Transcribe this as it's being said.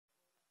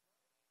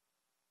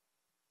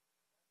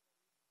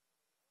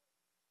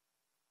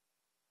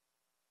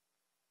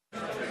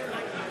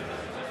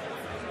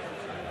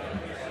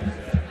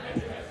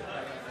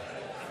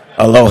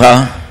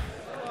Aloha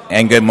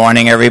and good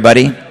morning,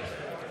 everybody.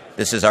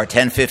 This is our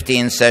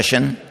 10:15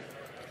 session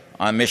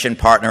on Mission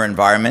Partner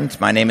Environment.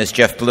 My name is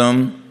Jeff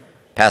Bloom,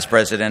 past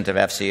president of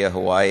FCA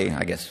Hawaii.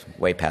 I guess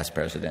way past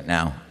president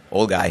now,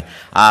 old guy.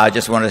 I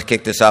just wanted to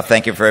kick this off.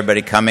 Thank you for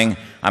everybody coming.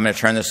 I'm going to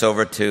turn this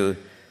over to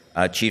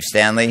Chief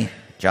Stanley,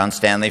 John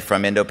Stanley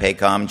from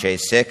INDOPACOM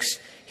J6.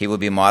 He will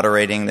be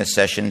moderating this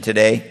session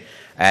today.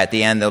 At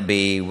the end,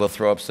 we'll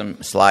throw up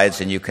some slides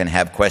and you can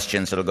have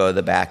questions. It'll go to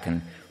the back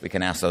and we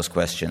can ask those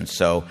questions.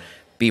 So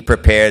be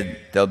prepared.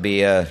 There'll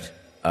be an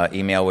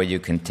email where you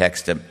can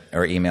text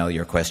or email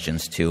your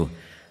questions to.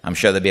 I'm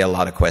sure there'll be a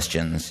lot of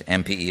questions.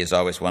 MPE is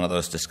always one of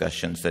those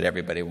discussions that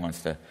everybody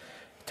wants to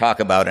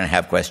talk about and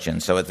have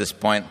questions. So at this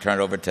point,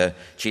 turn it over to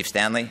Chief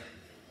Stanley.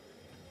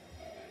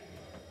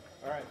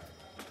 All right.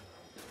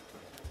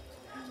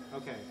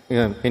 Okay.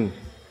 Yeah,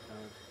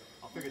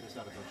 I'll figure this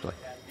out eventually.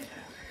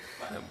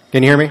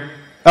 Can you hear me?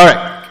 All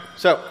right.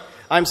 So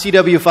I'm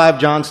CW5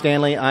 John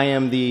Stanley. I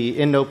am the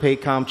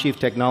INDOPACOM Chief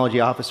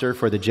Technology Officer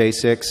for the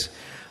J6.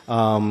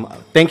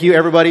 Thank you,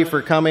 everybody,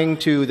 for coming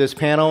to this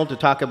panel to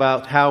talk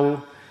about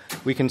how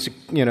we can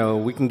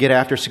get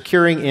after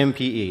securing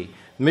MPE.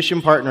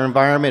 Mission Partner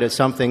Environment is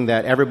something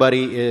that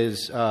everybody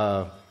is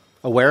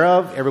aware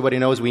of. Everybody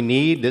knows we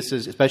need. This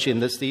is especially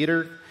in this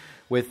theater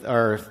with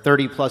our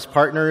 30-plus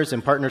partners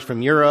and partners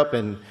from Europe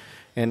and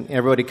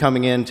everybody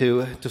coming in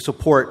to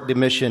support the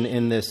mission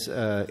in this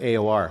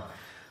AOR.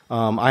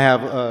 I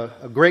have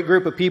a great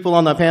group of people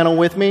on the panel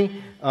with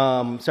me,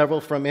 several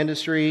from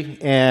industry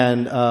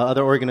and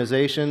other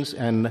organizations,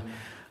 and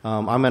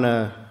I'm going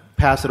to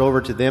pass it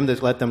over to them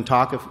to let them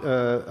talk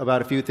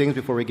about a few things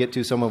before we get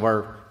to some of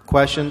our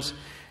questions,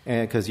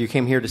 because you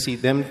came here to see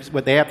them,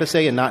 what they have to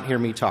say, and not hear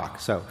me talk.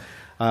 So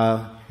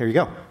here you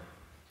go.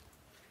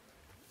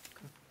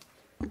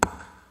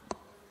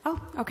 Oh,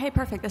 okay,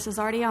 perfect. This is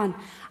already on.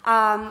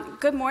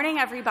 Good morning,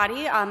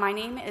 everybody. My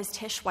name is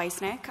Tish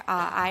Weissnick.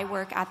 I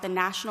work at the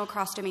National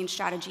Cross-Domain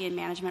Strategy and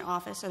Management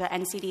Office, or the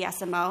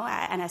NCDSMO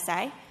at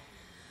NSA.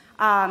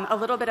 A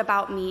little bit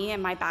about me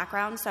and my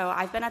background. So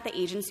I've been at the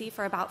agency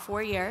for about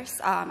 4 years.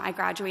 I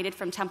graduated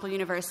from Temple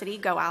University,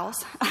 go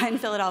Owls, in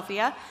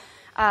Philadelphia,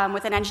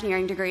 with an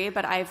engineering degree,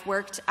 but I've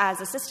worked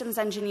as a systems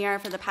engineer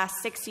for the past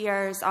 6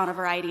 years on a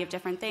variety of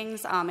different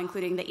things,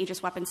 including the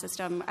Aegis weapon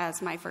system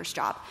as my first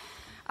job.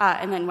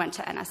 And then went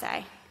to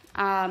NSA.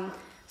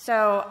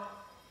 So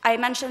I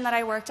mentioned that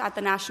I worked at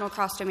the National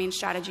Cross-Domain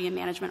Strategy and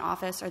Management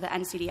Office, or the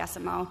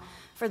NCDSMO.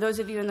 For those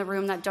of you in the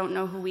room that don't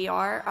know who we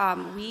are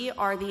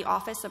the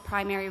Office of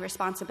Primary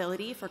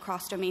Responsibility for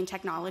Cross-Domain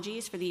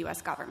Technologies for the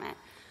U.S. government.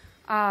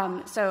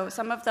 So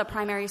some of the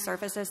primary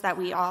services that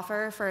we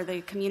offer for the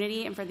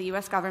community and for the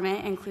U.S.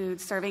 government include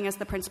serving as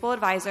the principal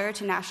advisor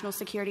to national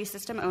security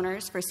system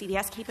owners for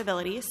CDS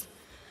capabilities.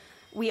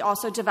 We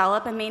also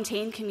develop and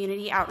maintain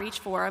community outreach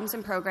forums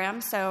and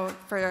programs. So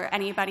for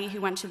anybody who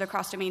went to the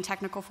Cross-Domain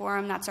Technical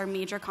Forum, that's our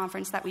major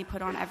conference that we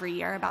put on every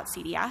year about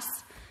CDS.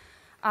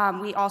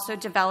 We also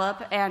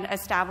develop and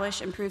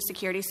establish improved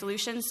security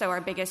solutions. So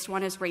our biggest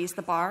one is Raise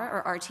the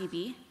Bar, or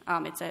RTB.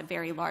 It's a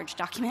very large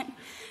document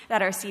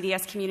that our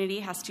CDS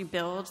community has to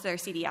build their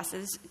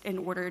CDSs in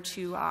order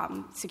to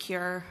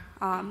secure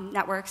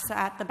networks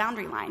at the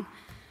boundary line.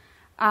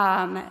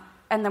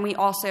 And then we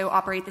also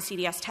operate the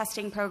CDS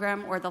testing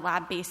program, or the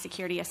Lab-Based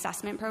Security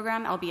Assessment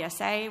Program,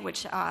 LBSA,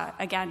 which,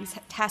 again,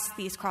 tests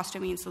these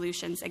cross-domain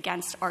solutions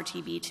against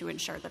RTB to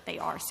ensure that they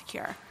are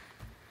secure.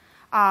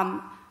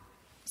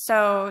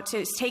 So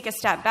to take a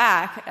step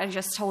back, I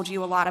just told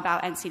you a lot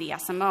about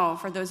NCDSMO.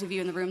 For those of you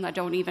in the room that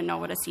don't even know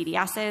what a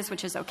CDS is,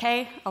 which is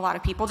okay, a lot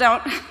of people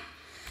don't.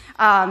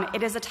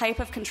 It is a type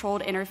of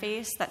controlled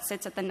interface that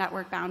sits at the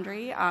network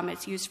boundary.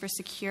 It's used for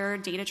secure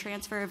data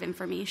transfer of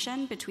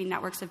information between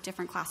networks of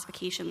different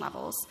classification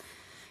levels.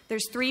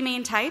 There's three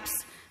main types.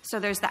 So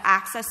there's the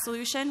access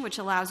solution, which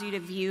allows you to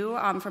view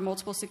from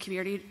multiple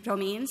security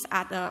domains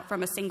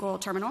from a single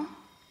terminal.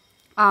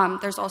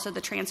 There's also the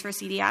transfer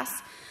CDS.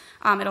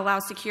 It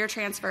allows secure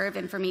transfer of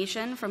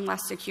information from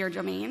less secure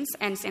domains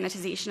and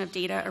sanitization of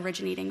data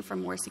originating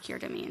from more secure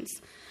domains.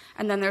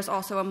 And then there's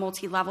also a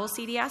multi-level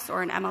CDS,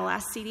 or an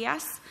MLS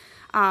CDS.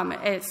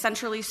 It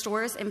centrally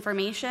stores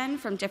information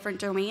from different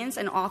domains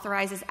and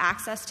authorizes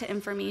access to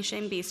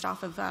information based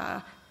off of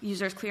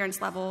users'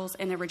 clearance levels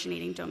and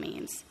originating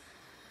domains.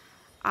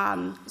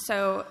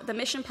 So the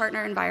mission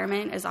partner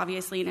environment is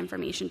obviously an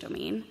information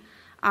domain.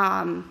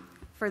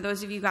 For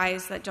those of you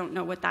guys that don't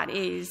know what that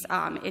is,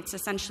 it's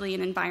essentially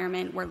an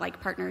environment where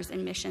like partners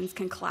and missions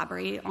can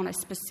collaborate on a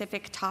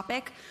specific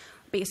topic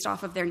based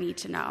off of their need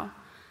to know.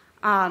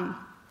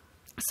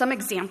 Some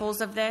examples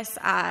of this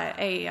at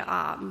a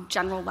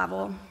general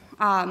level.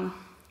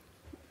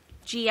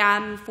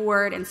 GM,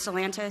 Ford, and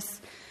Stellantis,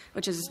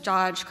 which is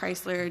Dodge,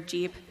 Chrysler,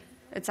 Jeep,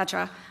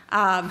 etc.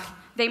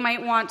 They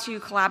might want to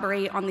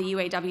collaborate on the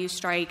UAW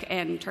strike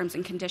and terms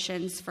and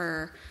conditions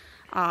for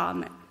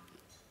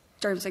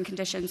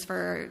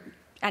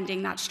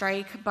ending that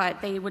strike,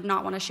 but they would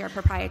not want to share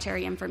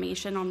proprietary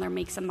information on their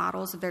makes and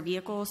models of their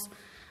vehicles.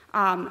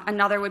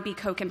 Another would be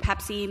Coke and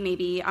Pepsi.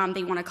 Maybe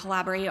they want to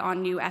collaborate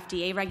on new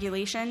FDA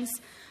regulations,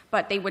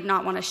 but they would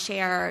not want to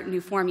share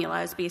new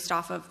formulas based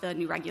off of the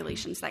new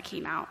regulations that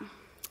came out.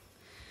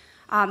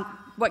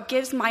 What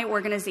gives my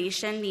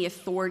organization the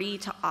authority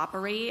to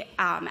operate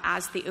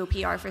as the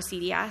OPR for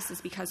CDS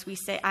is because we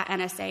sit at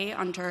NSA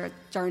under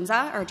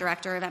DERNSA, or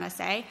Director of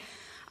NSA.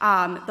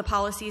 The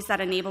policies that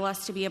enable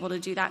us to be able to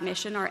do that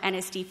mission are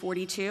NSD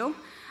 42,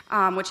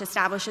 which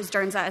establishes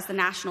DERNSA as the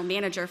national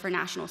manager for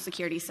national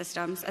security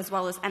systems, as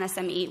well as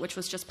NSM 8, which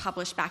was just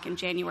published back in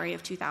January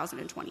of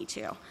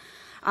 2022.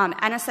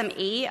 NSM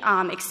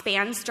 8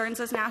 expands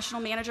DERNSA's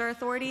national manager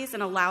authorities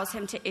and allows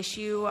him to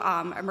issue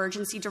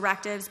emergency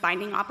directives,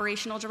 binding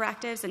operational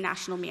directives, and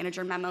national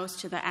manager memos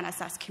to the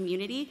NSS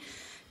community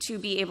to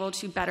be able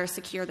to better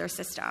secure their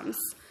systems.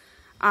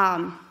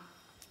 One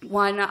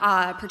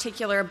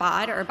particular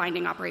BOD, or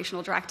binding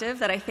operational directive,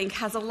 that I think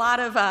has a lot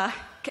of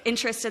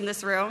interest in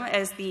this room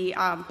is the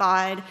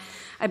BOD.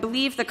 I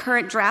believe the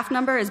current draft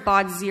number is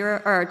BOD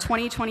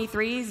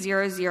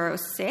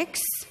 2023-006.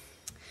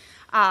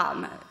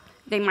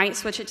 They might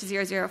switch it to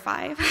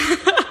 005.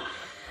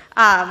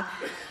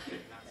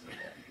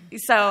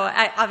 So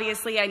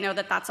obviously I know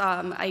that that's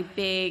a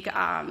big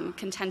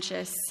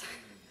contentious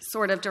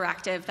sort of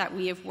directive that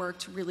we have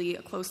worked really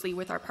closely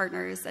with our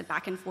partners and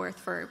back and forth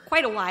for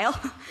quite a while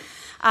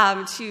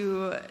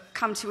to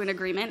come to an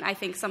agreement. I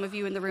think some of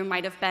you in the room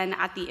might have been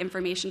at the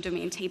information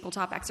domain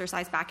tabletop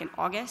exercise back in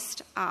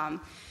August.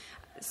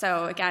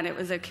 So again, it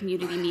was a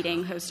community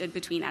meeting hosted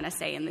between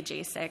NSA and the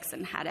J6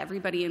 and had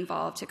everybody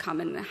involved to come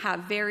and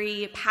have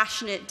very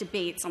passionate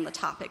debates on the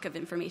topic of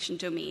information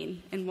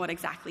domain and what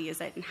exactly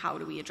is it and how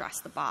do we address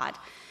the BOD.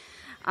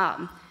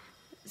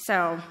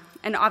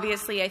 And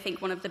obviously I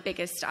think one of the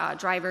biggest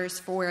drivers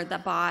for the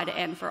BOD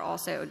and for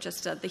also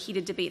just the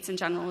heated debates in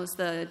general is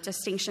the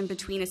distinction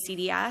between a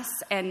CDS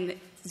and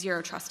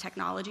zero trust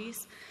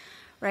technologies,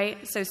 right?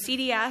 So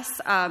CDS,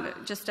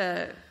 just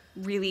to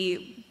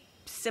really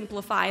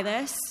simplify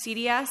this,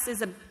 CDS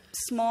is a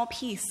small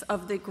piece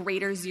of the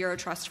greater zero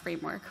trust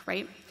framework,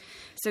 right?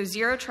 So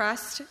zero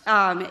trust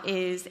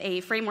is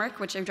a framework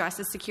which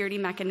addresses security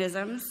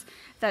mechanisms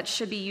that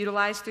should be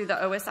utilized through the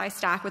OSI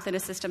stack within a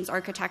system's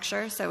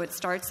architecture. So it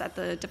starts at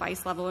the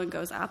device level and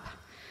goes up.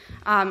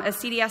 A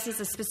CDS is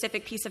a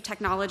specific piece of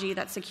technology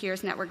that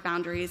secures network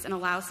boundaries and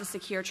allows the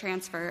secure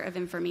transfer of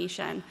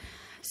information.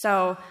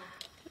 So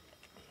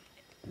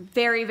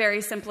very,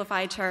 very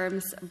simplified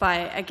terms,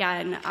 but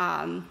again,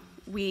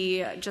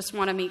 we just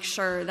want to make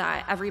sure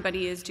that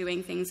everybody is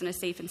doing things in a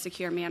safe and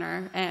secure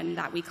manner and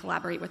that we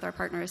collaborate with our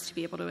partners to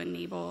be able to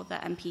enable the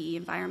MPE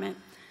environment.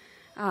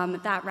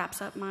 That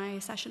wraps up my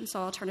session,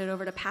 so I'll turn it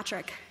over to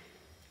Patrick.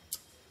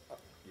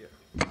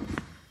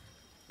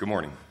 Good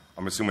morning.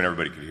 I'm assuming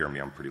everybody could hear me.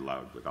 I'm pretty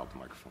loud without the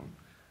microphone.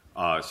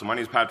 So my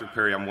name is Patrick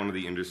Perry. I'm one of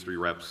the industry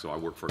reps, so I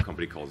work for a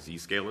company called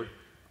Zscaler.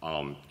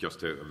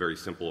 Just a very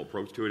simple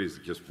approach to it is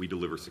just we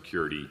deliver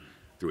security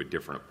through a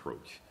different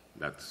approach.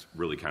 That's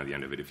really kind of the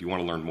end of it. If you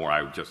want to learn more,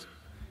 I would just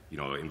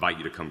invite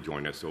you to come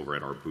join us over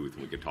at our booth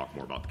and we could talk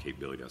more about the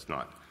capability. That's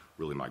not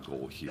really my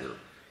goal here.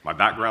 My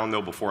background,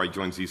 though, before I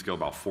joined Zscaler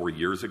about 4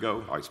 years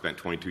ago, I spent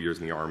 22 years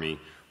in the Army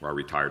where I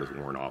retired as a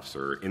warrant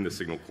officer in the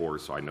Signal Corps,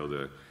 so I know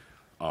the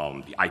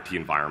IT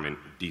environment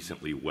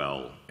decently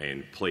well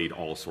and played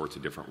all sorts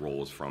of different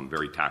roles from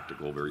very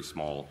tactical, very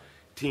small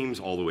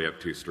teams all the way up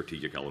to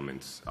strategic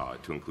elements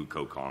to include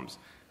COCOMs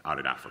out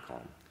at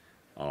AFRICOM.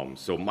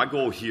 So my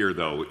goal here,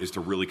 though, is to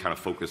really kind of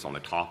focus on the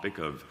topic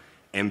of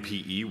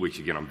MPE, which,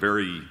 again, I'm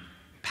very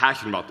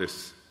passionate about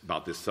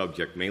this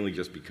subject, mainly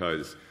just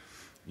because,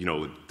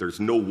 there's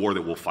no war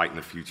that we'll fight in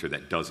the future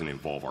that doesn't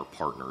involve our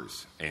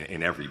partners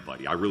and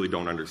everybody. I really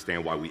don't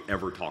understand why we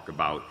ever talk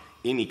about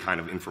any kind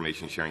of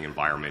information sharing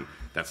environment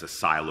that's a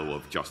silo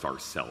of just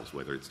ourselves,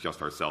 whether it's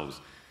just ourselves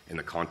in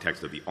the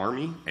context of the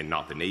Army and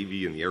not the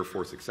Navy and the Air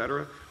Force, et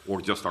cetera, or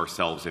just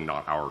ourselves and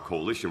not our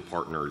coalition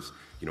partners,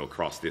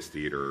 across this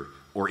theater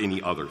or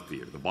any other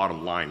theater. The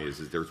bottom line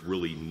is there's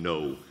really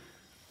no,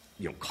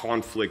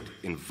 conflict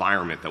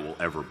environment that will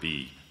ever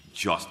be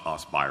just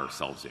us by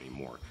ourselves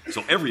anymore.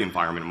 So every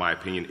environment, in my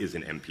opinion, is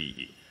an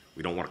MPE.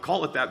 We don't want to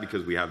call it that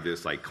because we have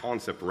this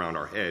concept around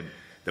our head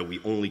that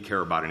we only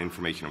care about an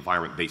information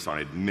environment based on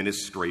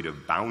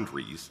administrative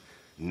boundaries,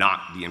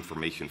 not the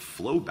information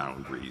flow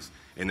boundaries,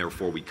 and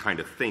therefore we kind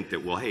of think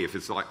that, well, hey, if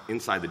it's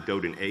inside the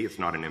DOTN A, it's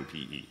not an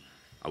MPE.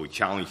 I would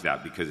challenge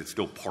that because it's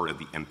still part of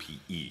the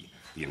MPE,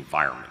 the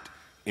environment.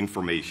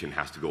 Information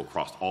has to go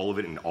across all of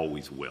it and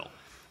always will.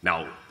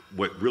 Now,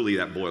 what really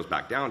that boils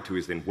back down to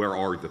is then where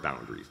are the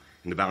boundaries?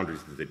 And the boundaries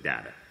is the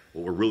data.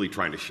 What we're really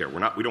trying to share.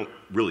 We don't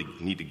really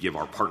need to give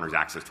our partners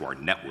access to our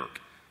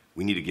network.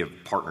 We need to give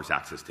partners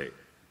access to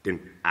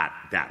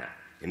data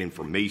and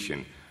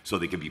information so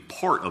they can be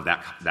part of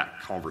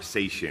that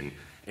conversation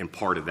and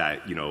part of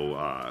that,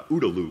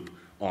 OODA loop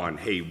on,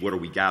 hey, what are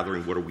we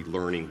gathering? What are we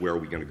learning? Where are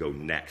we going to go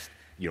next,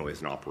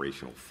 as an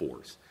operational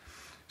force?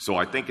 So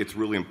I think it's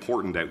really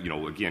important that,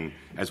 again,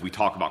 as we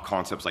talk about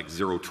concepts like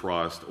zero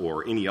trust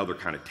or any other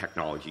kind of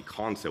technology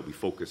concept, we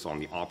focus on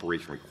the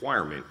operation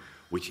requirement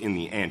which in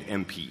the end,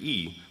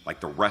 MPE, like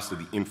the rest of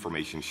the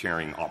information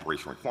sharing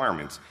operation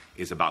requirements,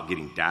 is about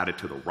getting data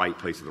to the right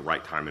place at the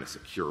right time in a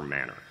secure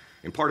manner.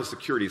 And part of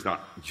security is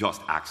not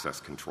just access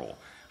control.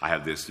 I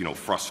have this,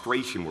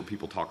 frustration where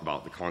people talk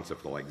about the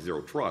concept of like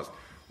zero trust,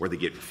 where they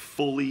get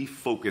fully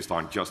focused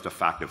on just the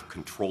fact of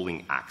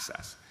controlling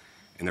access.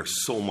 And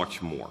there's so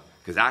much more,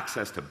 because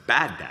access to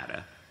bad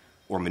data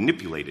or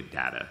manipulated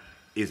data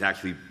is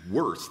actually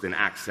worse than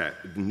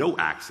no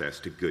access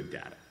to good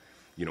data.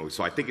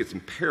 So I think it's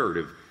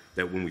imperative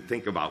that when we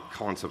think about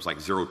concepts like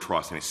zero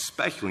trust, and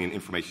especially in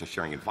information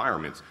sharing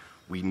environments,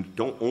 we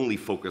don't only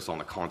focus on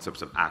the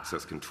concepts of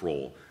access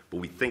control, but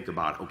we think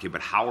about, okay,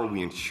 but how are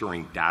we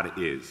ensuring data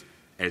is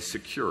as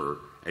secure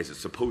as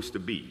it's supposed to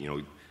be?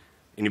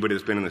 Anybody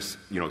that's been in this,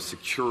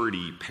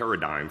 security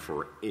paradigm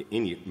for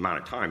any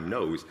amount of time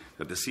knows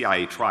that the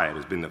CIA triad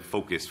has been the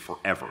focus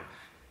forever.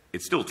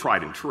 It's still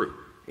tried and true.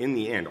 In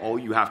the end, all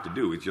you have to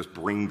do is just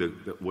bring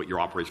what your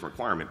operation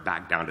requirement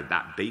back down to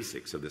that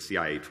basics of the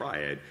CIA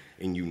triad,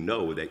 and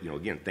that,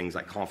 again, things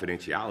like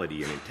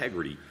confidentiality and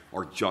integrity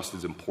are just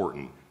as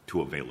important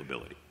to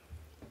availability.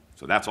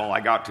 So that's all I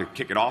got to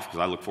kick it off, because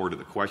I look forward to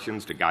the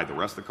questions to guide the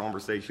rest of the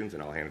conversations,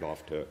 and I'll hand it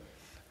off to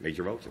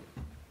Major Volkson.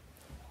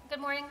 Good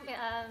morning,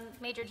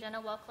 Major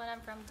Jenna Welklin. I'm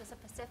from DISA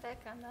Pacific.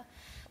 I'm the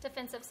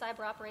Defensive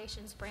Cyber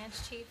Operations Branch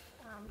Chief,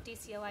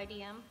 DCO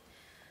IDM.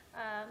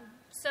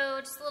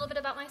 So just a little bit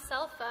about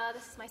myself.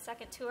 This is my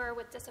second tour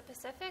with DISA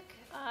Pacific.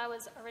 I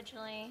was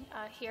originally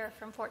here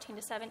from 14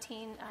 to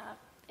 17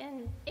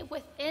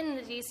 within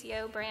the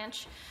DCO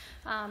branch,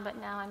 but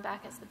now I'm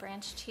back as the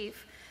branch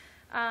chief.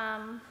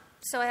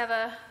 So I have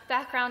a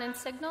background in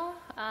signal.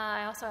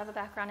 I also have a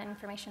background in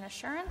information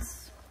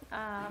assurance.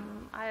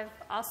 I've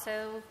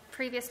also,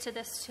 previous to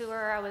this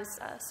tour, I was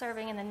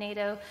serving in the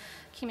NATO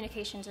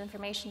Communications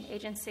Information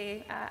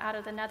Agency out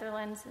of the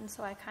Netherlands, and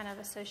so I kind of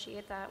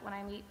associate that when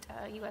I meet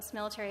U.S.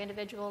 military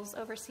individuals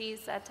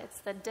overseas, that it's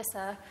the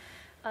DISA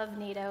of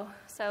NATO.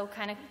 So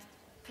kind of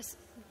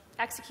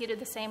executed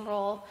the same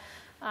role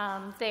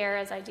there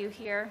as I do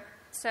here.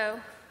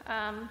 So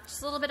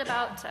just a little bit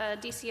about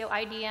DCO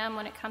IDM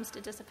when it comes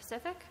to DISA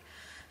Pacific.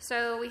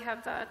 So we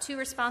have two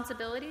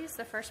responsibilities.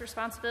 The first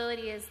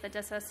responsibility is the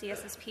DISA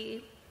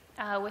CSSP.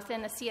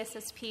 Within the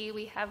CSSP,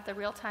 we have the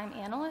real-time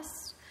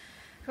analysts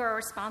who are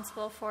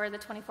responsible for the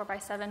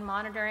 24/7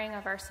 monitoring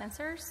of our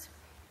sensors,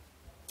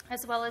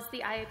 as well as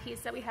the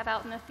IAPs that we have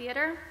out in the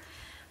theater.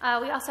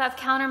 We also have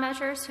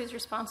countermeasures who's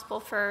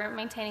responsible for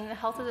maintaining the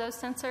health of those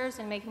sensors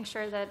and making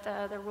sure that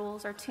the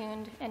rules are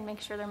tuned and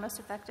make sure they're most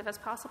effective as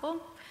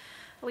possible.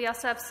 We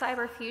also have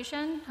Cyber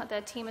Fusion.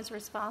 The team is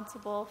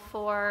responsible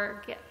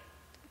for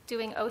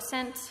doing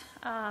OSINT,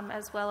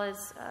 as well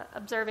as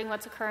observing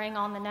what's occurring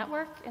on the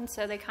network. And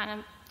so they kind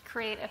of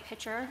create a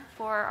picture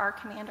for our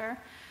commander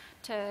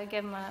to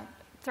give him a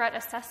threat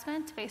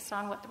assessment based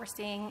on what we're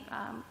seeing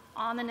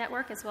on the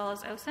network, as well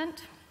as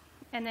OSINT.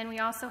 And then we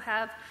also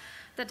have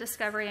the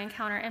Discovery and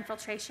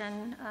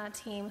Counter-Infiltration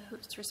team,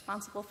 who's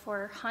responsible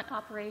for hunt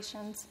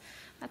operations.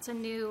 That's a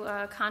new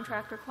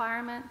contract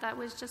requirement that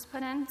was just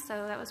put in.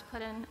 So that was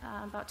put in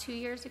about 2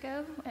 years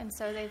ago. And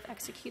so they've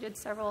executed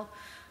several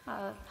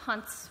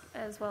hunts,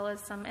 as well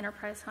as some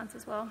enterprise hunts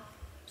as well.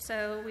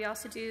 So we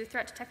also do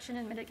threat detection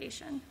and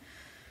mitigation.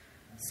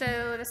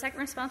 So the second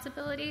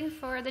responsibility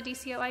for the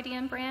DCO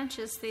IDM branch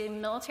is the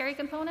military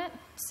component.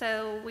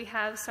 So we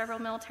have several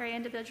military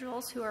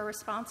individuals who are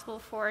responsible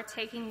for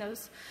taking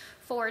those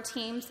 4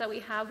 teams that we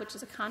have, which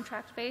is a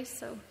contract base.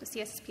 So the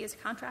CSSP is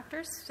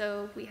contractors.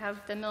 So we have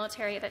the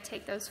military that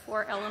take those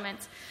 4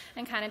 elements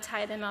and kind of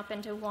tie them up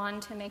into one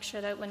to make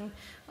sure that when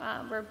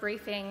we're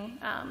briefing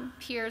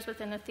peers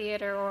within the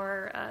theater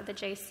or the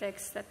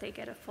J6, that they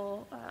get a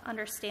full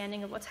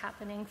understanding of what's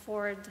happening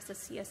for the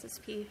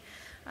CSSP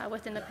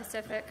within the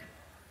Pacific.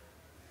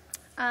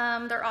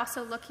 They're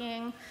also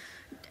looking,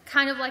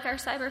 kind of like our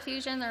Cyber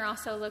Fusion, they're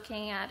also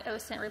looking at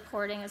OSINT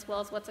reporting, as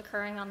well as what's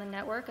occurring on the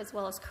network, as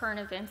well as current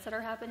events that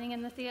are happening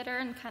in the theater,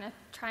 and kind of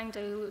trying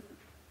to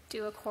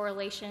do a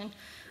correlation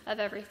of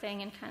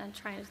everything and kind of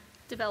trying to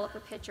develop a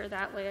picture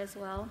that way as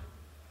well.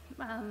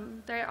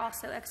 They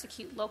also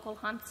execute local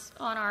hunts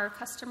on our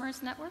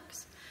customers'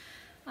 networks,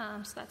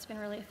 so that's been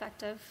really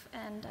effective,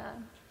 and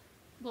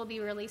we'll be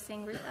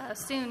releasing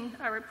soon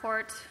a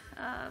report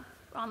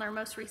on their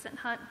most recent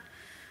hunt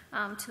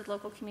to the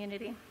local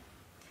community.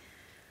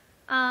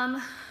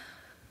 And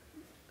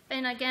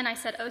again, I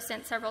said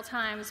OSINT several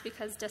times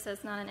because DISA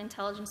is not an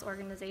intelligence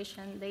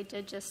organization. They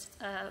did just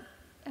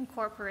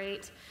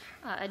incorporate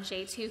a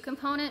J2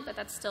 component, but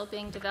that's still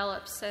being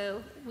developed.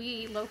 So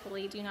we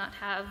locally do not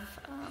have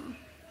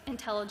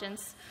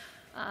intelligence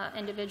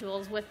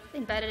individuals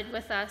embedded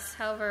with us.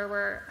 However,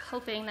 we're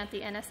hoping that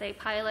the NSA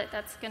pilot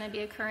that's going to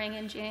be occurring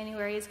in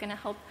January is going to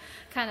help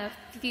kind of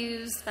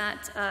fuse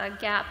that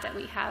gap that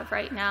we have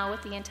right now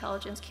with the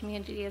intelligence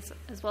community,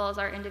 as well as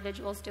our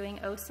individuals doing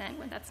OSINT,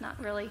 when that's not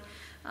really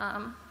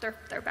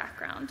their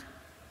background.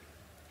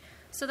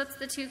 So that's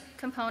the 2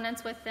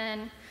 components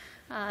within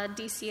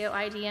DCO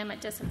IDM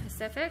at DISA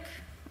Pacific.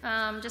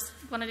 Just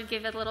wanted to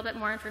give a little bit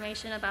more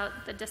information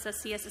about the DISA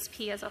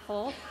CSSP as a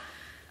whole.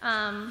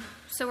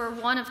 So we're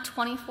one of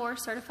 24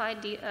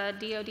 certified DoD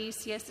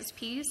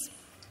CSSPs,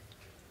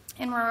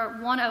 and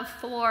we're one of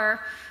 4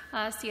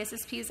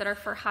 CSSPs that are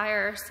for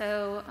hire.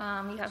 So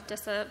you have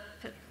DISA,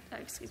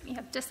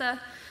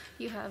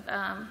 you have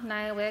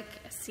NIOIC,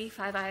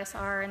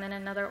 C5ISR, and then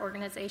another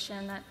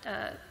organization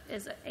that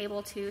is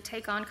able to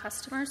take on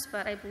customers,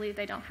 but I believe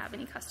they don't have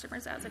any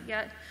customers as of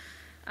yet.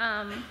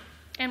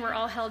 And we're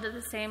all held to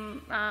the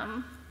same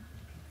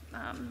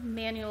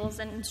manuals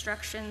and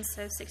instructions,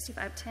 so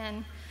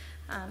 6510,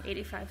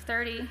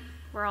 8530.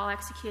 We're all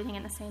executing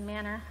in the same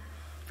manner.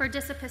 For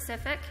DISA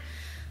Pacific,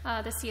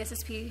 the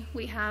CSSP,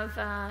 we have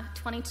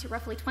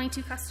roughly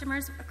 22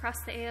 customers across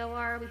the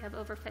AOR. We have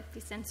over 50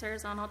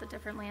 sensors on all the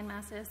different land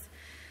masses.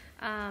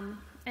 And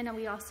then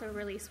we also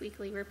release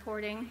weekly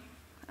reporting.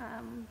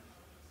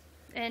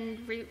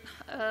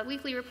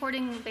 Weekly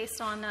reporting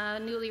based on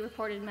newly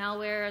reported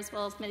malware, as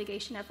well as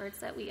mitigation efforts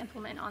that we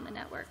implement on the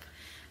network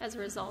as a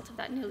result of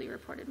that newly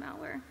reported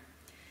malware.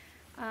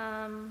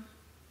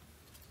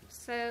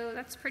 So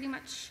that's pretty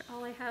much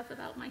all I have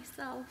about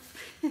myself.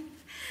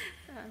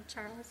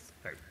 Charles.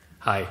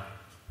 Hi.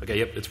 Okay,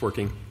 yep, it's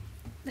working.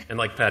 And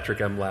like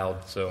Patrick, I'm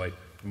loud, so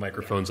the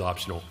microphone's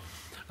optional.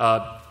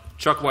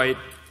 Chuck White,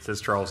 says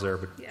Charles there,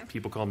 but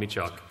people call me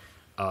Chuck.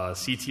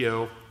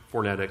 CTO,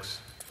 Fornetics,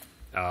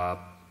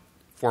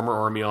 former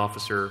Army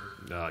officer,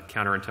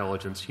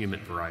 counterintelligence, human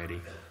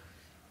variety.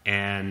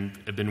 And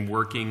I've been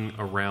working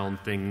around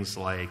things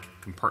like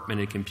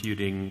compartmented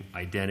computing,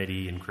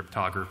 identity, and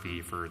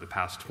cryptography for the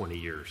past 20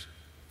 years.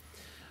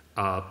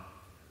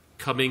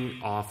 Coming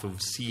off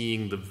of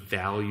seeing the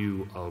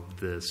value of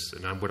this,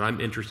 and what I'm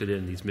interested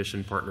in these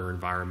mission partner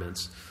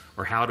environments,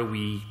 are how do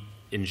we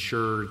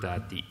ensure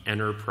that the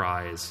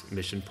enterprise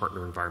mission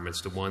partner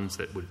environments, the ones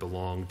that would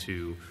belong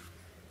to,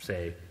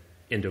 say,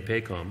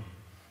 INDOPACOM,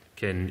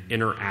 can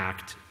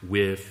interact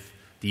with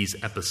these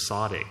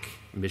episodic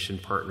mission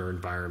partner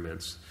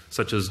environments,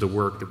 such as the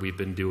work that we've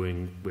been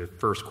doing with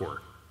First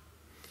Corps.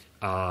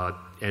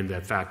 And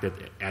the fact that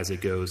as it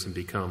goes and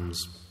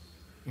becomes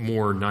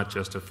more not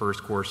just a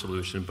First Corps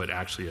solution, but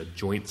actually a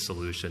joint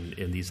solution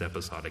in these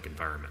episodic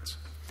environments.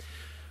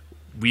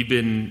 We've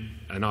been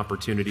an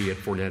opportunity at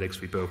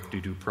Fornetics. We both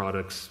do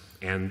products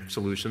and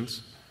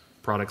solutions.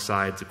 Product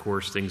sides, of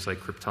course, things like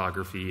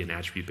cryptography and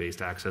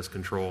attribute-based access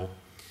control.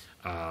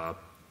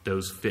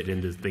 Those fit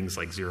into things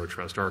like zero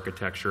trust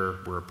architecture.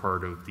 We're a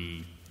part of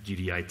the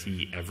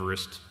GDIT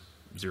Everest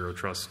zero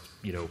trust,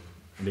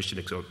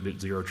 mission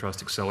zero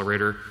trust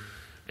accelerator.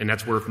 And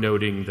that's worth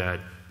noting that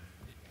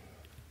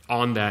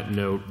on that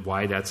note,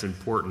 why that's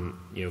important,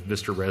 if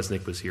Mr.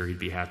 Resnick was here, he'd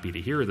be happy to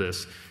hear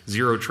this.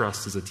 Zero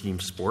trust is a team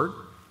sport.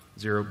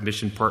 Zero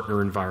mission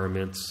partner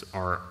environments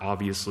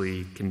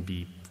can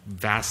be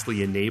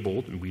vastly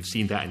enabled, and we've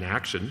seen that in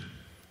action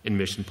in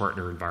mission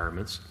partner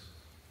environments.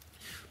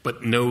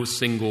 But no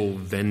single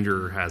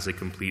vendor has a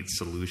complete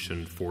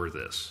solution for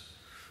this.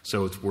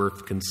 So it's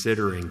worth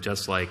considering,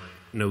 just like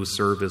no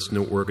service,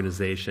 no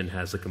organization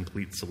has a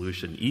complete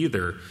solution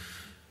either.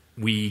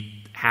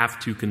 We have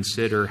to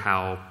consider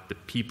how the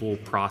people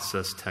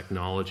process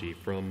technology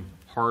from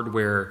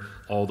hardware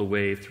all the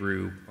way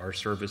through our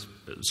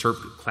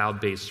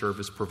cloud-based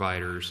service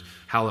providers,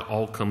 how it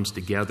all comes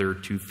together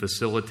to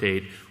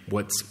facilitate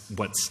what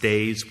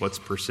stays, what's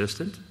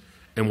persistent,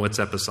 and what's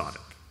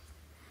episodic.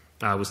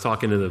 I was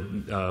talking to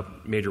the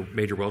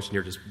Major Wilson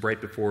here just right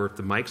before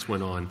the mics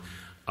went on.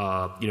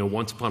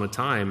 Once upon a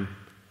time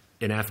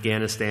in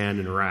Afghanistan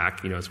and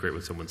Iraq, it's great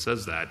when someone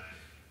says that,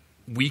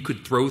 we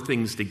could throw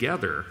things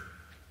together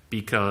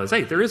because,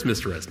 hey, there is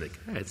Mr. Resnick.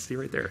 Hey, it's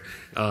right there.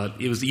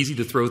 It was easy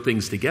to throw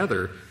things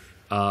together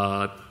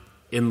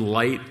in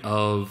light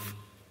of,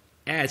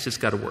 it's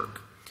just got to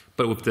work.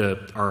 But with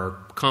our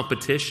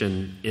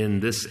competition in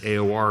this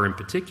AOR in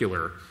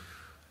particular,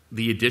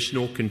 the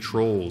additional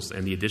controls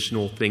and the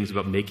additional things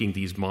about making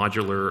these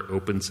modular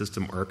open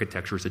system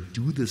architectures that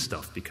do this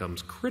stuff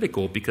becomes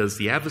critical, because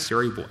the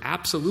adversary will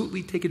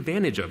absolutely take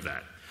advantage of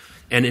that.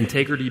 And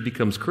integrity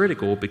becomes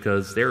critical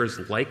because there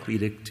is likely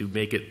to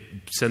make it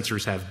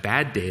sensors have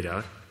bad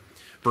data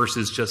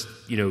versus just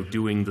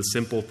doing the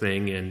simple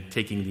thing and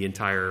taking the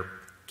entire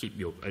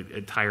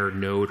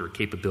node or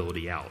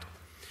capability out.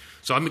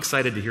 So I'm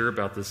excited to hear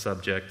about this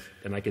subject,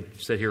 and I could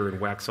sit here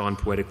and wax on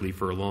poetically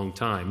for a long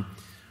time.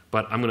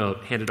 But I'm going to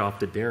hand it off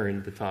to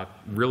Darren to talk.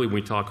 Really, when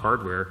we talk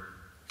hardware,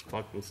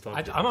 let's talk.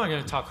 I'm not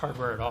going to talk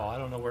hardware at all. I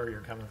don't know where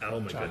you're coming from.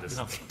 Oh, my goodness.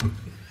 No.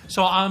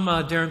 So I'm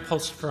Darren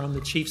Pulsifer. I'm the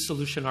Chief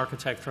Solution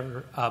Architect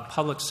for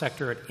public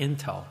sector at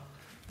Intel.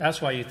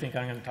 That's why you think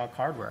I'm going to talk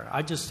hardware.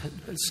 I just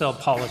sell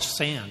polished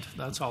sand.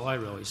 That's all I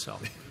really sell.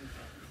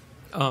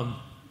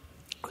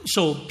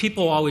 So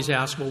people always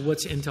ask, well,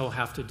 what's Intel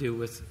have to do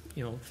with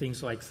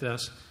things like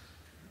this?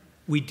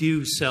 We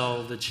do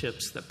sell the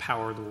chips that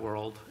power the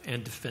world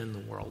and defend the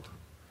world.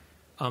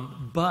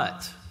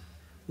 But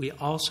we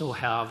also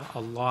have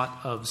a lot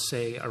of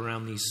say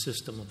around these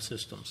system of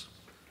systems.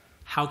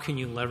 how can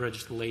you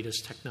leverage the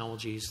latest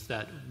technologies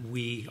that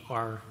we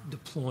are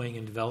deploying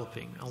and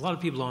developing? A lot of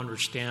people don't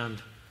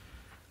understand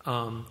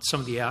some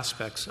of the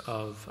aspects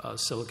of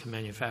silicon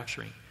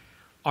manufacturing.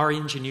 Our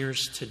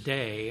engineers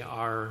today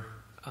are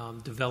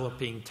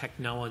developing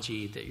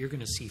technology that you're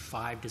going to see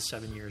 5 to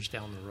 7 years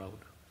down the road.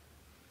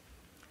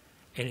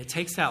 And it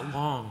takes that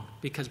long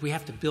because we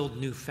have to build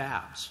new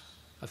fabs.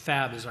 A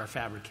fab is our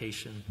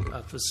fabrication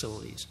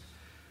facilities.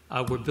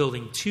 We're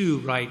building 2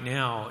 right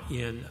now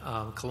in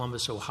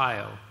Columbus,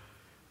 Ohio.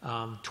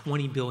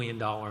 $20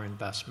 billion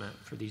investment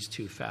for these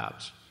 2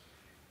 fabs.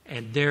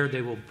 And there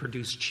they will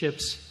produce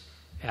chips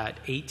at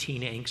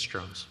 18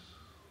 angstroms.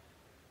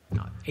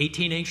 Now,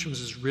 18 angstroms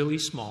is really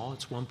small.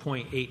 It's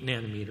 1.8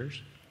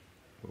 nanometers.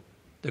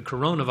 The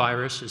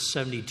coronavirus is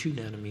 72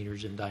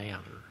 nanometers in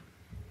diameter.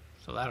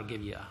 So that'll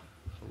give you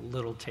a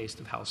little taste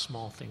of how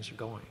small things are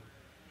going.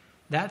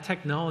 That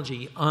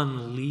technology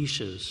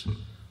unleashes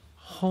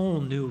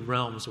whole new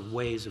realms of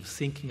ways of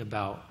thinking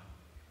about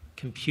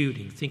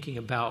computing, thinking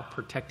about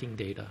protecting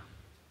data,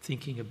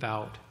 thinking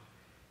about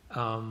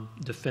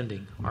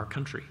defending our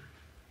country.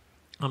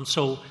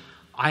 So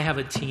I have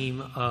a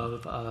team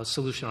of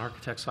solution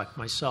architects like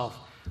myself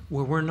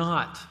where we're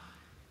not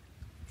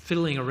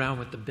fiddling around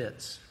with the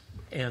bits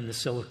and the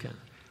silicon.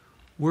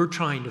 We're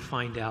trying to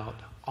find out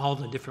all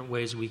the different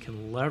ways we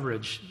can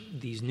leverage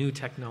these new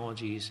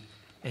technologies,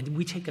 and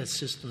we take a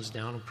systems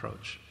down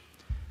approach.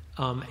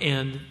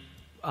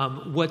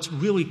 What's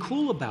really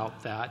cool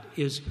about that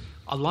is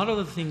a lot of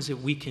the things that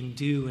we can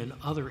do in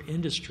other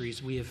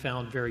industries we have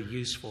found very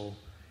useful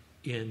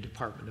in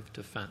Department of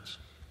Defense.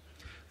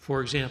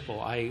 For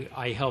example,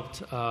 I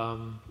helped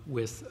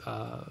with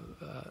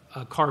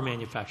a car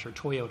manufacturer,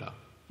 Toyota.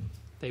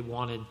 They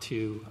wanted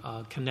to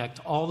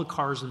connect all the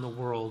cars in the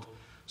world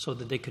so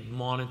that they could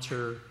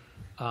monitor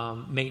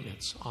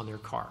maintenance on their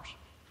cars.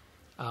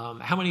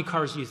 How many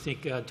cars do you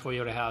think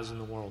Toyota has in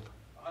the world?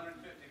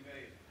 150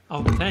 million.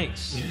 Oh,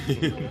 thanks.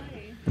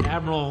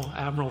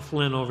 Admiral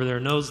Flynn over there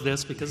knows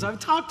this because I've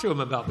talked to him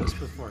about this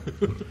before.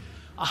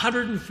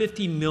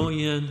 150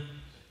 million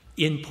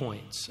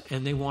endpoints,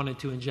 and they wanted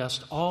to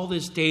ingest all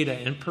this data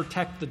and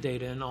protect the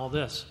data and all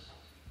this.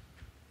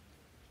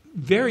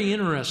 Very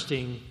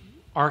interesting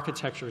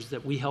architectures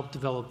that we helped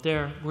develop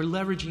there. We're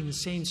leveraging the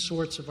same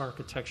sorts of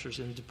architectures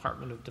in the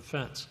Department of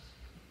Defense.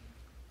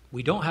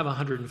 We don't have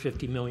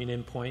 150 million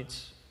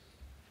endpoints,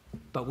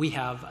 but we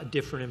have a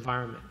different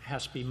environment. It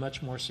has to be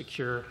much more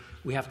secure.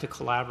 We have to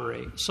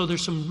collaborate. So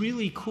there's some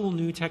really cool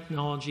new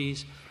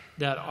technologies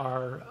that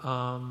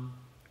are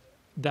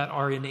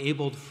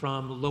enabled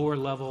from lower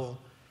level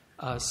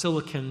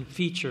silicon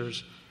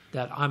features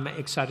that I'm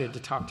excited to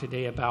talk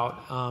today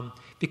about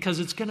because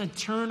it's going to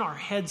turn our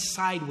heads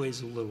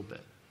sideways a little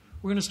bit.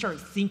 We're going to start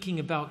thinking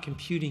about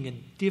computing a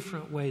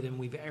different way than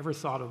we've ever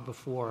thought of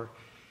before.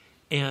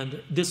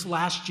 And this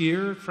last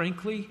year,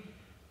 frankly,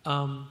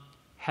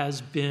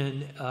 has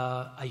been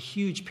a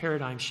huge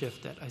paradigm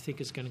shift that I think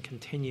is going to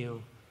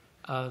continue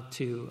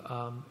to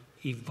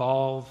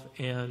evolve,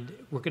 and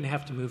we're going to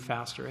have to move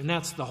faster. And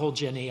that's the whole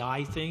Gen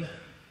AI thing.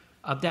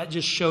 That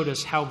just showed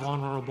us how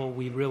vulnerable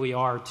we really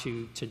are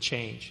to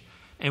change.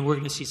 And we're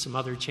going to see some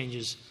other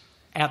changes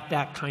at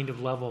that kind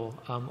of level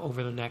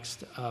over the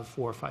next 4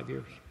 or 5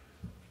 years.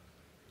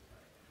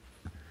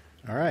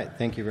 All right,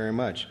 thank you very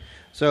much.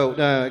 So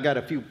I got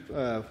a few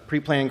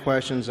pre-planned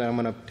questions I'm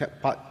going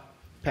to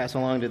pass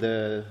along to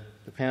the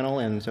panel.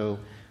 And so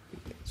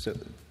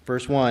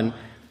first one,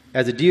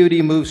 as the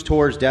DoD moves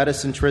towards data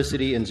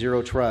centricity and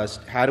zero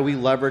trust, how do we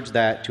leverage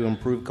that to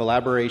improve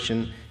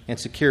collaboration and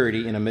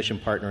security in a mission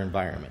partner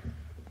environment?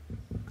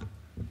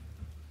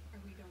 Are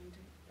we going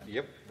to?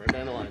 Yep, right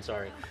down the line,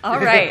 sorry. All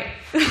right.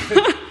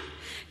 Can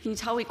you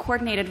tell we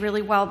coordinated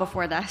really well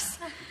before this?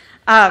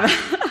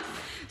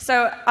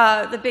 So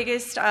the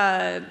biggest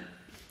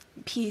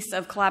piece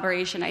of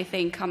collaboration, I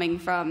think, coming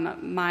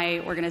from my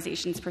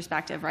organization's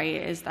perspective,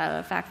 right, is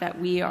the fact that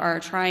we are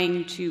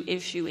trying to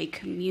issue a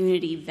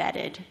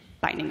community-vetted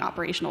binding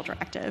operational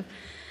directive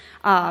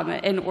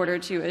in order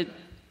to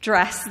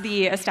address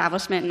the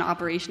establishment and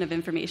operation of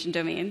information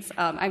domains.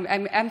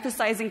 I'm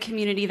emphasizing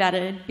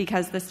community-vetted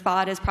because the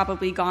SPOD has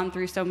probably gone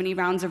through so many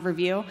rounds of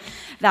review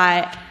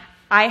that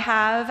I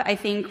have, I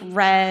think,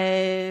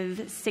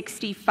 Rev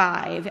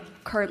 65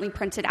 currently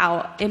printed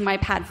out in my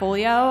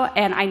Padfolio,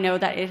 and I know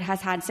that it has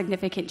had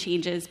significant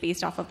changes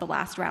based off of the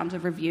last round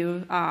of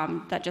review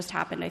that just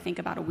happened, I think,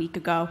 about a week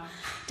ago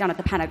down at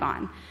the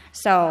Pentagon.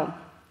 So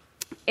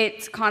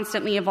it's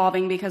constantly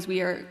evolving because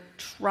we are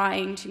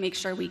trying to make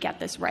sure we get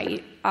this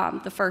right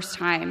the first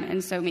time,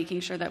 and so making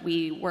sure that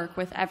we work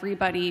with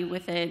everybody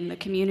within the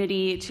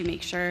community to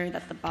make sure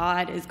that the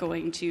BOD is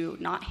going to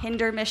not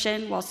hinder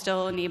mission while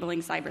still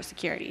enabling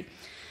cybersecurity.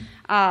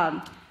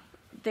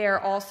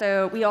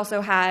 We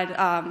also had,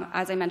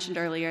 as I mentioned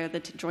earlier,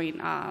 the joint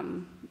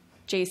J6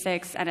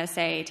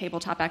 NSA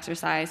tabletop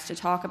exercise to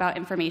talk about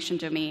information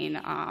domain.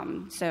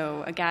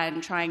 So again,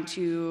 trying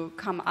to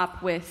come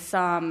up with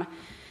some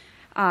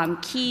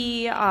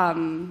key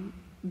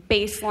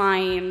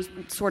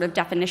baseline sort of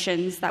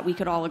definitions that we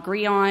could all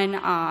agree on,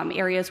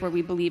 areas where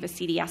we believe a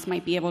CDS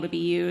might be able to be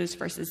used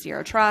versus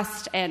zero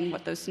trust, and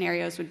what those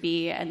scenarios would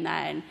be, and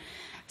then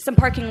some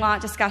parking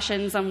lot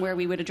discussions on where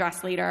we would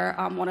address later.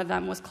 One of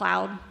them was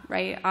cloud,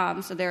 right?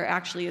 So there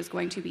actually is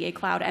going to be a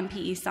cloud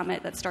MPE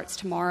summit that starts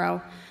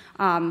tomorrow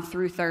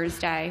through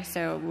Thursday.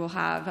 So we'll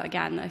have,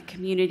 again, a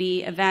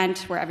community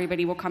event where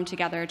everybody will come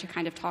together to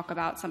kind of talk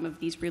about some of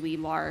these really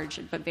large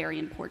but very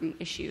important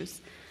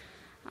issues.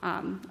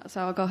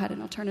 So I'll go ahead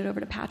and I'll turn it over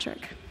to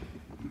Patrick.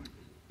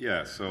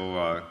 Yeah, so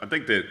I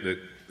think that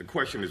the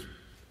question is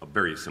a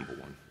very simple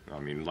one. I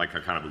mean, like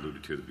I kind of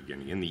alluded to at the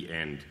beginning, in the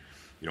end,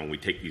 when we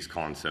take these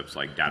concepts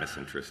like data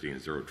centricity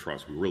and zero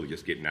trust, we're really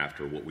just getting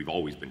after what we've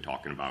always been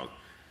talking about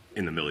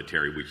in the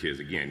military, which is,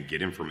 again,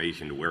 get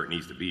information to where it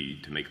needs to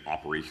be to make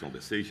operational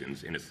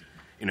decisions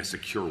in a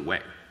secure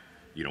way.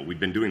 We've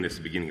been doing this at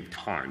the beginning of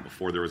time.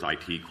 Before there was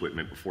IT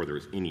equipment, before there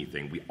was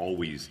anything, we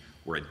always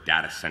were a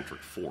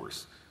data-centric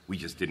force. We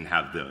just didn't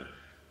have the,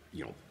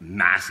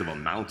 massive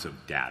amounts of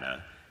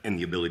data and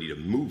the ability to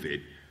move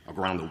it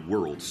around the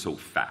world so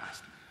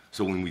fast.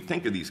 So when we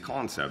think of these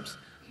concepts,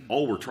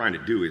 all we're trying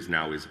to do is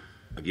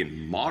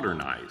again,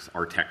 modernize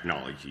our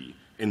technology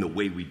and the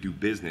way we do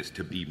business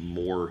to be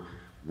more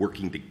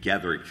working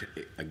together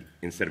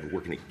instead of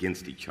working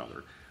against each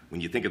other.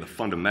 When you think of the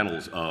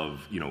fundamentals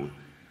of,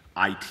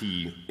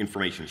 IT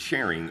information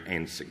sharing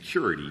and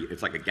security,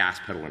 it's like a gas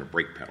pedal and a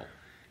brake pedal.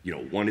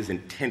 One is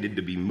intended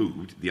to be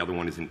moved, the other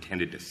one is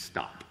intended to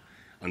stop.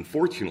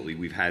 Unfortunately,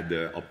 we've had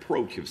the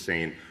approach of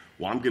saying,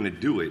 well, I'm going to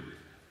do it.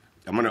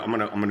 I'm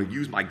going to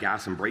use my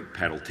gas and brake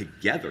pedal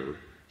together,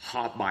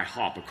 hop by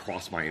hop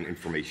across my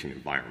information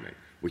environment,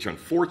 which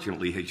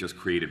unfortunately has just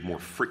created more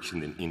friction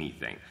than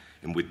anything.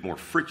 And with more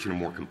friction and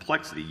more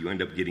complexity, you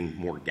end up getting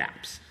more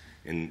gaps.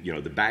 And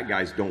the bad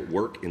guys don't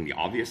work in the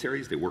obvious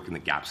areas; they work in the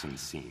gaps and the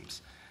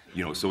seams.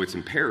 So it's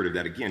imperative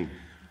that, again,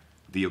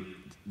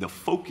 the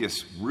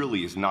focus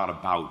really is not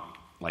about,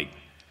 like,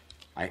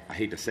 I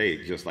hate to say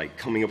it, just like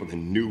coming up with a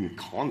new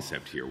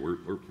concept here.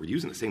 We're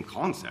using the same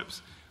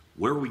concepts.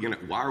 Where are we going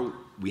to?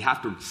 We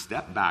have to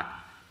step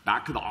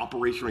back to the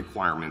operation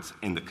requirements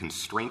and the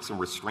constraints and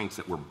restraints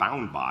that we're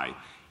bound by,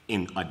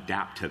 and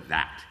adapt to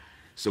that.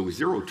 So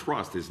zero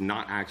trust is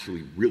not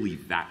actually really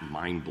that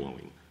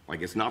mind-blowing.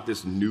 Like, it's not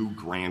this new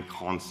grand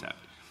concept.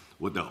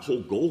 What the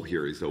whole goal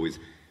here is, though, is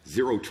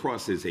zero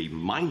trust is a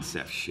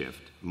mindset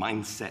shift.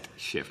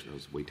 That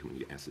was way too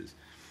many S's.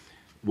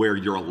 Where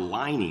you're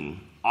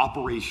aligning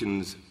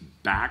operations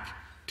back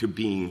to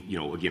being,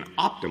 again,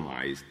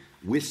 optimized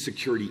with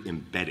security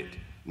embedded,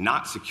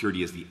 not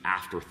security as the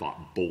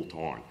afterthought bolt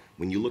on.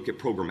 When you look at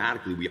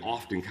programmatically, we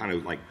often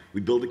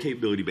we build a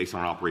capability based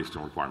on an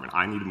operational requirement.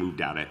 I need to move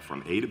data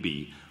from A to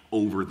B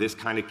over this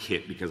kind of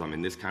kit because I'm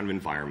in this kind of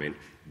environment.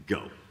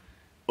 Go.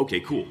 Okay,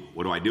 cool.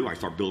 What do? I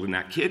start building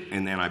that kit,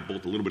 and then I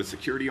bolt a little bit of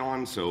security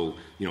on, so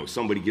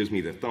somebody gives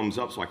me the thumbs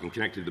up so I can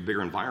connect to the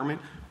bigger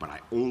environment, but I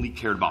only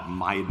cared about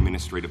my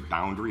administrative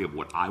boundary of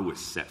what I was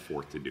set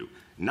forth to do.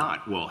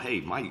 Not, well,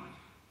 hey,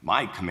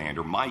 my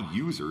commander, my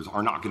users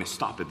are not going to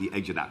stop at the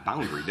edge of that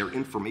boundary. Their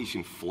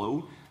information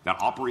flow,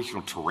 that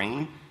operational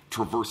terrain,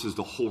 traverses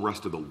the whole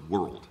rest of the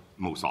world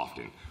most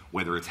often,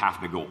 whether it's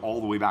having to go all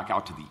the way back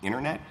out to the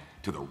internet,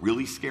 to the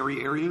really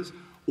scary areas,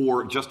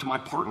 or just to my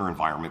partner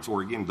environments,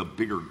 or again, the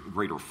bigger,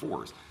 greater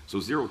force. So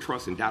zero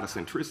trust and data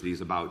centricity is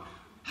about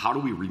how do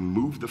we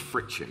remove the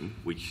friction,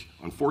 which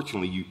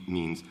unfortunately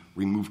means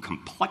remove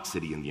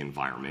complexity in the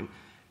environment,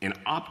 and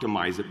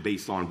optimize it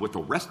based on what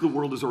the rest of the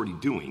world is already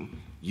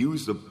doing,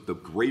 use the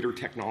greater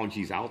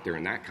technologies out there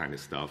and that kind of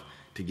stuff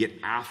to get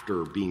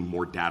after being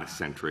more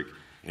data-centric,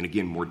 and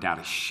again, more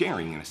data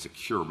sharing in a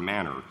secure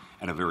manner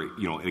at a very,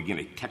 again,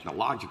 a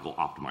technological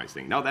optimized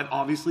thing. Now that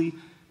obviously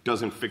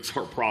doesn't fix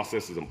our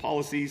processes and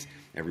policies.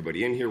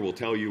 Everybody in here will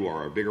tell you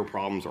our bigger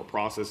problems are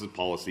processes,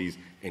 policies,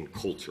 and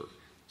culture.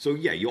 So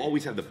yeah, you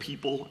always have the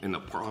people and the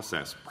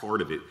process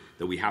part of it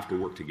that we have to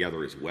work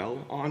together as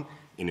well on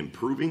in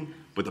improving.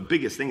 But the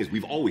biggest thing is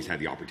we've always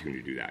had the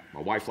opportunity to do that.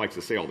 My wife likes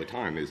to say all the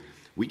time is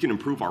we can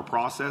improve our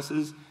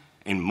processes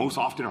and most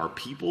often our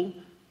people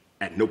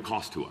at no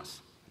cost to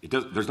us.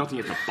 There's nothing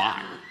you have to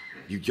buy.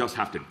 You just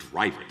have to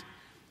drive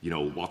it.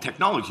 While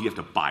technology, you have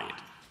to buy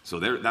it. So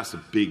that's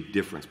a big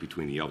difference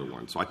between the other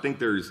one. So I think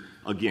there's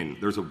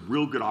a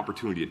real good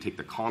opportunity to take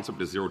the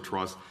concept of zero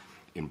trust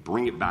and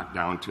bring it back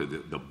down to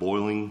the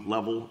boiling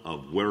level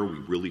of where are we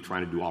really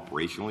trying to do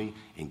operationally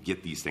and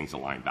get these things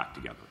aligned back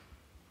together.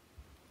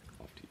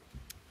 Off to you.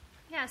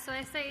 Yeah, so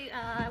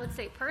I would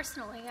say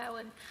personally I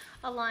would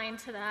align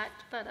to that,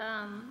 but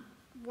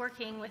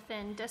working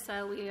within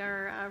DISA, we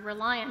are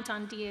reliant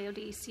on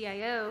DoD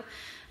CIO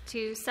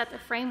to set the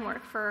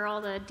framework for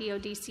all the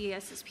DoD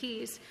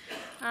CSSPs.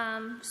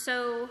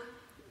 So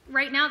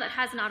right now that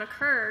has not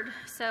occurred,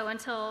 so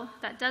until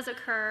that does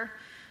occur,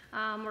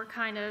 we're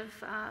kind of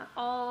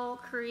all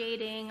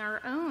creating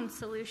our own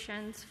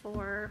solutions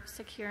for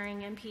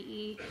securing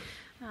MPE.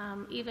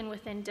 Even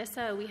within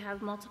DISA, we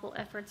have multiple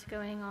efforts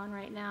going on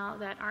right now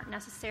that aren't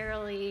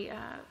necessarily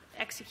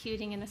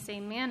executing in the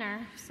same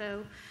manner.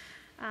 So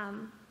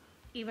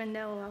even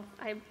though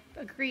I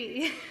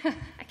agree,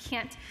 I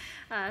can't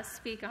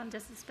speak on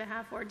DISA's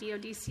behalf or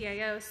DoD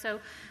CIO. So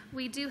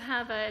we do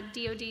have a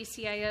DoD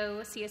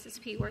CIO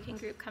CSSP working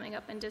group coming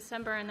up in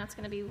December, and that's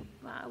going to be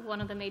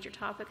one of the major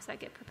topics that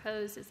get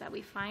proposed, is that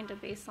we find a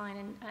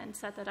baseline and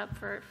set that up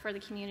for the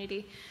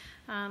community.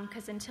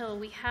 Because until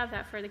we have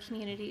that for the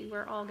community,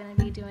 we're all going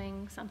to be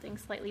doing something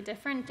slightly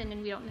different, and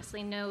then we don't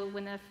necessarily know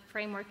when the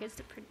framework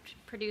is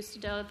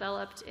produced,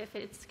 developed, if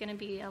it's going to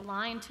be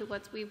aligned to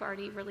what we've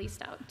already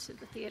released out to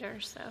the theater.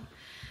 So,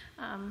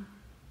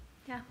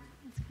 yeah,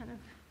 that's kind of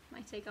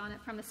my take on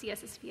it from a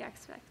CSSP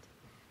aspect.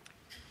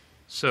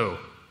 So,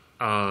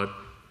 a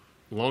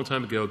long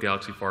time ago,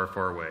 galaxy far,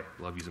 far away,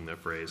 love using that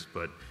phrase,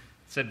 but it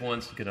said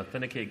once, you can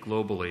authenticate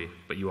globally,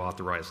 but you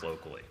authorize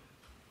locally.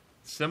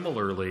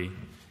 Similarly,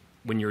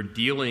 when you're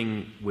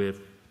dealing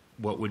with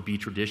what would be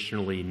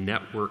traditionally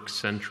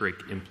network-centric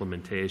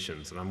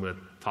implementations, and I'm going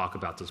to talk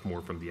about this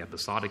more from the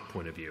episodic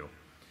point of view,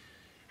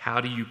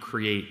 how do you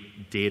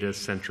create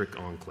data-centric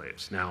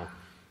enclaves? Now,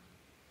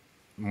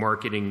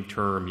 marketing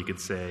term, you could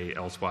say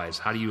elsewise,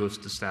 how do you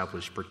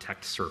establish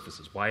protect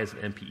surfaces? Why is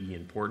MPE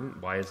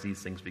important? Why has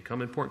these things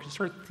become important? You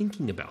start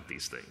thinking about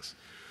these things.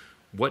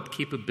 What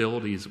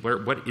capabilities,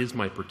 what is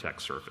my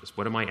protect surface?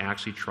 What am I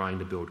actually trying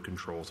to build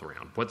controls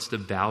around? What's the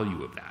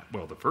value of that?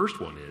 Well, the first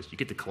one is you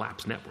get to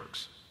collapse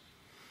networks.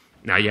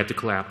 Now you have to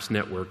collapse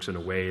networks in a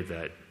way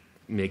that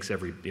makes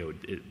it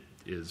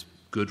is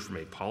good from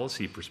a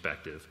policy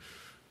perspective,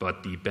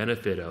 but the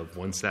benefit of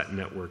once that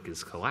network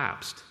is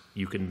collapsed,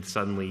 you can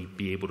suddenly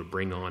be able to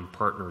bring on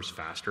partners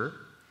faster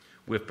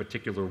with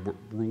particular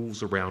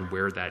rules around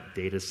where that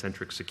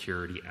data-centric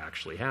security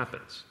actually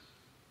happens.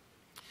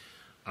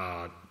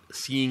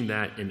 Seeing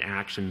that in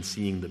action,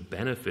 seeing the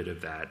benefit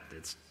of that,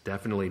 it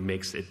definitely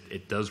makes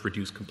it does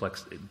reduce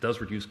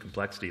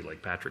complexity,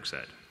 like Patrick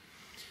said.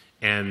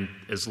 And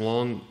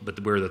but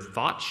where the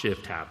thought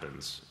shift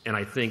happens, and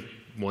I think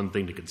one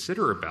thing to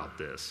consider about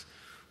this,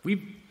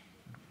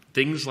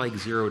 things like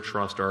zero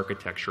trust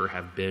architecture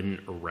have been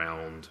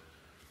around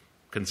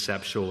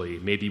conceptually,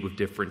 maybe with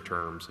different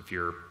terms. If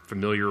you're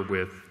familiar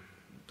with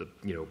the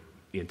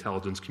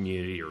intelligence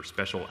community or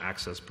special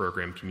access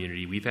program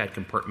community, we've had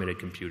compartmented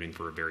computing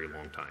for a very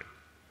long time.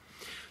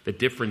 The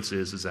difference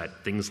is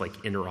that things like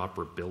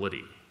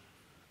interoperability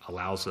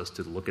allows us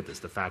to look at this.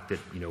 The fact that,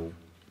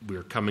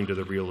 we're coming to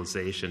the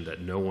realization that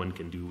no one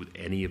can do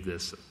any of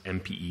this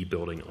MPE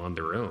building on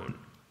their own.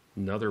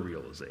 Another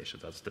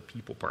realization, that's the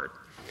people part.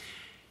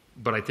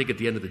 But I think at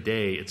the end of the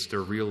day, it's the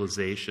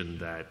realization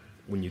that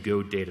when you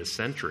go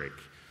data-centric,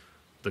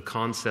 the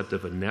concept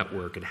of a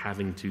network and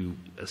having to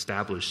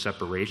establish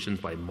separations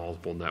by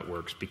multiple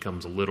networks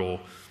becomes a little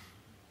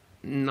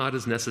not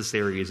as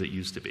necessary as it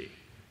used to be.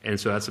 And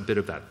so that's a bit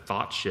of that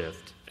thought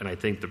shift. And I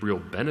think the real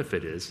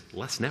benefit is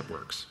less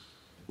networks.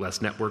 Less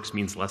networks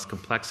means less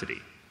complexity,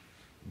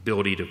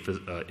 ability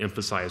to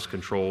emphasize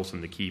controls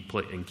in the key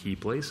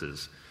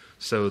places,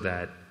 so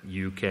that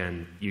you're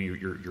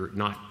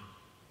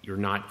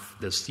not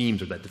the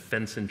seams, or that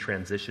defense in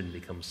transition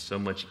becomes so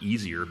much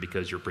easier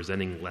because you're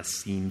presenting less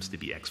seams to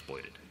be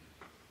exploited.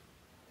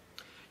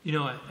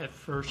 At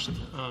first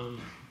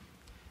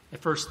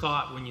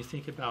thought, when you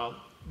think about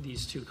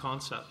these two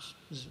concepts,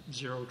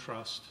 zero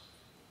trust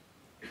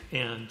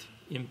and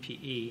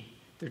MPE,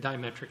 they're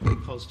diametrically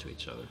opposed to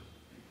each other.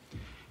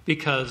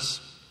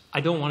 Because I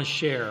don't want to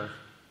share,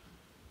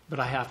 but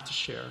I have to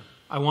share.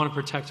 I want to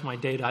protect my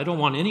data. I don't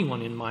want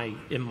anyone in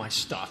my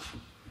stuff,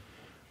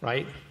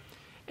 right?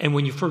 And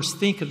when you first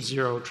think of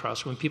zero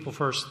trust, when people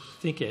first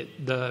think it,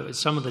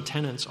 some of the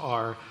tenets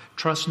are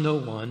trust no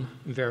one,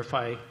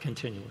 verify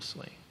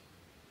continuously.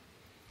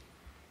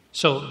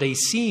 So they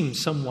seem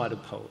somewhat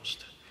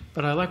opposed.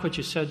 But I like what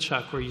you said,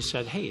 Chuck, where you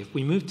said, hey, if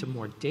we move to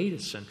more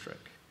data-centric,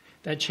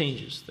 that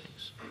changes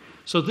things.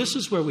 So this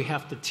is where we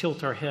have to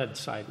tilt our head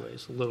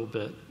sideways a little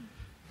bit.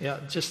 Yeah,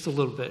 just a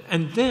little bit.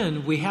 And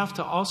then we have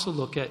to also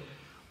look at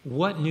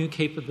what new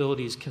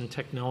capabilities can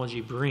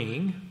technology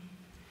bring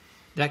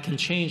that can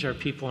change our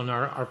people and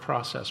our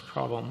process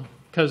problem.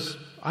 Because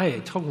I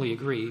totally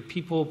agree.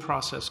 People,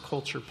 process,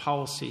 culture,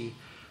 policy,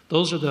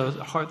 those are the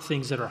hard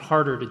things that are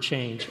harder to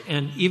change.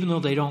 And even though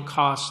they don't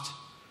cost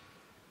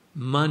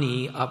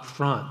money up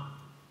front,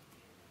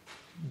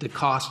 the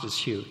cost is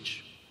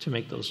huge to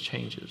make those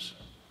changes.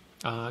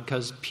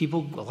 Because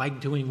people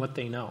like doing what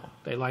they know.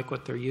 They like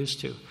what they're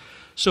used to.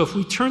 So if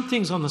we turn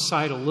things on the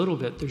side a little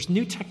bit, there's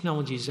new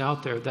technologies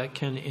out there that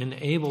can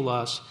enable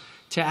us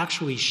to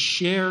actually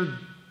share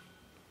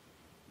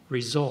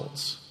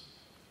results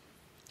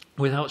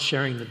without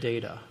sharing the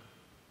data.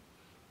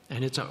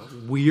 And it's a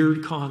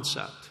weird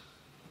concept.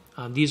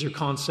 These are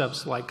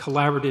concepts like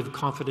collaborative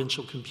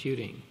confidential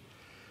computing,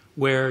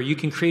 where you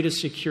can create a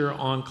secure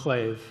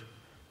enclave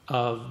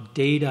of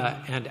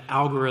data and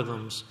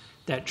algorithms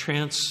that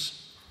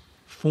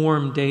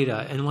form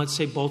data, and let's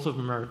say both of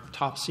them are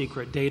top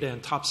secret data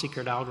and top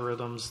secret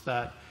algorithms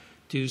that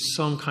do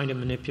some kind of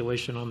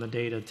manipulation on the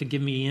data to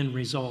give me end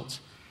results.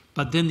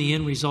 But then the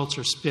end results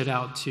are spit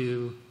out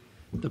to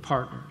the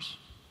partners.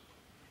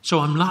 So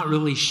I'm not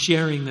really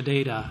sharing the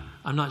data.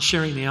 I'm not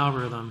sharing the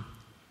algorithm,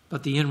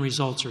 but the end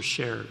results are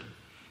shared.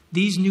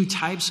 These new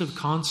types of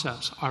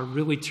concepts are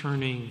really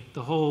turning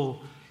the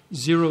whole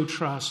zero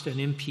trust and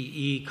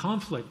MPE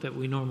conflict that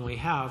we normally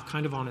have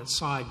kind of on its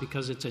side,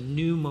 because it's a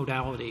new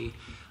modality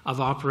of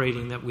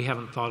operating that we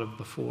haven't thought of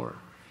before.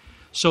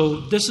 So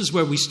this is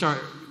where we start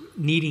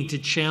needing to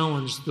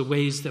challenge the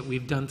ways that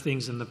we've done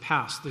things in the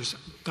past. There's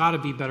got to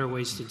be better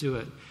ways to do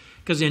it.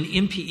 Because in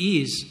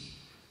MPEs,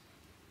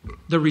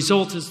 the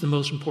result is the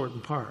most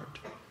important part.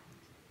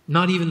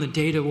 Not even the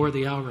data or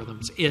the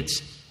algorithms.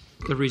 It's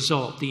the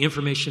result, the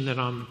information that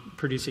I'm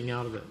producing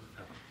out of it.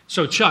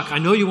 So, Chuck, I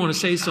know you want to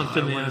say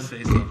something. I want to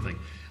say something.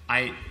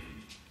 I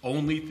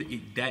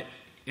only that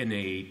in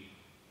a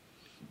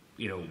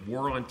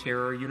war on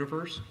terror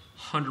universe,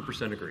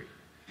 100% agree.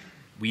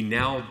 We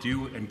now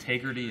do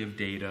integrity of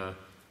data,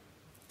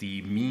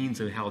 the means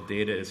of how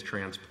data is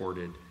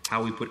transported,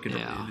 how we put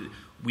control. Yeah.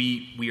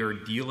 We are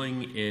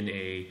dealing in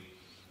a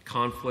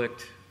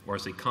conflict, or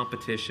as a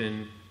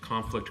competition,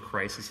 conflict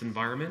crisis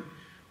environment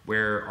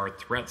where our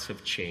threats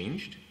have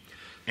changed,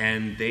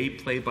 and they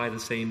play by the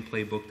same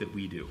playbook that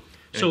we do.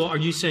 So are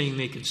you saying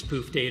they can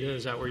spoof data?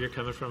 Is that where you're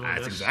coming from?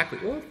 That's exactly.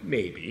 Or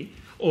maybe.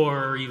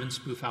 Or even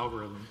spoof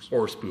algorithms.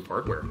 Or spoof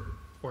hardware.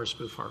 Or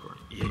spoof hardware.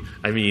 Yeah.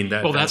 I mean,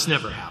 that's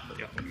never happened.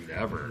 Yeah,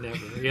 never.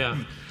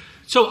 Yeah.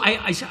 So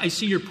I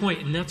see your point,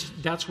 and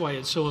that's why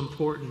it's so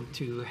important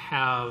to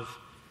have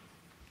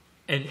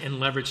and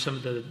leverage some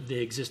of the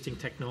existing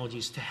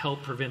technologies to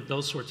help prevent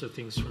those sorts of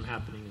things from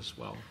happening as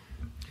well.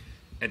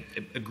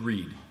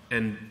 Agreed.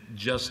 And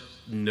just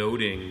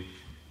noting,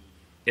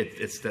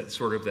 it's that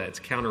sort of that's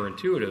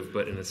counterintuitive,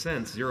 but in a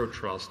sense, zero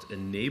trust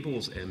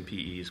enables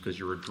MPEs because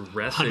you're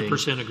addressing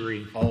 100%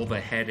 agree. All the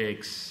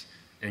headaches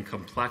and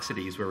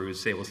complexities where we would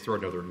say, let's throw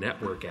another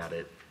network at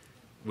it,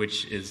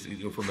 which is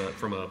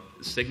from a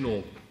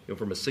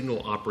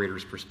signal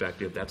operator's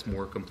perspective, that's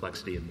more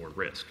complexity and more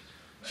risk.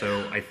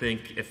 So I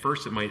think at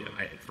first it might,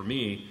 for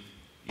me,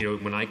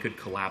 when I could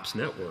collapse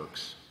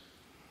networks,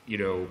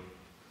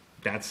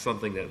 that's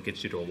something that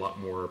gets you to a lot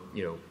more,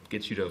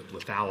 gets you to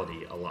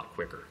lethality a lot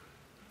quicker.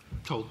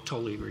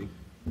 Totally agree.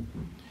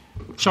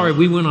 Sorry,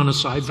 we went on a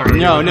sidebar.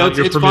 No,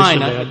 it's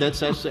fine.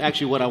 That's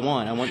actually what I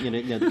want. I want you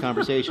to the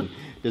conversation.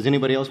 Does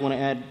anybody else want to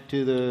add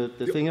to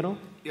the thing at all?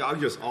 Yeah,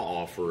 I'll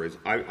offer is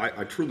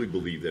I truly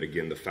believe that,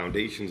 again, the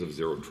foundations of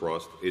zero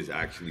trust is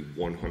actually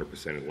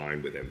 100% in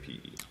line with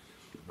MPE.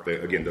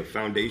 Again, the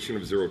foundation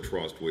of zero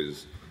trust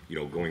was,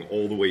 going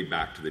all the way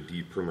back to the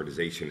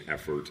deprivatization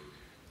effort.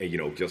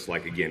 And, just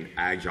like, again,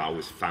 Agile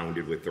was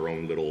founded with their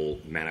own little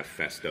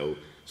manifesto,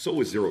 so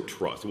was zero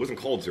trust. It wasn't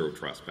called zero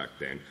trust back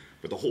then,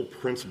 but the whole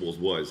principles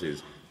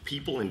is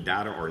people and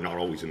data are not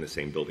always in the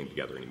same building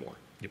together anymore.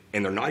 Yep.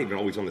 And they're not even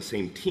always on the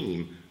same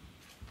team,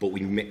 but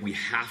we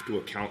have to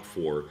account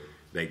for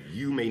that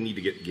you may need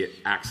to get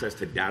access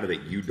to data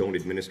that you don't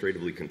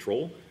administratively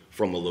control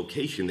from a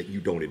location that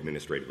you don't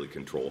administratively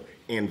control,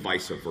 and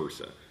vice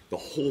versa. The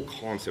whole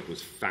concept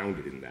was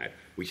founded in that,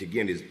 which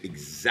again is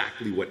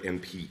exactly what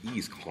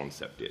MPE's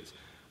concept is.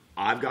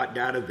 I've got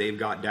data, they've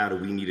got data,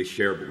 we need to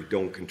share, but we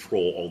don't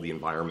control all the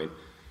environment,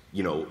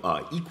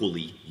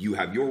 equally. You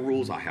have your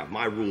rules, I have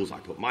my rules, I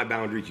put my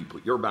boundaries, you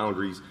put your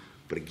boundaries.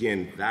 But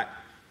again,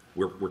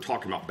 we're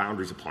talking about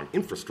boundaries upon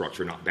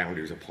infrastructure, not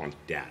boundaries upon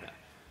data.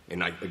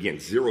 And again,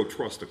 zero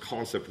trust, the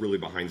concept really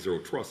behind zero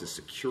trust is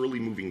securely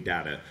moving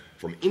data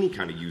from any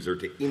kind of user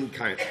to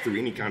through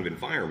any kind of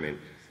environment,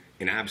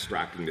 and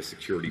abstracting the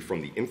security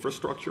from the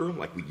infrastructure,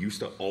 like we used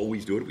to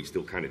always do it, we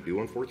still kind of do,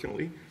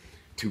 unfortunately,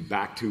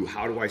 back to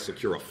how do I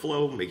secure a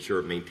flow, make sure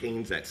it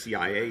maintains that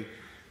CIA,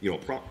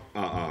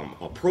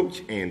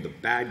 approach, and the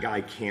bad guy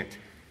can't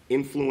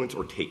influence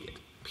or take it,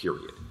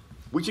 period.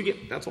 Which again,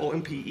 that's all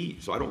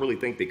MPE, so I don't really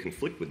think they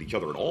conflict with each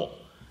other at all.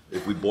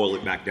 If we boil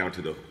it back down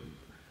to the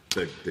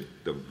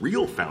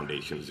real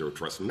foundation of zero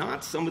trust,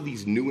 not some of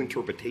these new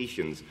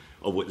interpretations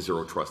of what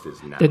zero trust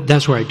is now.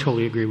 That's where I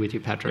totally agree with you,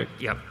 Patrick.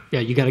 Yep.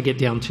 Yeah, you got to get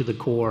down to the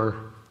core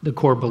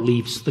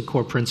beliefs, the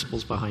core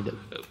principles behind it.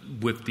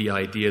 With the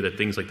idea that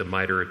things like the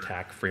MITRE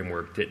ATT&CK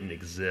framework didn't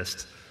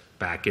exist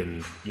back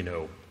in,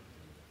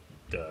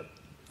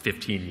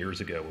 15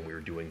 years ago when we were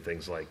doing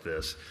things like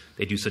this.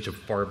 They do such a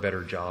far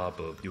better job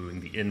of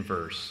doing the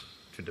inverse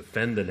to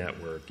defend the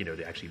network,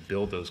 to actually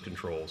build those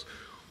controls.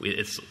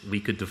 We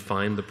could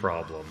define the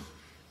problem,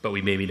 but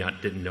we maybe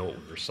didn't know what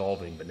we were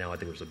solving. But now I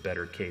think there's a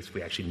better case.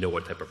 We actually know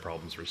what type of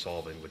problems we're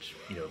solving. Which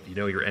if you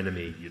know your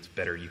enemy, it's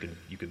better. You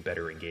can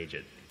better engage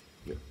it.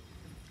 Yeah.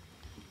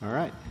 All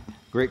right,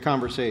 great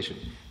conversation.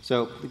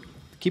 So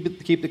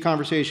keep the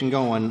conversation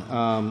going.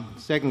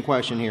 Second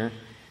question here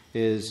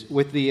is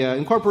with the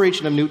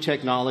incorporation of new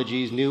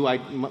technologies, new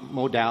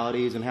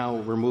modalities, and how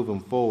we're moving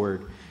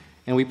forward,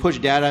 and we push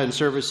data and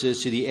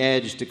services to the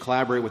edge to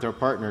collaborate with our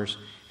partners.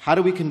 how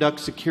do we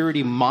conduct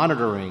security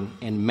monitoring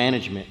and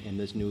management in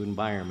this new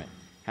environment?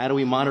 How do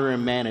we monitor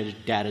and manage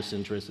data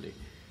centricity?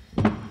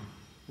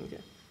 Okay.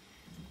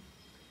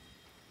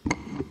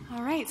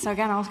 All right, so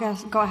again, I'll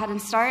go ahead and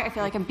start. I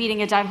feel like I'm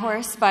beating a dead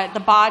horse, but the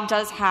BOD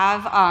does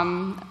have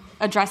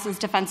addresses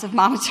defensive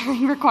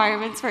monitoring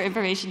requirements for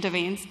information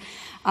domains.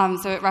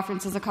 So it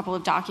references a couple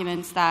of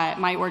documents that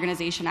my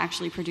organization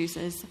actually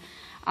produces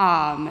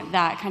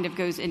that kind of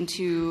goes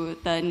into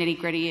the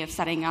nitty-gritty of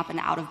setting up an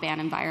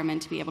out-of-band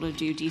environment to be able to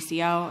do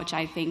DCO, which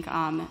I think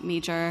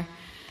Major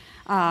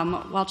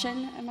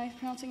Welchin, am I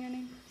pronouncing your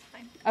name?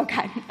 Fine.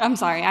 Okay, I'm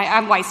sorry.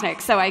 I'm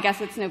Weissnick, so I guess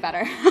it's no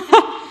better.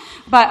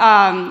 But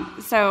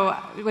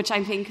which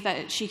I think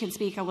that she can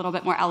speak a little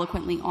bit more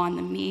eloquently on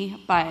than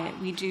me, but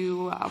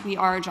we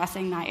are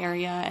addressing that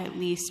area at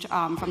least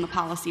from the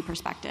policy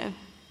perspective.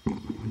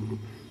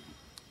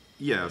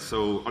 Yeah,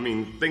 so, I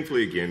mean,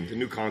 thankfully, again, the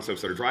new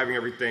concepts that are driving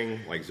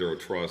everything, like Zero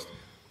Trust,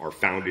 are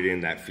founded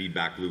in that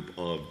feedback loop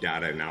of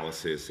data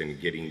analysis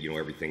and getting,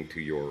 everything to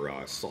your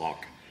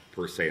SOC,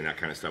 per se, and that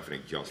kind of stuff, and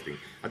adjusting.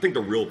 I think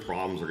the real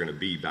problems are going to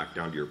be back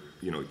down to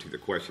your, to the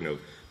question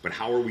of, but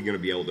how are we going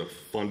to be able to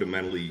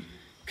fundamentally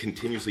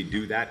continuously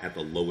do that at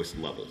the lowest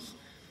levels?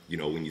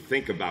 When you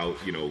think about,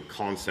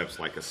 concepts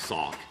like a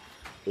SOC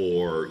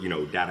or,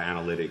 data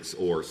analytics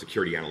or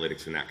security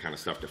analytics and that kind of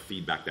stuff to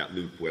feedback that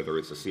loop, whether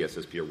it's a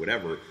CSSP or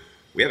whatever,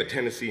 we have a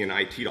tendency in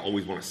IT to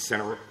always want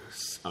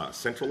to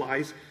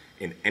centralize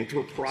and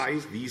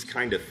enterprise these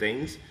kind of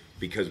things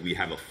because we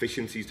have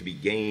efficiencies to be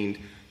gained.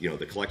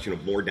 The collection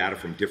of more data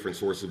from different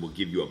sources will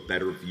give you a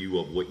better view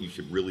of what you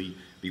should really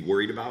be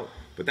worried about.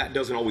 But that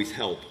doesn't always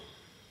help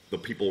the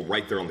people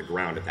right there on the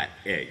ground at that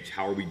edge.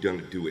 How are we going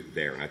to do it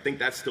there? And I think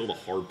that's still the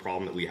hard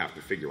problem that we have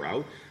to figure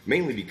out,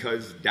 mainly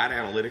because data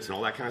analytics and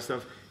all that kind of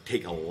stuff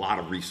take a lot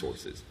of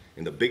resources.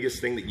 And the biggest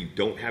thing that you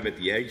don't have at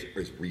the edge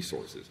is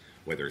resources.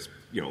 Whether it's,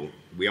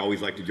 we always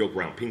like to joke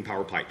around, ping,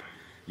 power, pipe.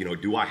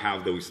 Do I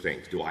have those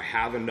things? Do I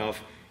have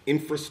enough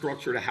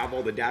infrastructure to have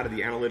all the data,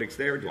 the analytics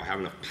there? Do I have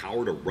enough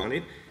power to run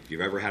it? If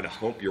you've ever had to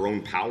hump your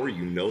own power,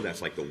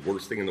 that's like the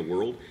worst thing in the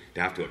world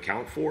to have to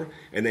account for.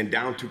 And then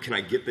down to, can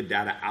I get the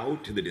data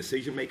out to the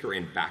decision maker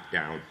and back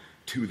down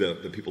to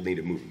the people need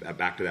to move,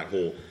 back to that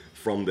whole,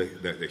 from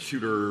the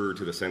shooter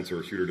to the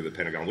sensor, shooter to the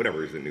Pentagon,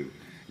 whatever is the new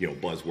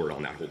buzzword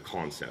on that whole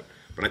concept.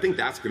 But I think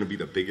that's going to be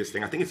the biggest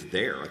thing. I think it's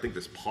there. I think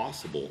it's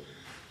possible.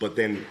 But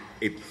then,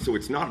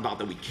 it's not about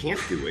that we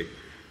can't do it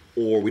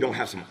or we don't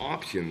have some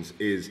options,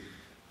 is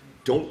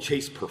don't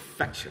chase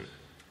perfection.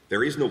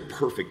 There is no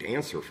perfect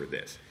answer for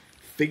this.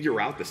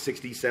 Figure out the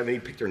 60, 70,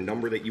 pick your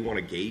number that you want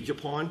to gauge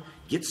upon.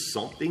 Get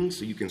something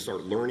so you can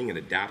start learning and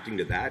adapting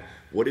to that.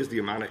 What is the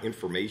amount of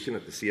information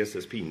that the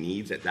CSSP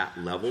needs at that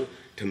level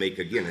to make,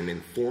 again, an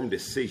informed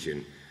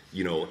decision,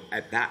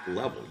 at that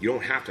level? You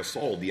don't have to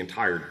solve the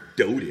entire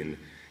DODIN,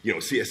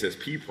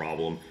 CSSP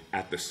problem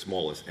at the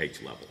smallest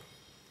edge level.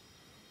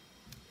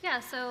 Yeah,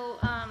 so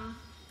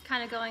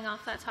kind of going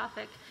off that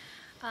topic,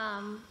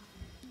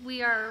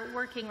 we are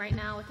working right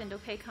now with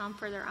INDOPACOM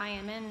for their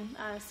IMN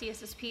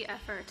CSSP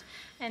effort.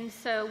 And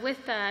so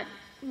with that,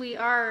 we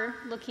are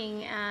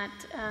looking at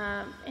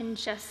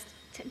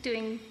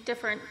doing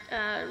different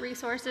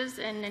resources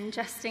and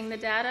ingesting the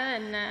data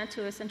and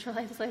to a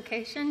centralized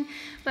location.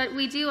 But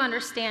we do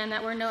understand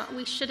that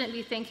we shouldn't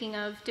be thinking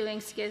of doing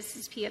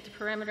CSSP at the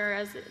perimeter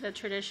as the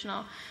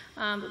traditional,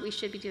 but we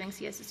should be doing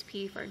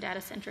CSSP for a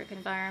data-centric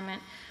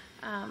environment.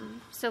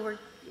 So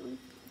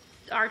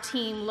our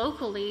team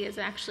locally is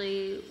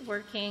actually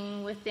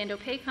working with the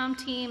INDOPACOM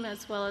team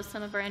as well as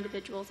some of our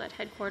individuals at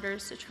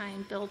headquarters to try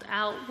and build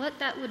out what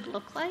that would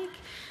look like.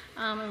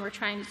 And we're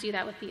trying to do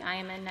that with the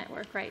IMN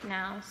network right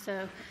now.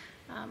 So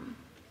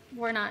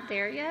we're not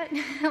there yet.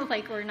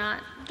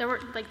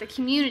 The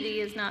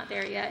community is not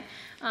there yet.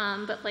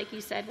 But like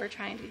you said, we're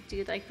trying to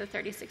do like the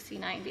 30, 60,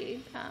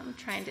 90,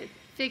 trying to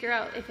figure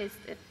out if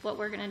what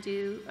we're going to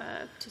do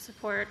to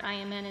support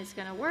IMN is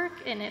going to work.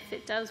 And if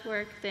it does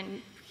work,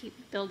 then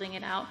keep building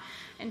it out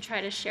and try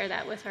to share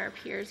that with our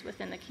peers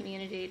within the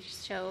community to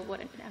show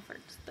what if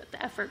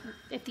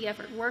the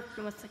effort worked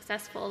and was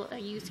successful, a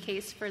use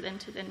case for them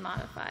to then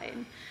modify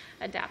and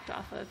adapt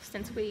off of,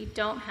 since we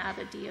don't have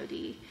a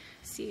DoD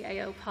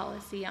CIO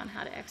policy on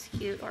how to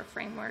execute or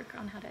framework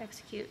on how to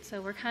execute. So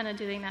we're kind of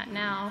doing that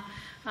now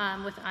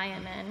with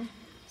IMN.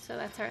 So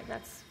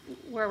that's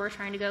where we're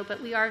trying to go,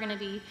 but we are going to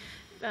be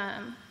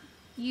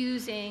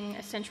using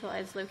a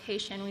centralized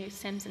location. We use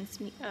SIMS and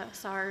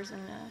SARS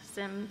and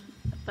SIM,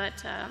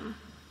 but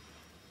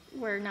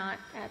we're not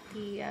at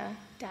the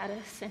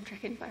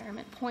data-centric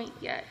environment point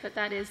yet, but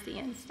that is the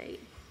end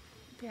state,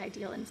 the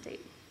ideal end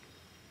state.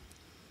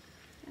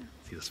 Yeah.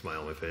 See the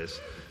smile on my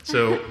face.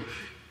 So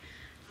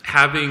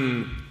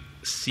having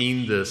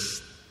seen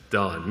this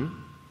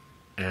done,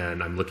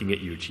 and I'm looking at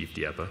you, Chief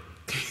Dieppe,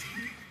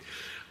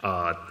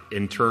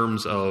 in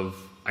terms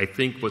of, I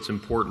think what's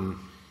important,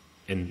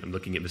 and I'm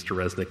looking at Mr.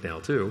 Resnick now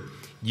too,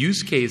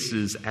 use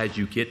cases as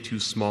you get to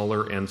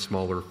smaller and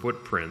smaller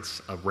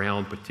footprints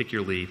around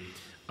particularly,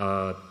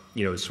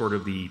 sort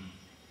of the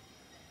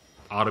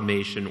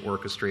automation,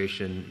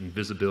 orchestration, and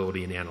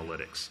visibility and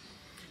analytics.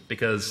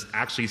 Because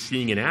actually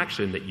seeing in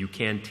action that you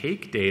can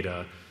take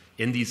data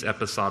in these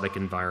episodic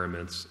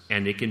environments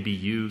and it can be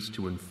used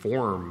to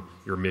inform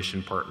your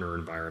mission partner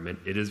environment,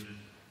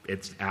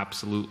 it's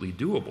absolutely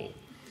doable.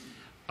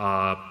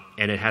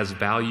 And it has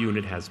value and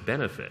it has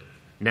benefit.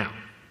 Now,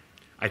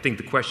 I think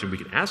the question we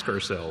can ask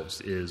ourselves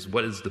is,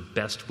 what is the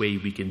best way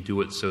we can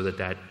do it so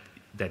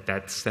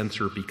that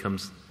sensor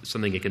becomes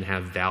something that can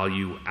have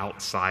value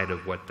outside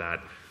of what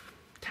that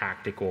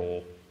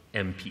tactical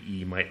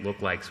MPE might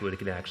look like, so it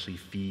can actually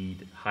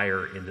feed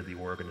higher into the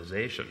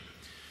organization.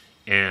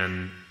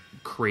 And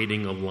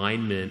creating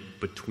alignment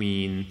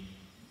between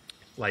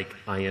like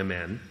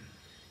IMN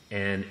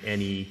and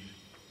any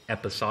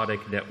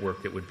episodic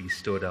network that would be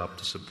stood up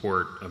to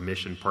support a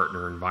mission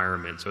partner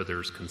environment, so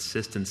there's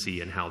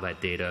consistency in how that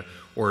data,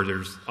 or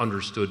there's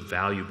understood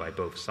value by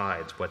both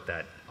sides, what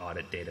that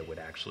audit data would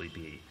actually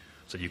be.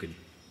 So you can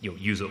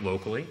use it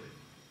locally,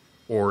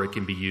 or it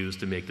can be used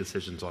to make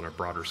decisions on a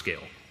broader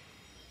scale.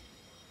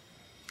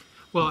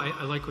 Well,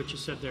 I like what you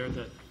said there,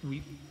 that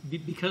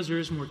because there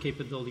is more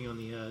capability on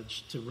the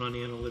edge to run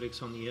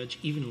analytics on the edge,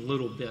 even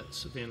little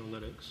bits of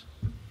analytics,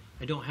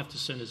 I don't have to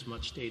send as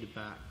much data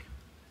back,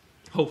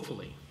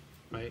 hopefully,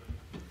 right?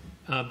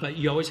 But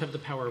you always have the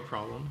power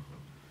problem.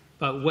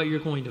 But what you're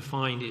going to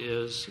find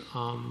is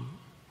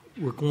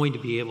we're going to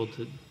be able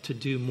to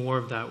do more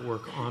of that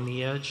work on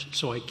the edge,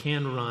 so I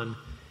can run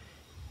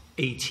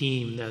a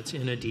team that's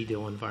in a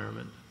DDoS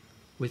environment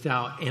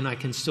and I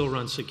can still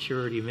run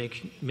security,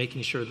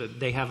 making sure that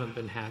they haven't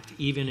been hacked,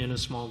 even in a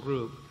small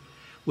group,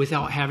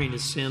 without having to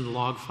send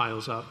log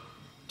files up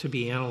to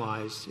be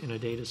analyzed in a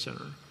data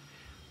center.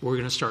 We're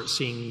going to start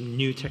seeing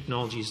new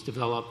technologies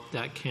develop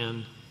that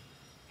can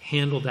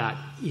handle that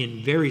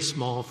in very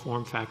small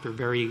form factor,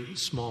 very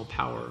small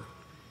power,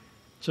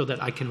 so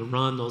that I can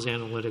run those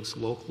analytics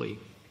locally.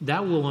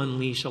 That will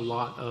unleash a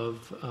lot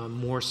of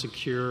more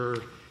secure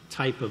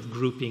type of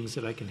groupings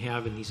that I can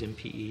have in these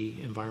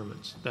MPE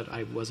environments that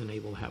I wasn't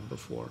able to have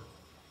before.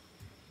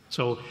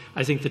 So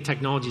I think the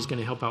technology is going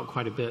to help out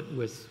quite a bit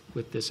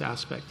with this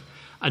aspect.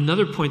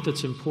 Another point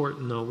that's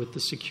important, though, with the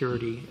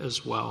security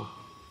as well,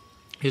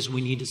 is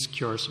we need to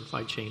secure our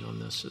supply chain on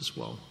this as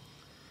well.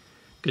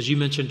 Because you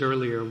mentioned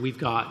earlier, we've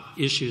got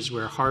issues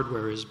where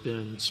hardware has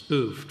been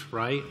spoofed,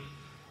 right?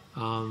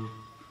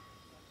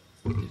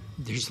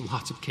 There's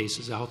lots of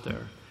cases out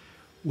there.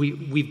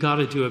 We've got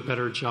to do a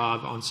better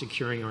job on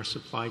securing our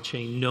supply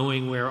chain,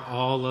 knowing where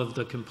all of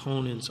the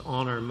components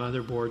on our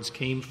motherboards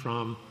came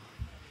from,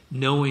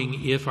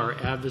 knowing if our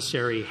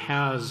adversary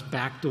has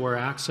backdoor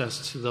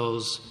access to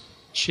those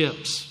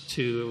chips,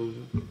 to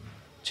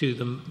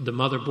the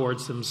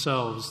motherboards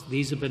themselves.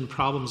 These have been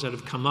problems that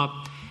have come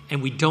up,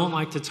 and we don't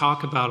like to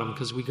talk about them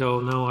because we go,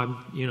 no,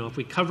 if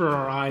we cover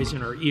our eyes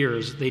and our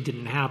ears, they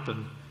didn't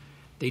happen.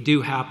 They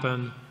do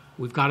happen.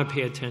 We've got to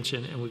pay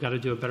attention, and we've got to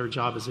do a better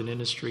job as an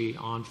industry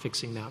on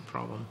fixing that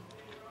problem.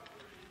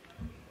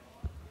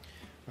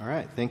 All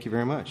right, thank you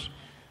very much.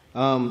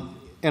 And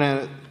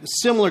a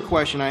similar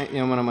question what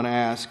I'm going to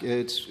ask,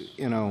 it's,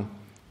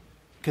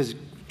 because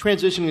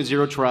transitioning to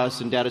zero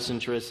trust and data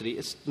centricity,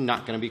 it's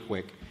not going to be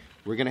quick.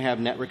 We're going to have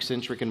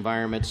network-centric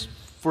environments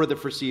for the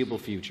foreseeable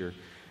future.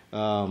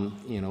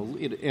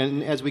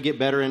 And as we get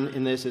better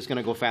in this, it's going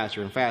to go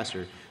faster and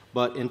faster.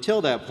 But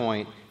until that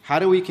point, how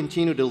do we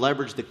continue to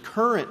leverage the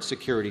current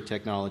security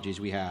technologies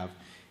we have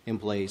in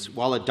place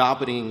while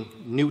adopting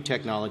new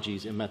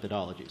technologies and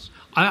methodologies?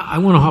 I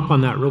want to hop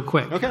on that real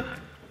quick. Okay.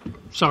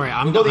 Sorry,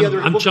 I'm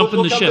we'll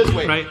jumping the ship, this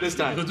way, right? This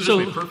time.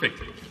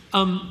 Perfect.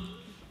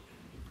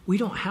 We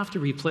don't have to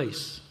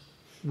replace.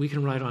 We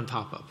can ride on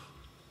top of.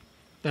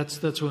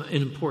 That's an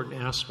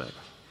important aspect,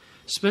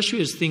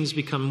 especially as things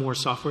become more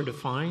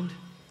software-defined.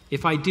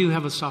 If I do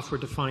have a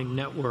software-defined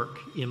network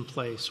in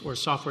place, or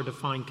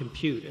software-defined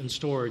compute and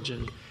storage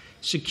and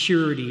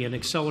security and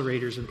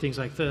accelerators and things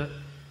like that,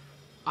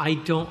 I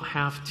don't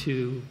have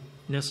to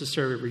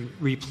necessarily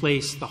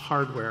replace the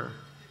hardware.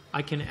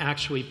 I can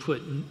actually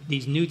put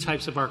these new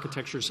types of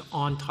architectures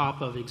on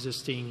top of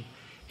existing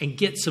and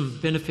get some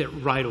benefit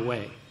right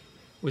away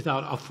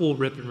without a full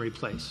rip and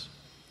replace,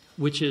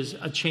 which is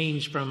a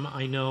change from,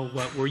 I know,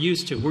 what we're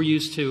used to. We're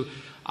used to,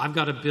 I've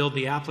got to build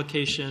the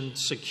application,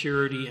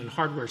 security, and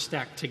hardware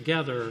stack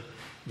together,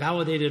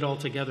 validate it all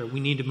together.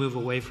 We need to move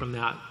away from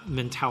that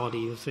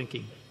mentality of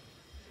thinking.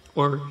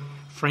 Or,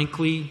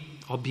 frankly,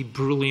 I'll be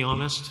brutally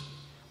honest,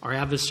 our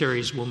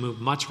adversaries will move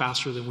much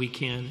faster than we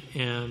can,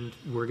 and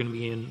we're going to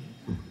be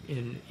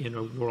in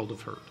a world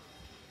of hurt.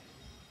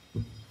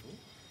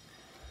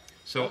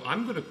 So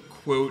I'm going to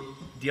quote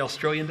the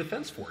Australian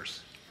Defence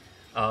Force,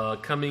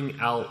 coming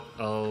out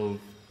of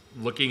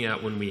looking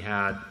at when we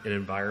had an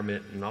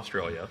environment in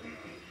Australia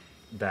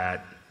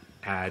that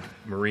had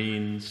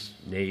Marines,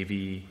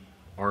 Navy,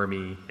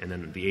 Army, and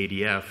then the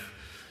ADF.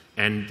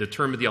 And the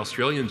term that the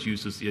Australians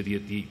use is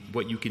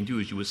what you can do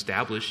is you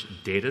establish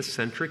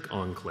data-centric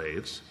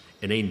enclaves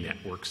in a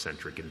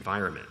network-centric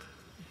environment.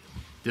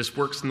 This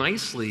works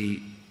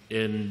nicely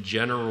in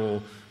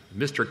general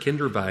Mr.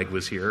 Kinderweig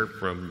was here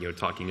from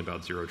talking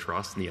about zero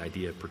trust and the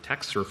idea of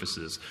protect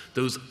surfaces.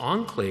 Those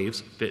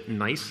enclaves fit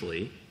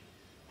nicely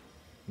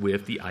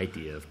with the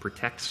idea of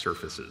protect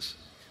surfaces.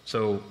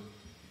 So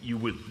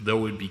though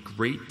it would be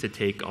great to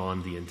take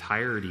on the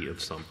entirety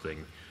of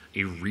something,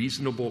 a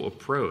reasonable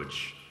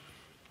approach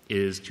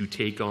is to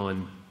take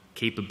on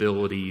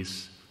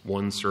capabilities,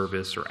 one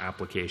service or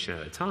application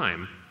at a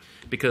time,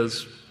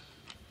 because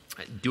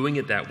doing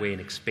it that way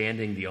and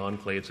expanding the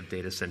enclaves of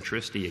data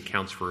centricity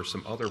accounts for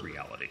some other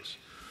realities,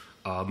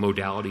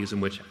 modalities in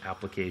which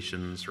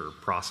applications or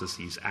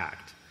processes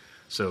act.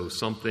 So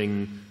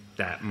something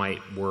that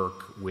might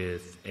work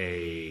with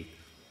a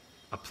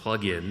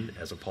plug-in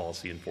as a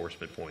policy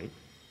enforcement point,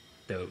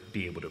 that would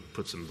be able to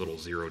put some little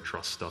zero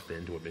trust stuff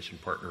into a mission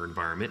partner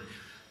environment.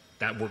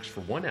 That works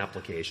for one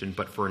application,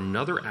 but for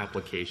another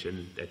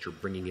application that you're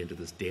bringing into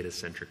this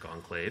data-centric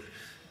enclave,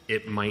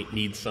 it might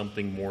need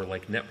something more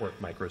like network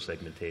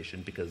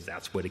microsegmentation because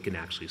that's what it can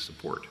actually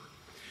support.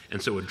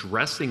 And so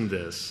addressing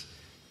this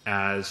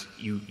as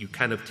you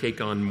kind of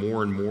take on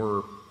more and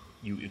more,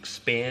 you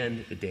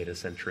expand the data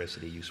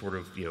centricity, you sort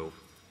of,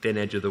 thin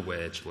edge of the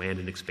wedge, land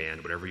and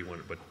expand, whatever you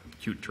want, what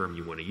cute term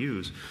you want to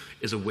use,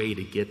 is a way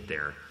to get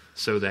there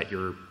so that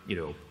you're,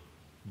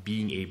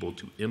 being able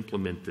to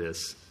implement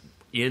this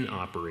in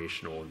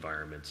operational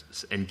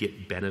environments and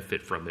get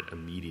benefit from it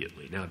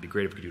immediately. Now, it'd be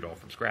great if we could do it all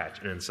from scratch,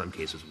 and in some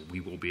cases, we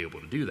will be able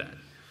to do that.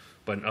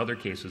 But in other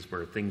cases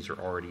where things are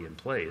already in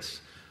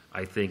place,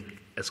 I think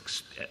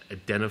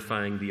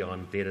identifying the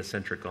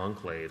data-centric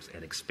enclaves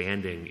and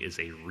expanding is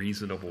a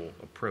reasonable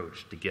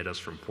approach to get us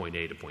from point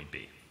A to point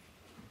B.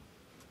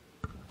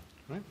 All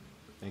right.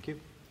 Thank you.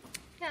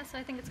 Yeah, so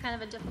I think it's kind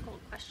of a difficult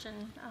question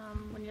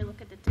when you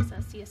look at the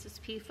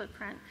CSSP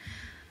footprint,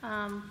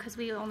 because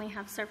we only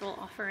have several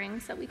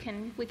offerings that we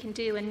can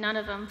do, and none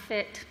of them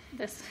fit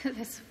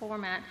this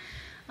format.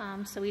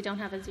 So we don't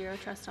have a zero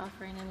trust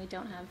offering, and we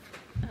don't have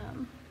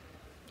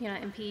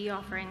MPE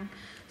offering.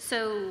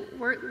 So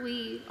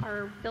we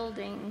are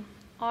building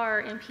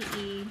our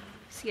MPE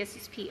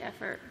CSSP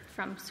effort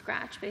from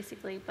scratch,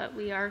 basically, but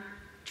we are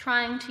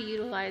trying to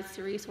utilize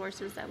the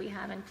resources that we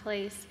have in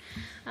place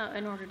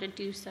in order to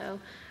do so.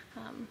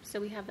 So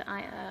we have the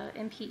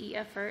MPE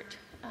effort,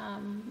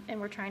 and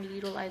we're trying to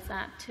utilize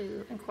that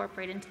to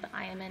incorporate into the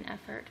IMN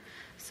effort.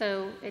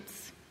 So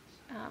it's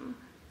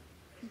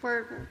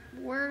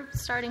we're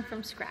starting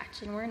from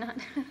scratch, and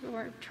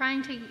we're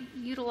trying to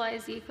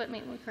utilize the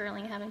equipment we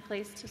currently have in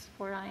place to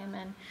support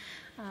IMN,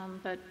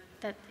 but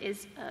that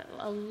is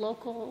a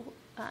local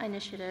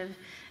initiative,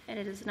 and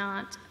it is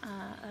not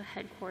a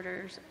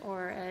headquarters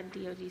or a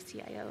DoD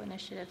CIO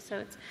initiative. So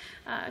it's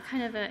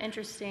kind of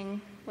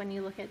interesting when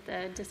you look at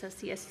the DISA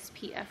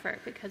CSSP effort,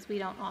 because we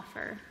don't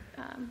offer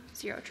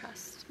zero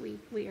trust.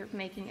 We are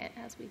making it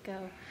as we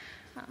go.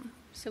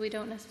 So we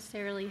don't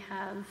necessarily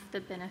have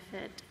the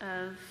benefit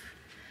of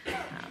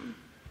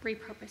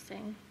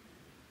repurposing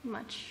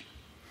much.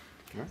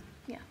 All right.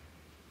 Yeah.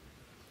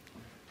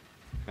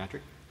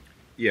 Patrick?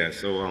 Yeah,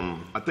 so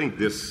I think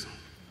this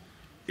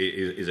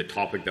is a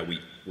topic that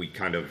we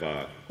kind of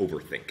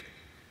overthink,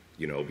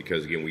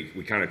 because again,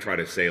 we kind of try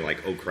to say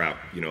like, oh crap,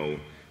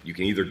 you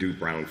can either do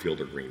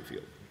brownfield or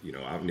greenfield.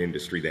 Out in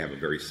industry, they have a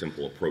very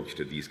simple approach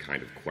to these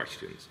kind of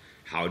questions.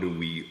 How do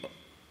we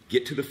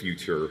get to the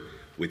future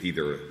with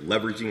either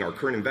leveraging our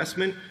current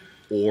investment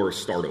or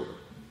start over,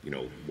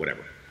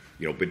 whatever.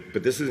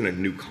 But this isn't a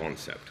new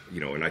concept,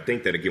 and I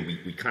think that, again,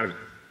 we kind of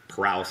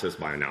paralysis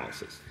by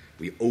analysis.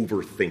 We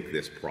overthink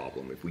this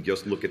problem. If we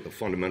just look at the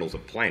fundamentals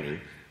of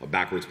planning, of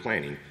backwards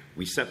planning,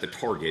 we set the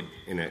target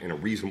in a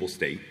reasonable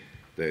state.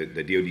 The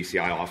DoD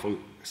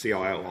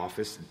CIO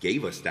office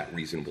gave us that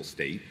reasonable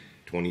state,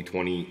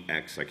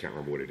 2020X, I can't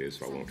remember what it is,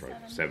 so I won't try.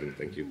 7,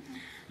 thank you.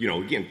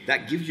 Again,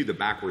 that gives you the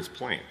backwards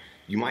plan.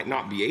 You might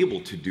not be able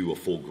to do a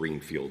full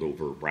greenfield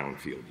over a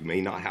brownfield. You may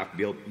not have to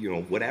be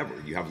able, whatever.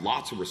 You have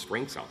lots of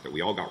restraints out there.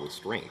 We all got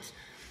restraints.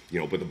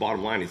 But the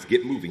bottom line is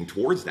get moving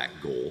towards that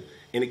goal.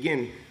 And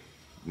again,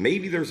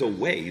 maybe there's a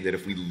way that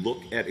if we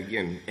look at,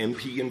 again,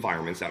 MP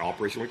environments, that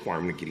operational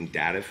requirement of getting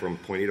data from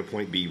point A to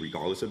point B,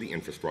 regardless of the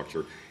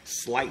infrastructure,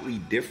 slightly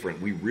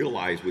different. We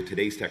realize with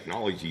today's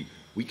technology,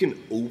 we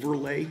can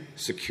overlay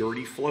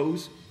security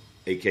flows,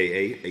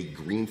 aka a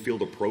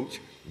greenfield approach,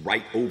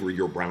 right over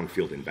your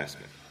brownfield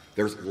investment.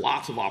 There's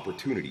lots of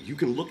opportunity. You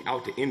can look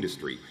out to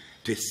industry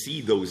to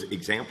see those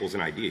examples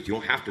and ideas. You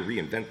don't have to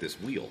reinvent this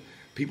wheel.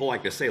 People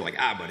like to say,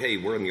 but hey,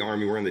 we're in the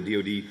Army, we're in the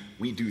DoD,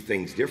 we do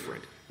things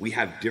different. We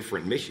have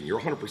different mission. You're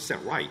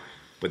 100% right.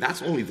 But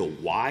that's only the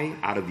why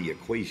out of the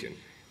equation.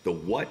 The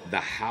what, the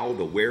how,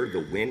 the where,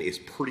 the when is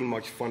pretty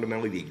much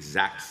fundamentally the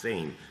exact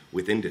same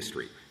with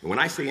industry. And when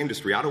I say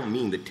industry, I don't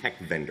mean the tech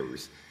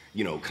vendors,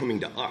 coming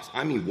to us.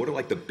 I mean, what are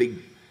like the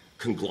big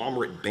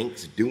conglomerate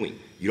banks doing?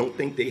 You don't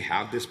think they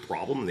have this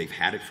problem and they've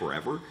had it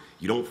forever?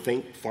 You don't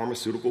think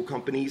pharmaceutical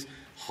companies,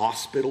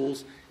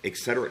 hospitals, et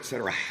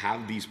cetera,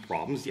 have these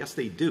problems? Yes,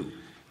 they do.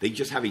 They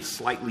just have a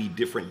slightly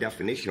different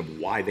definition of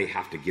why they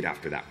have to get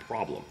after that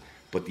problem.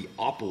 But the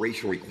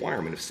operational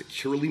requirement of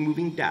securely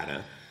moving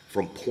data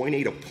from point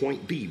A to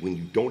point B when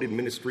you don't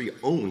administratively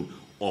own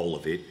all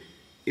of it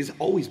has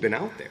always been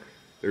out there.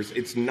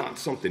 It's not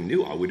something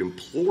new. I would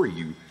implore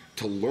you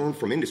to learn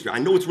from industry. I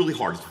know it's really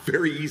hard. It's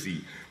very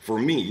easy for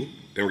me.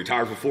 Been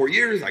retired for 4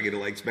 years. I get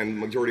to spend the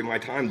majority of my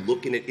time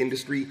looking at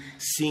industry,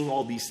 seeing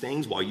all these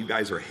things while you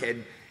guys are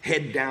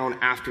head down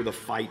after the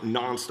fight,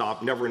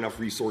 nonstop, never enough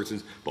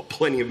resources, but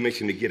plenty of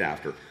mission to get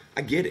after.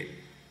 I get it.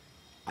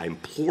 I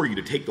implore you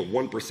to take the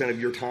 1% of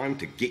your time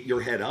to get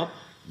your head up,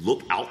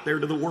 look out there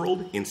to the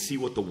world, and see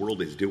what the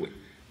world is doing.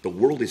 The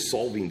world is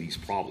solving these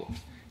problems.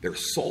 They're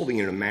solving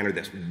it in a manner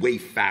that's way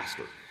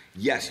faster.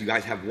 Yes, you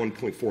guys have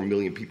 1.4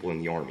 million people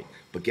in the Army,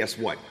 but guess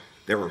what?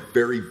 There are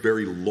very,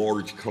 very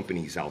large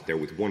companies out there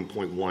with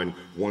 1.1,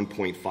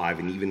 1.5,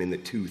 and even in the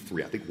 2,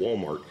 3. I think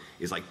Walmart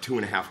is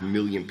 2.5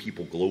 million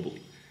people globally.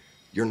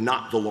 You're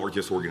not the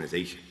largest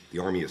organization. The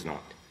Army is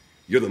not.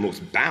 You're the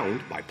most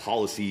bound by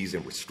policies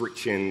and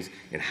restrictions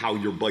and how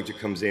your budget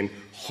comes in.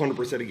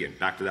 100% again,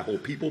 back to that whole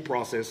people,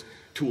 process,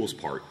 tools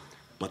part.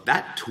 But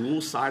that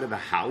tool side of the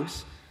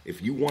house,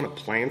 if you want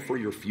to plan for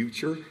your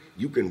future,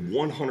 you can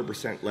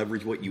 100%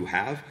 leverage what you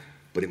have,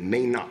 but it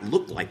may not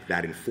look like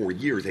that in 4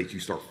 years as you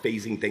start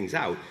phasing things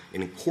out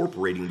and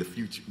incorporating the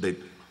future,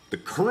 the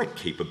current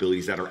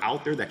capabilities that are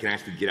out there that can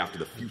actually get after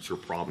the future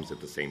problems at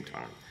the same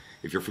time.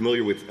 If you're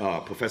familiar with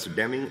Professor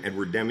Deming,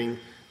 Edward Deming,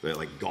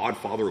 the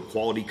godfather of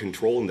quality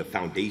control and the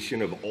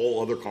foundation of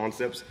all other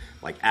concepts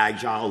like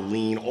agile,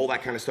 lean, all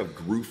that kind of stuff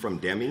grew from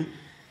Deming.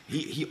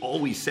 He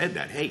always said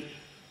that, hey,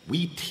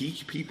 we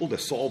teach people to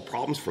solve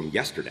problems from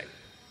yesterday.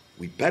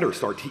 We better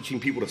start teaching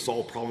people to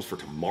solve problems for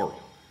tomorrow.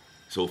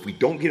 So if we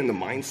don't get in the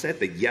mindset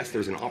that, yes,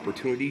 there's an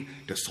opportunity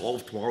to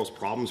solve tomorrow's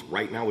problems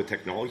right now with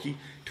technology,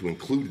 to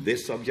include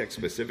this subject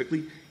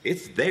specifically,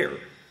 it's there.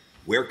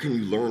 Where can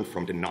you learn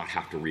from to not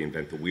have to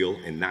reinvent the wheel?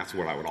 And that's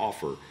what I would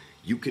offer.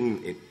 You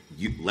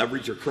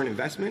leverage your current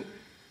investment,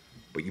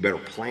 but you better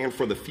plan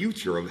for the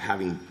future of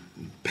having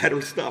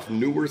better stuff,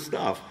 newer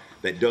stuff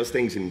that does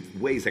things in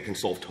ways that can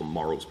solve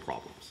tomorrow's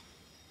problems.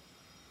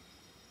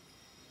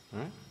 All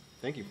right.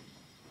 Thank you.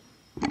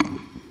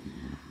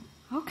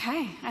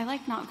 Okay, I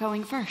like not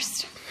going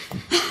first.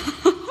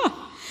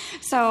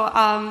 So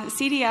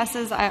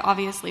CDSs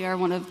obviously are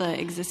one of the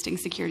existing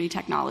security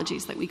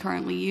technologies that we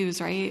currently use,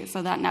 right?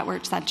 So that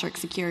network-centric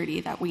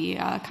security that we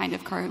kind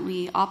of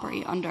currently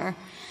operate under,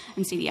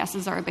 and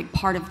CDSs are a big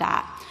part of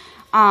that.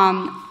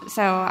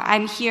 So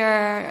I'm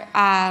here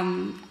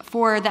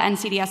for the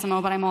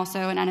NCDSMO, but I'm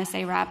also an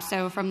NSA rep.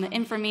 So from the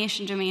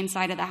information domain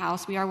side of the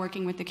house, we are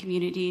working with the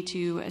community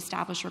to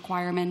establish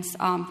requirements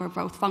for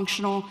both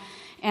functional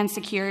and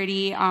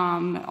security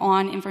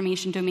on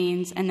information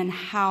domains, and then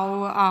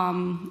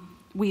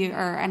we're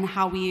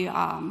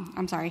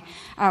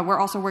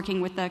also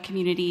working with the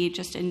community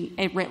just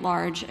writ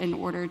large in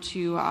order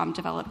to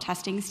develop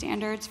testing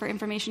standards for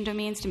information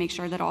domains to make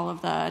sure that all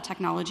of the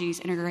technologies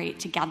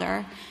integrate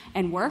together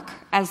and work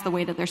as the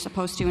way that they're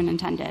supposed to and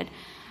intended.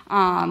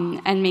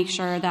 And make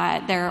sure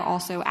that they're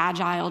also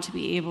agile to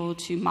be able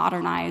to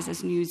modernize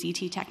as new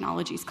ZT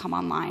technologies come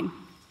online.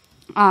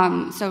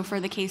 So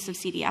for the case of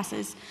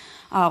CDSs,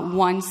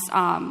 once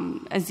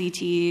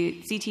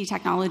ZT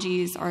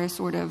technologies are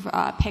sort of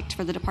picked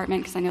for the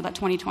department, because I know that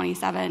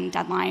 2027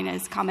 deadline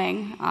is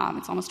coming.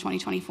 It's almost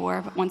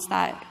 2024, but once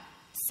that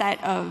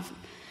set of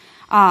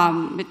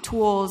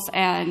tools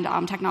and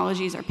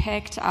technologies are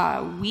picked,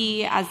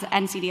 we as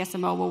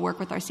NCDSMO will work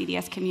with our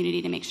CDS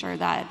community to make sure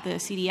that the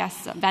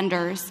CDS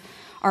vendors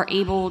are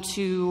able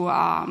to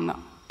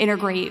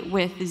integrate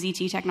with the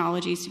ZT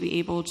technologies to be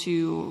able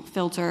to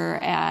filter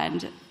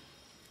and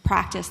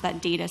practice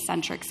that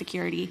data-centric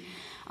security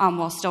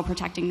while still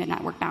protecting the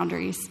network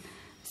boundaries.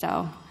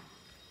 So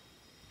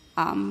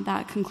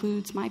that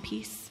concludes my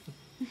piece.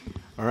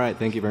 All right,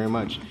 thank you very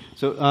much.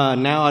 So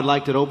now I'd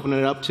like to open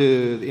it up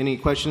to any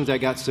questions that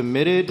got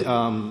submitted.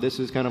 This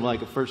is kind of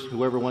like a first,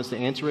 whoever wants to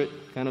answer it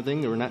kind of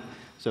thing. We're not,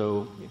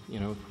 so,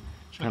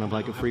 kind of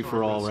like a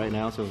free-for-all right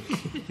now. So,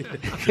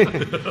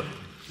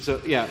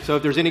 so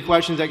if there's any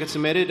questions that get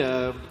submitted,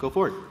 go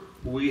for it.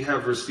 We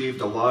have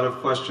received a lot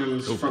of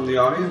questions from the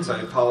audience.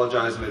 I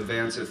apologize in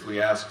advance if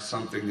we ask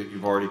something that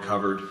you've already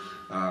covered.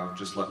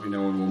 Just let me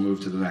know and we'll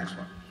move to the next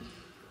one.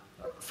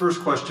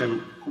 First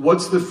question,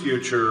 what's the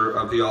future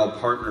of the All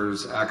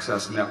Partners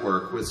Access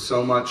Network with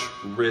so much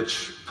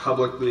rich,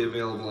 publicly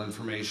available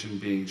information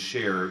being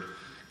shared?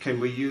 Can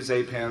we use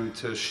APAN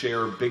to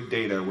share big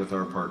data with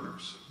our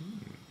partners?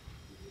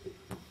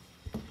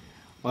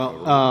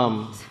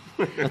 Well,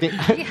 I think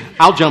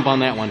I'll jump on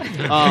that one.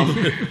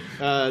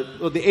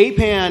 Well, the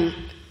APAN,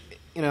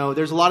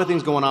 there's a lot of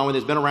things going on with it.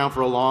 It's been around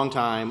for a long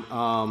time.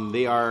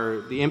 The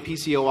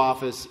MPCO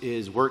office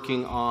is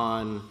working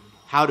on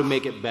how to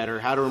make it better,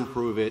 how to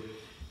improve it,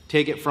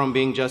 take it from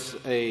being just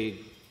a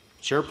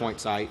SharePoint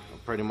site,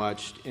 pretty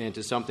much,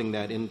 into something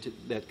that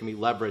can be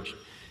leveraged.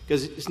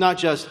 Because it's not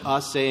just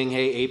us saying,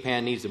 hey,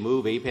 APAN needs to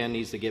move, APAN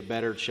needs to get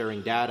better at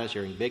sharing data,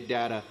 sharing big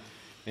data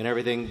and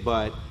everything,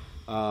 but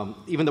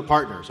even the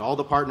partners, all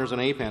the partners on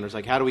APAN, it's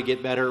like, how do we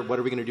get better? What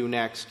are we going to do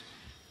next?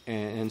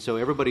 And so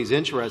everybody's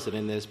interested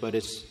in this, but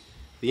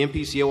the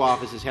MPCO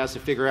office has to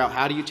figure out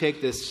how do you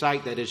take this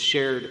site that is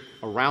shared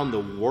around the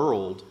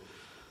world,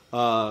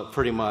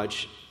 pretty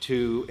much,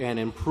 and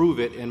improve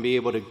it and be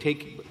able to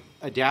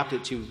adapt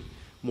it to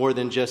more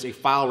than just a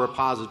file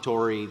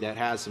repository that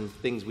has some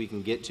things we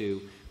can get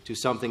to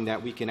something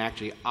that we can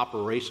actually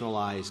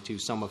operationalize to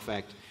some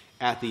effect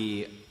at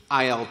the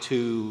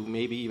IL2,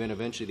 maybe even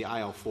eventually the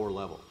IL4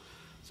 level.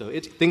 So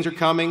things are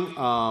coming.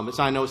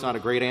 I know it's not a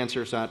great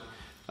answer. It's not,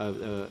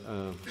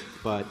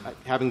 but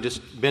having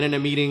just been in a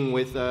meeting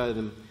with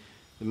the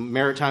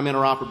maritime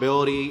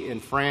interoperability in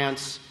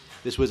France,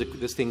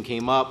 this thing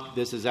came up.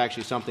 This is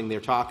actually something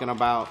they're talking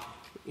about.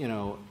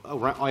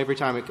 Every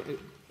time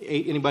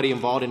anybody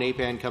involved in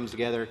APAN comes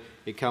together,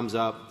 it comes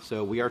up.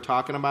 So we are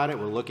talking about it.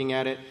 We're looking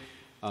at it.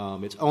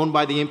 It's owned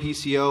by the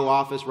MPCO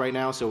office right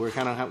now, so we're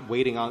kind of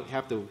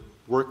have to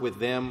work with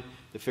them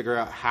to figure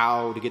out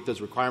how to get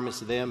those requirements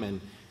to them, and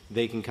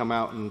they can come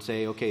out and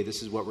say, okay,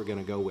 this is what we're going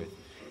to go with.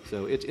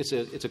 So it's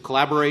a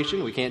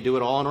collaboration. We can't do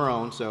it all on our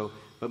own.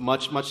 But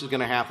much is going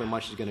to happen.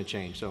 Much is going to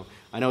change. So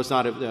I know it's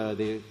not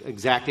the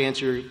exact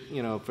answer,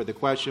 for the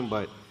question,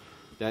 but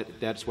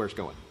that's where it's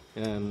going.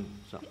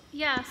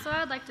 Yeah, so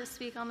I'd like to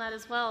speak on that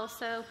as well.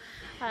 So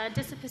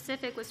DISA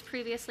Pacific was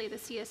previously the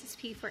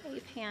CSSP for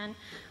APAN.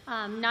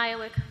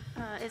 NIOIC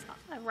is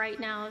right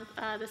now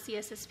the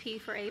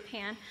CSSP for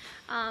APAN.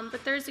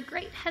 But there's a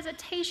great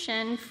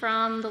hesitation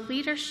from the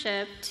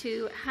leadership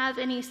to have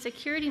any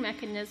security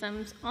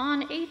mechanisms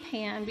on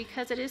APAN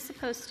because it is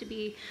supposed to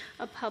be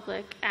a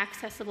public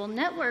accessible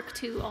network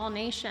to all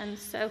nations.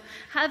 So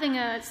having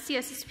a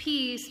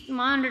CSSP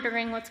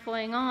monitoring what's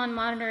going on,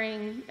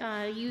 monitoring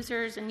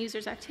users and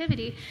users'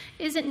 activity,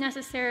 isn't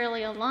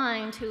necessarily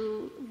aligned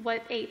to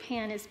what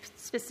APAN is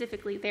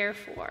specifically there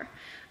for.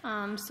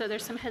 So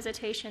there's some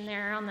hesitation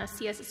there on the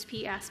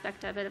CSSP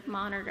aspect of it, of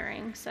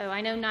monitoring. So I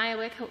know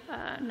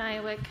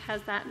NIOIC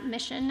has that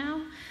mission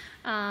now,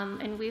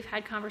 and we've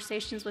had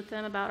conversations with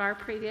them about our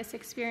previous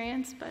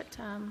experience. But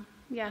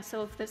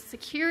so if the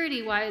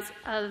security-wise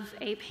of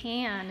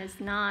APAN is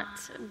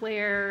not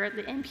where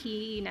the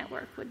MPE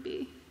network would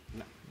be.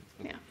 No.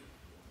 Yeah.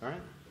 All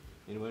right.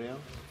 Anybody else?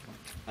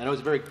 I know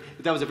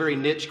that was a very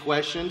niche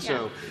question,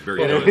 so.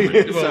 Very I'm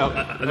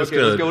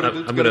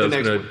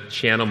going to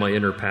channel my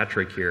inner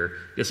Patrick here.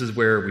 This is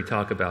where we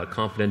talk about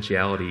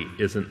confidentiality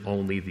isn't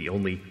only the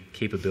only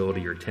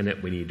capability or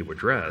tenet we need to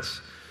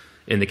address.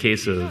 In the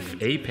case of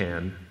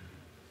APAN,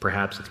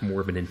 perhaps it's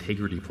more of an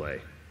integrity play.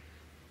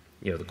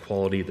 The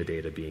quality of the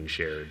data being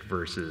shared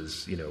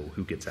versus,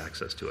 who gets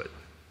access to it.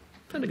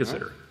 Something to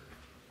consider.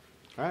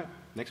 All right.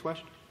 Next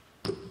question.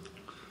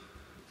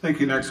 Thank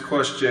you. Next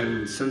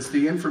question. Since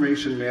the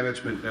information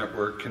management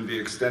network can be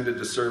extended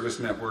to service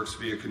networks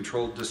via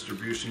controlled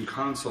distribution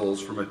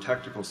consoles from a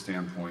technical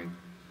standpoint,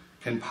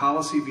 can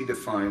policy be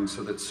defined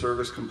so that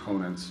service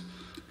components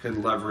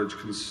can leverage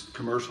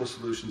commercial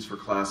solutions for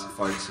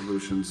classified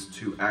solutions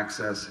to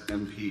access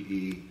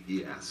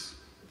MPE-ES?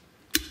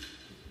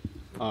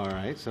 All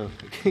right, so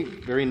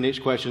very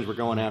niche questions we're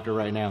going after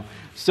right now.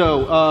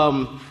 So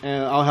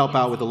I'll help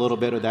out with a little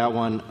bit of that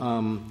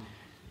one.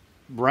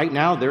 Right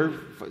now,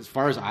 as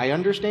far as I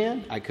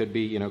understand, I could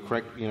be,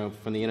 correct,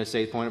 from the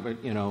NSA's point of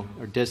view,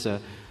 or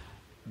DISA,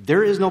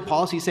 there is no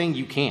policy saying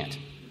you can't.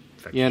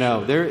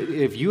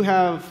 If you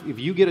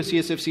get a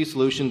CSFC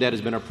solution that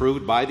has been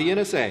approved by the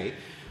NSA,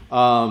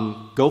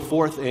 go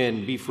forth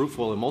and be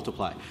fruitful and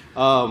multiply.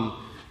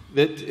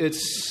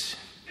 It's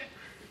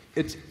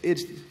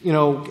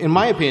in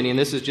my opinion,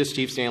 this is just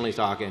Chief Stanley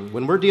talking.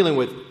 When we're dealing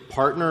with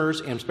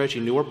partners, and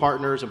especially newer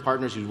partners and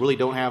partners who really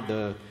don't have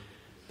the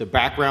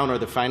background or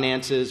the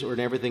finances or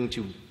everything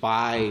to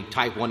buy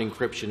type 1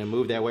 encryption and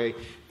move that way,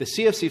 the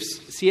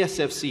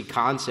CSFC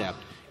concept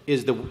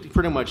is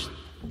pretty much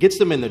gets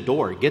them in the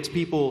door. It gets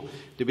people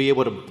to be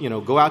able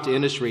to go out to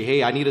industry.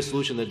 Hey, I need a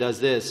solution that does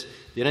this.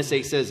 The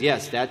NSA says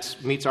yes, that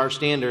meets our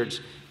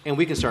standards, and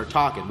we can start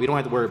talking. We don't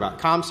have to worry about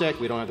ComSec.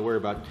 We don't have to worry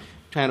about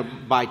trying to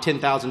buy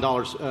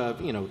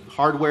 $10,000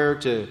 hardware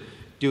to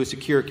do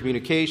secure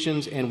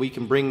communications, and we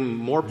can bring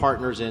more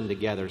partners in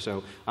together.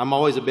 So I'm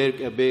always a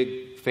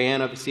big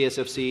fan of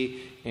CSFC,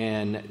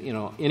 and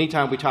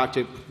anytime we talk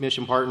to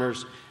mission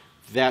partners,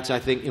 that's, I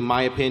think, in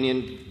my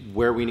opinion,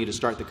 where we need to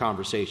start the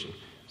conversation.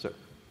 So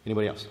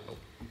anybody else?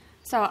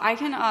 So I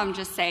can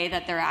just say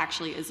that there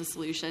actually is a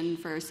solution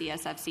for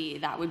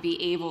CSFC that would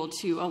be able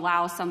to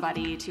allow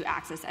somebody to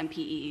access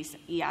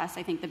MPE-ES.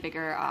 I think the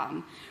bigger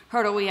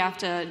hurdle we have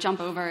to jump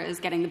over is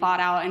getting the bot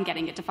out and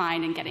getting it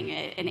defined and getting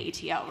it an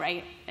ATO,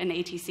 right? An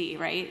ATC,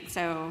 right?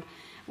 So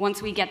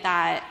once we get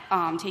that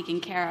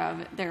taken care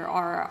of, there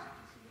are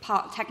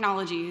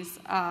technologies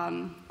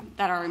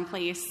that are in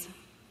place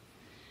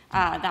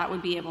that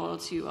would be able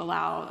to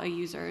allow a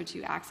user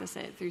to access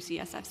it through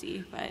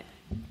CSFC. But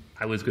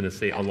I was going to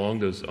say, on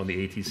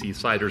the ATC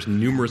side, there's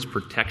numerous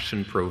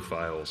protection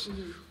profiles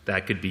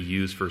that could be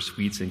used for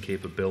suites and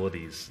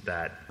capabilities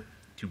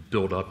to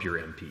build up your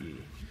MPE.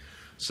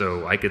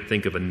 So I could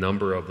think of a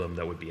number of them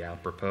that would be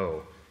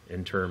apropos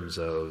in terms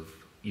of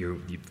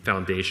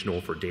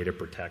foundational for data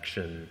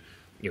protection,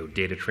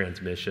 data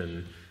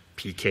transmission,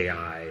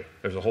 PKI.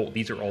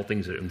 These are all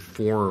things that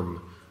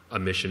inform a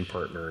mission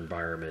partner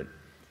environment.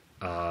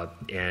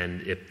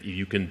 And if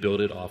you can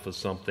build it off of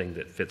something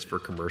that fits for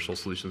commercial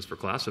solutions for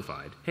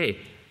classified, hey,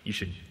 you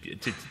should,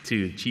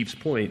 to Chief's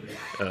point,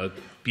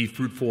 be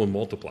fruitful and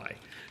multiply.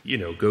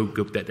 Go.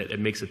 That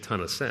makes a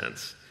ton of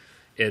sense.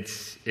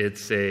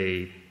 It's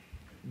a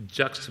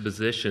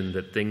juxtaposition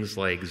that things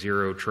like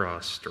zero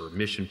trust or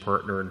mission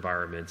partner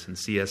environments and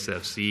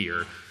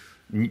CSFC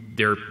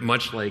they're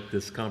much like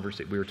this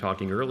conversation we were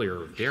talking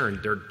earlier, Darren.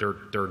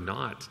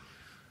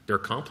 They're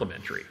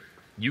complementary.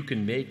 You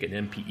can make an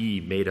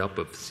MPE made up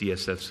of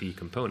CSFC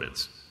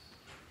components.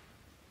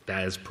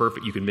 That is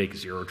perfect. You can make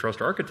zero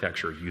trust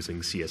architecture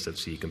using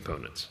CSFC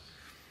components.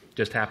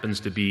 Just happens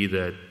to be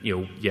that,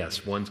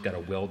 yes, one's got a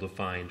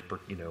well-defined,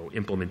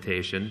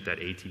 implementation, that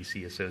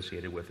ATC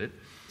associated with it.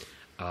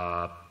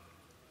 But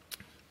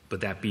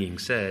that being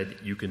said,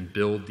 you can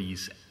build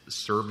these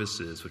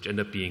services, which end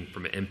up being,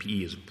 from an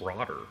MPE, is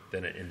broader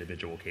than an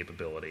individual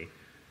capability.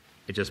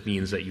 It just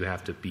means that you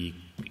have to be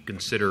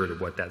considerate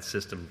of what that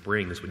system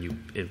brings when you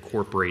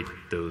incorporate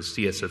those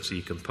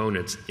CSFC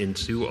components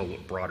into a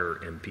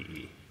broader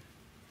MPE.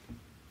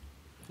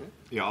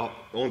 Yeah,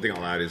 the only thing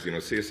I'll add is,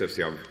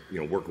 CSFC,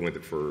 I'm, working with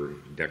it for a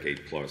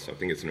decade plus. I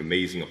think it's an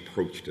amazing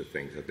approach to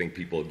things. I think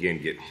people,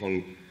 again, get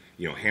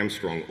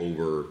hamstrung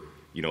over,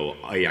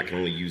 I can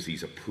only use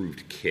these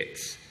approved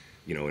kits.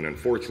 And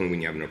unfortunately,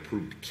 when you have an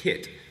approved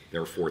kit,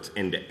 therefore it's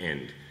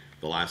end-to-end.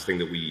 The last thing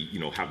that we,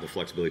 have the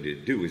flexibility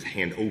to do is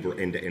hand over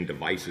end-to-end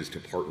devices to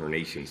partner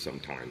nations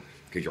sometime,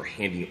 because you're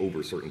handing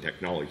over certain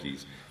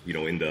technologies,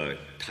 in the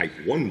Type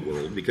 1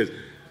 world, because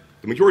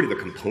the majority of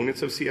the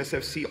components of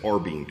CSFC are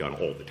being done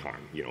all the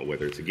time.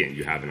 Whether it's, again,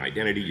 you have an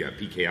identity, you have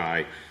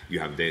PKI, you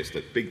have this.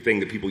 The big thing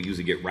that people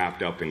usually get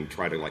wrapped up and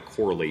try to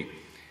correlate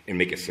and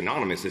make it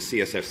synonymous is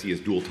CSFC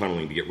is dual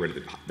tunneling to get rid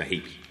of the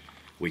HAPI,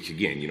 which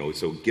again,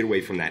 so get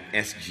away from that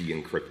SG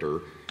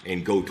encryptor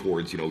and go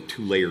towards, 2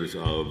 layers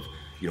of,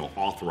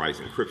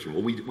 authorized encryption.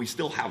 Well, we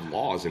still have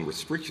laws and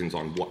restrictions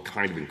on what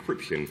kind of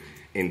encryption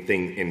and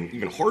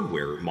even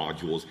hardware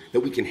modules that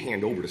we can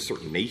hand over to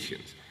certain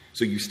nations.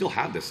 So you still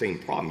have the same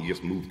problem, you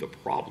just move the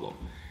problem.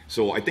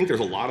 So I think there's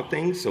a lot of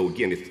things. So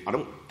again, I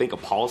don't think a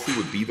policy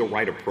would be the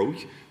right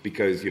approach,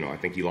 because, I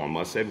think Elon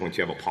Musk said, once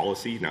you have a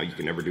policy, now you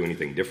can never do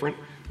anything different.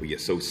 We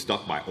get so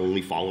stuck by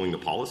only following the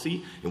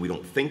policy, and we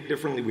don't think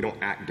differently, we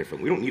don't act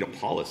differently. We don't need a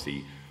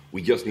policy.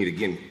 We just need,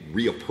 again,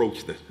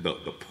 reapproach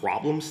the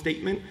problem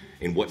statement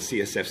and what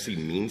CSFC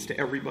means to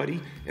everybody,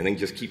 and then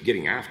just keep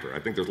getting after it. I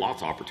think there's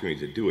lots of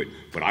opportunities to do it,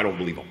 but I don't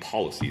believe a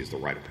policy is the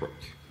right approach.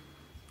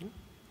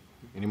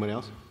 Anybody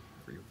else?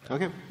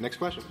 Okay, next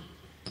question.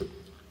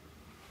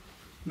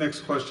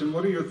 Next question.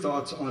 What are your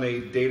thoughts on a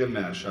data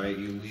mesh, i.e.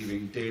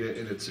 leaving data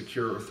in its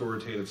secure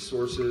authoritative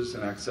sources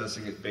and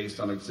accessing it based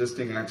on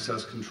existing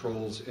access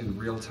controls in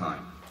real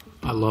time?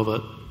 I love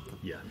it.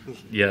 Yeah.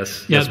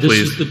 Yes. Yeah, yes, this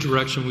please. is the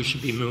direction we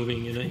should be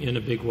moving in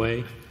a big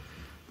way.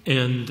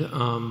 And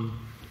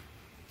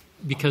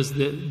because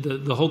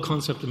the whole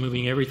concept of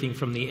moving everything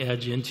from the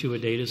edge into a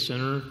data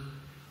center,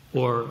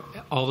 or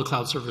all the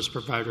cloud service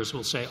providers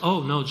will say,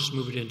 oh, no, just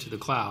move it into the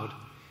cloud,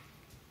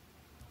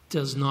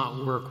 does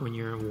not work when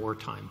you're in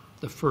wartime.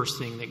 The first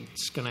thing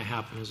that's going to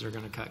happen is they're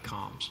going to cut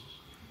comms.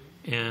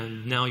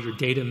 And now your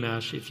data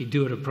mesh, if you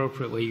do it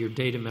appropriately, your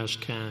data mesh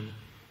can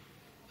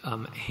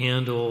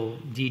handle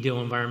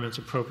DDoS environments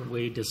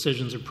appropriately.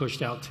 Decisions are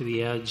pushed out to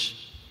the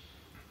edge.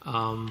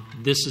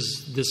 This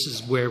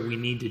is where we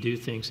need to do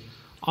things.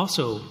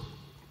 Also,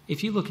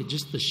 if you look at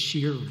just the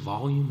sheer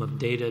volume of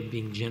data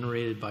being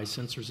generated by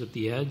sensors at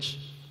the edge,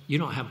 you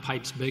don't have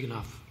pipes big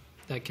enough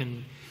that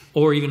can,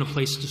 or even a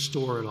place to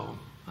store it all,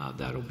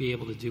 that'll be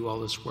able to do all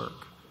this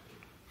work.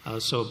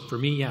 So for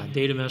me, yeah,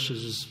 data mesh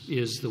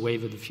is the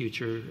wave of the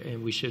future,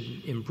 and we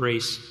should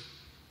embrace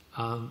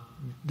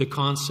the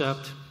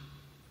concept.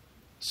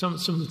 Some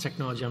of the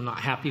technology I'm not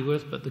happy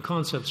with, but the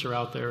concepts are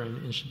out there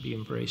and should be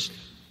embraced.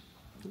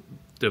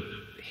 To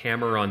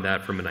hammer on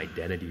that from an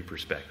identity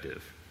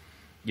perspective,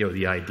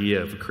 the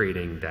idea of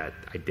creating that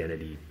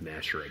identity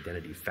mesh or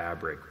identity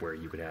fabric where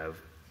you could have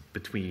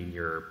between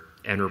your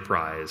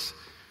enterprise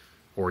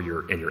or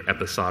your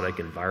episodic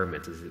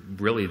environments is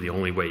really the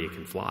only way you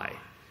can fly,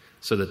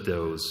 so that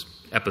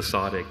those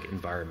episodic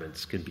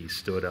environments can be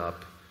stood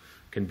up,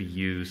 can be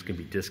used, can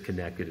be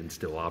disconnected, and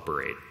still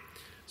operate.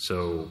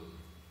 So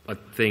I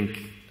think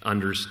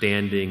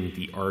understanding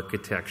the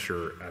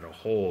architecture at a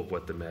whole of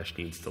what the mesh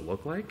needs to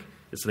look like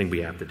is something we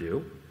have to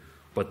do.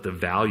 But the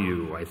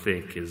value, I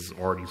think, is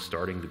already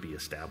starting to be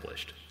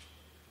established.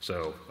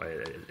 So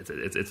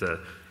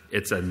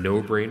it's a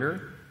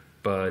no-brainer,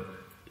 but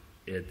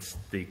it's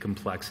the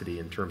complexity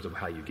in terms of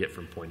how you get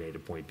from point A to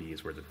point B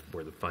is where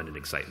the fun and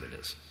excitement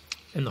is.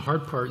 And the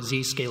hard part,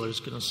 Zscaler is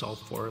going to solve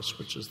for us,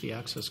 which is the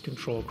access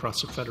control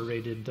across a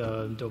federated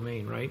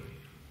domain, right,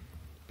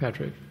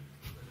 Patrick?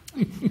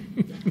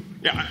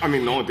 Yeah, I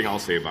mean, the only thing I'll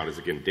say about it is,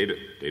 again,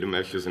 data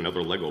mesh is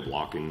another Lego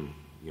block in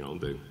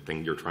the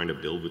thing you're trying to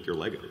build with your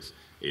Legos.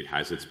 It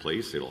has its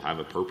place. It'll have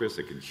a purpose.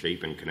 It can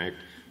shape and connect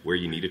where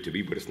you need it to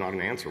be, but it's not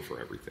an answer for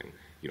everything.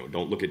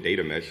 Don't look at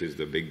data mesh as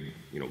the big,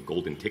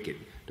 golden ticket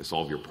to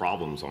solve your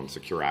problems on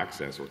secure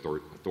access or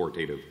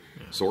authoritative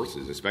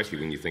sources, especially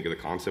when you think of the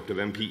concept of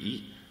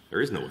MPE. There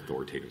is no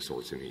authoritative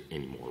source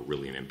anymore,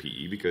 really, in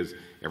MPE, because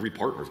every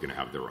partner is going to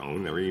have their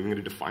own. They're even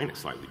going to define it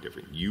slightly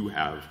different. You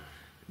have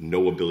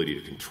no ability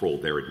to control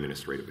their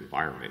administrative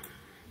environment.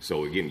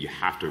 So again, you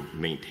have to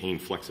maintain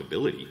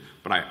flexibility.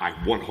 But I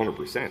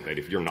 100% that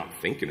if you're not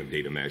thinking of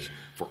data mesh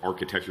for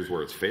architectures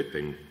where it's fit,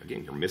 then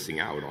again, you're missing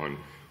out on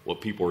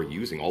what people are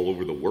using all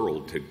over the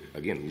world to,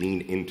 again,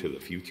 lean into the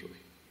future.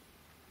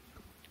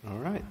 All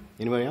right.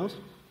 Anybody else?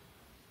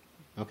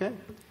 Okay.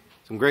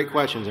 Some great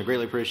questions. I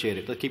greatly appreciate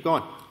it. Let's keep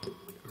going.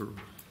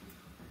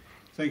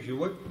 Thank you.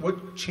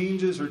 What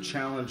changes or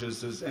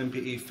challenges does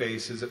MPE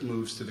face as it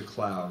moves to the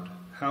cloud?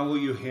 How will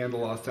you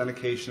handle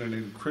authentication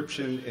and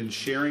encryption and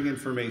sharing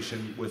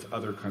information with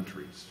other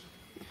countries?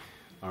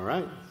 All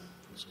right.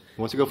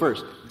 Who wants to go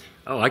first?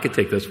 Oh, I could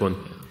take this one.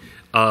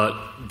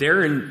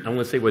 Darren, I'm going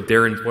to say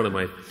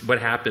what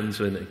happens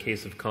in a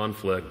case of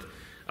conflict.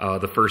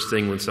 The first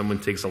thing when someone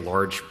takes a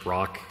large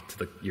rock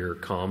to your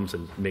comms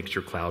and makes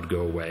your cloud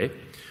go away.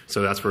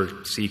 So that's where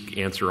seek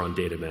answer on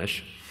data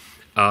mesh.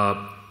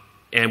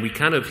 And we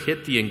kind of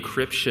hit the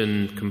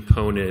encryption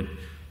component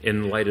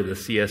in light of the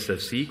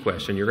CSFC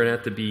question. You're going to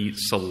have to be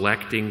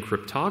selecting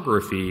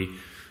cryptography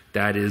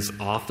that is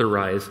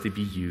authorized to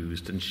be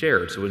used and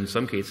shared. So in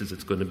some cases,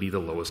 it's going to be the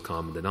lowest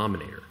common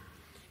denominator.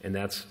 And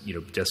that's,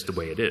 just the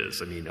way it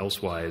is. I mean,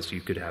 elsewise, you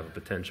could have a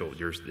potential,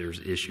 there's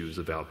issues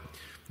about,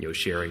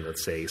 sharing,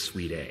 let's say,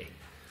 Suite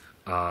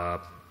A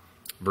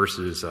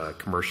versus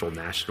commercial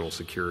national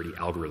security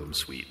algorithm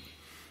suite,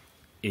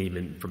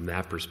 even from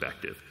that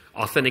perspective.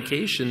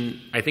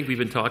 Authentication, I think we've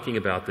been talking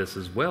about this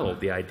as well,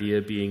 the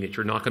idea being that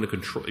you're not going to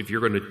control, if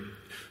you're going to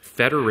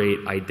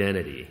federate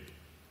identity,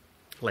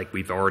 like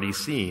we've already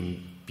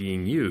seen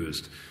being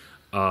used,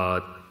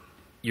 what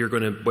you're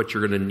going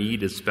to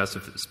need is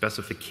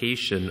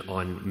specification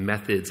on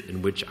methods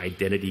in which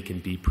identity can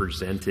be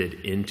presented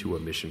into a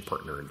mission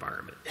partner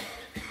environment.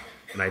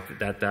 And I think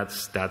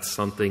that's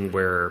something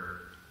where,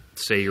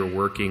 say you're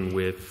working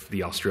with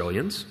the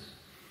Australians,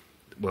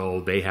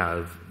 well, they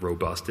have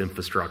robust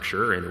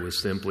infrastructure, and it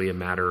was simply a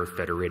matter of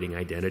federating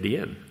identity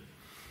in.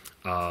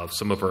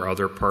 Some of our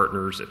other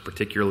partners,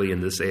 particularly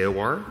in this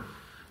AOR,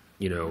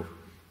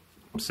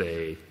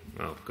 say,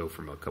 go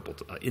from a couple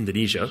to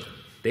Indonesia,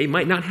 they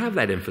might not have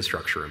that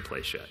infrastructure in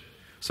place yet.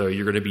 So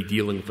you're going to be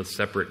dealing with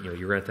separate, you're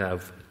going to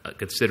have a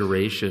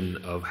consideration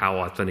of how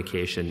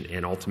authentication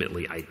and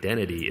ultimately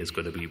identity is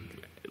going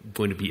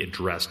to be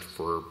addressed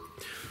for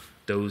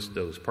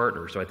those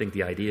partners. So I think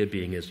the idea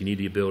being is you need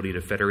the ability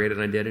to federate an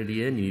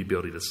identity in, you need the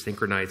ability to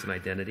synchronize an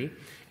identity,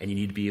 and you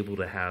need to be able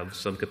to have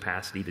some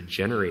capacity to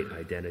generate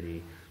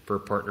identity for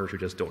partners who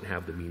just don't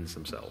have the means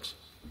themselves.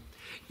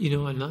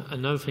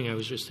 Another thing I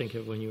was just thinking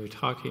of when you were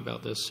talking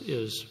about this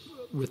is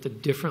with the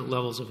different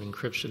levels of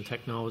encryption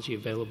technology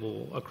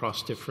available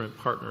across different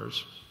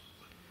partners,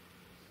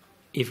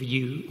 if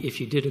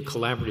you did a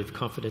collaborative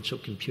confidential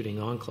computing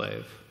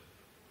enclave,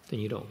 then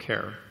you don't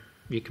care.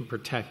 You can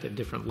protect at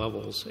different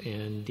levels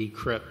and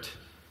decrypt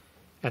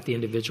at the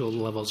individual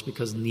levels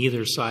because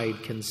neither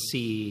side can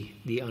see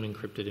the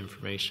unencrypted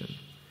information.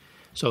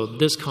 So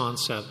this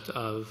concept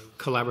of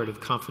collaborative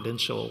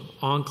confidential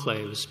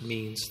enclaves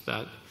means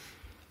that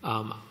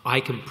I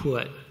can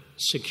put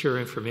secure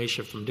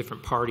information from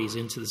different parties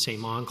into the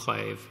same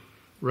enclave,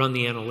 run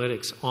the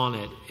analytics on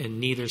it,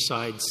 and neither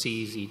side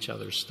sees each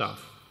other's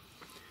stuff,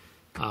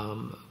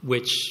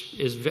 which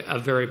is a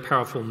very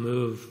powerful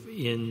move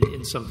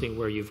in something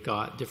where you've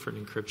got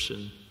different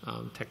encryption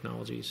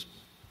technologies.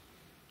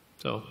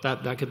 So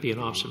that could be an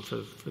option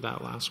for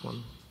that last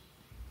one.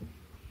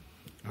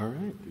 All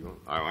right.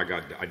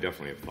 I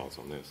definitely have thoughts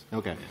on this.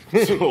 Okay.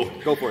 So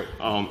go for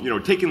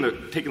it. Taking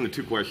the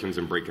two questions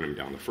and breaking them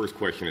down. The first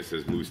question, it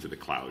says moves to the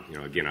cloud.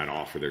 Again, I'd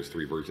offer there's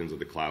 3 versions of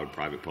the cloud: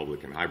 private,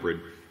 public, and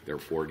hybrid.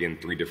 Therefore, again,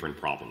 3 different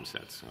problem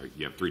sets.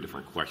 You have 3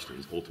 different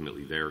questions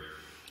ultimately there.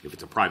 If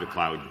it's a private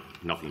cloud,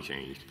 nothing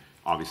changed.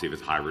 Obviously, if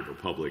it's hybrid or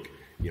public,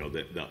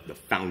 the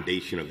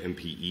foundation of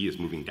MPE is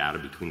moving data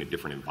between the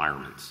different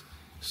environments.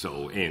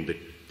 So, and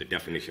the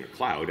definition of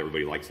cloud,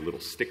 everybody likes a little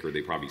sticker.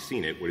 They've probably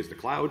seen it. What is the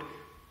cloud?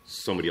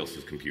 Somebody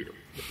else's computer.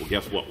 Well,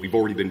 guess what? We've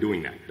already been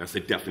doing that. That's the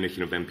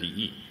definition of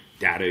MPE.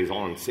 Data is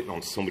sitting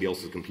on somebody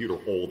else's computer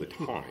all the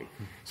time.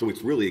 So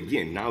it's really,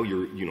 again, now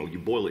you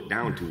boil it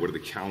down to what are the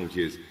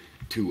challenges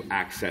to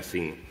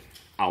accessing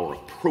our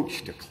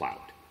approach to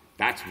cloud.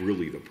 That's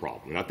really the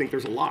problem. And I think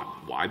there's a lot.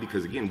 Why?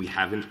 Because, again, we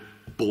haven't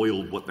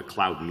boiled what the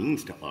cloud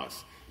means to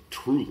us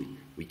truly.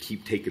 We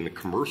keep taking the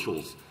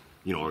commercials,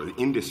 or the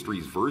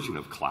industry's version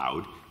of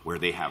cloud, where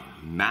they have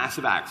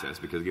massive access,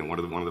 because, again, one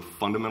of the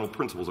fundamental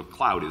principles of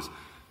cloud is,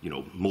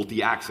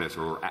 multi-access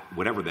or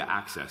whatever the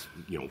access,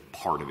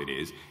 part of it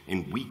is.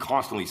 And we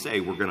constantly say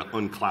we're going to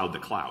uncloud the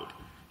cloud.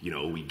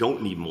 We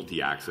don't need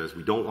multi-access.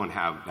 We don't want to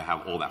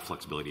have all that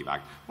flexibility of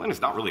access. Well, it's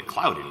not really a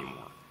cloud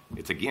anymore.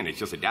 It's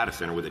just a data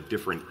center with a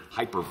different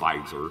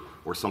hypervisor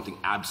or something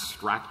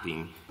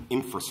abstracting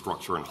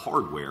infrastructure and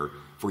hardware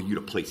for you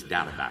to place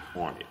data back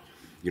on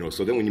it.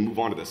 So then when you move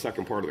on to the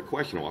second part of the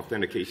question of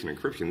authentication and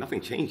encryption, nothing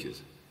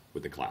changes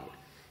with the cloud.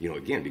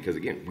 Because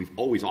we've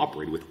always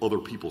operated with other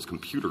people's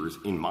computers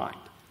in mind.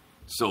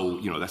 So,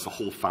 that's the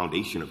whole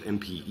foundation of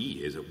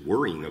MPE, is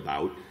worrying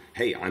about,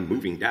 hey, I'm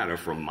moving data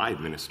from my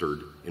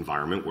administered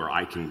environment where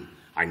I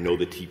know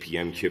the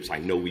TPM chips, I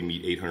know we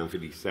meet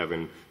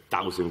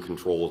 857,000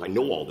 controls, I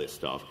know all this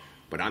stuff,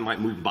 but I might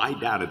move my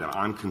data that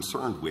I'm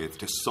concerned with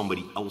to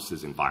somebody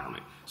else's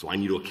environment. So I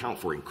need to account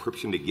for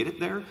encryption to get it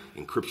there,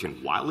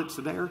 encryption while it's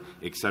there,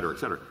 et cetera, et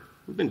cetera.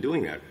 We've been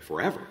doing that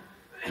forever.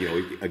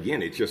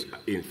 It's just,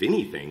 if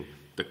anything,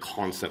 the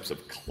concepts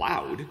of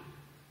cloud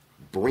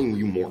bring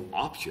you more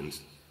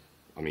options.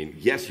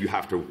 Yes, you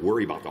have to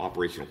worry about the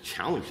operational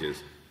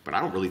challenges, but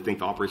I don't really think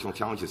the operational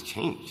challenges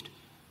changed.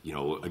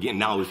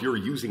 Now if you're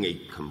using a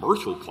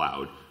commercial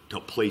cloud to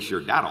place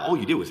your data, all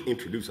you do is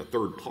introduce a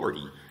third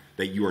party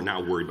that you are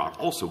now worried about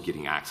also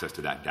getting access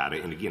to that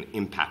data and again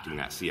impacting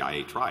that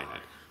CIA triad.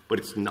 But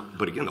it's not.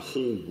 But again, the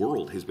whole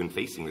world has been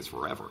facing this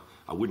forever.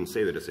 I wouldn't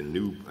say that it's a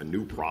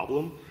new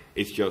problem.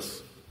 It's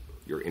just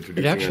you're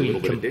introducing a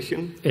little bit of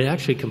addition. It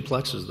actually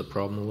complexes the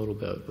problem a little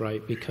bit,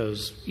 right?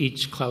 Because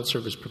each cloud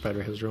service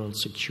provider has their own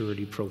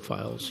security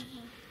profiles.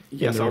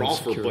 Yes, I would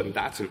offer, but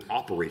that's an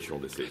operational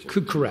decision.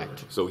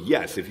 Correct. So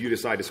yes, if you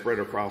decide to spread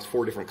it across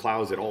 4 different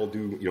clouds that all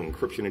do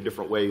encryption in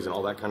different ways and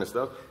all that kind of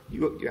stuff,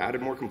 you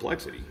added more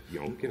complexity.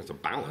 Again, it's a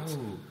balance.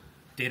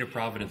 Data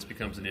provenance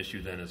becomes an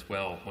issue then as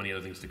well. One of the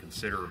other things to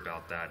consider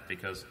about that,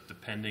 because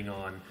depending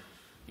on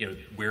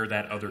where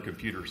that other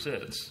computer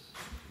sits,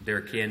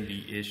 there can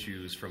be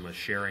issues from a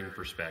sharing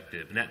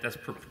perspective, and that's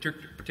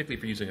particularly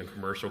if you're using a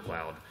commercial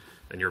cloud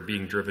and you're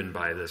being driven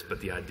by this.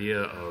 But the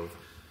idea of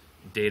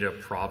data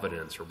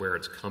provenance, or where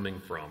it's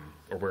coming from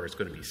or where it's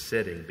going to be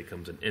sitting,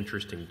 becomes an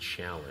interesting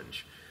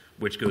challenge,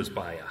 which goes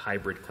by a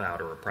hybrid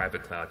cloud or a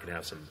private cloud can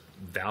have some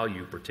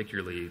value,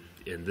 particularly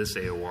in this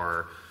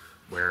AOR,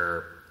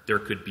 where there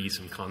could be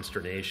some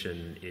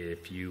consternation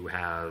if you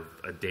have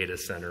a data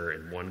center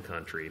in one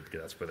country,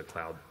 because that's where the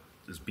cloud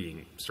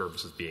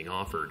service is being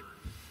offered,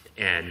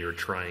 and you're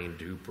trying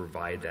to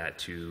provide that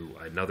to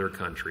another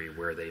country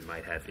where they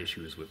might have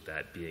issues with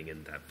that being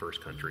in that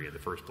first country in the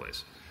first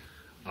place.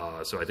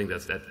 So I think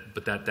that's that,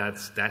 but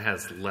that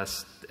has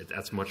less.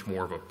 That's much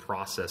more of a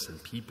process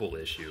and people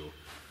issue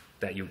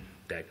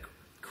that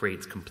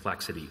creates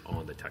complexity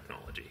on the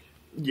technology.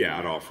 Yeah,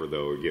 I'd offer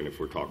though, again, if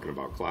we're talking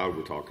about cloud,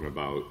 we're talking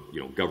about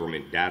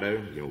government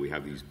data. We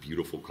have these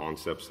beautiful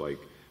concepts like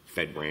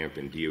FedRAMP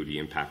and DoD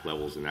impact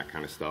levels and that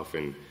kind of stuff,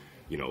 and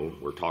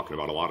we're talking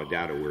about a lot of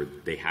data where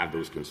they have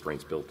those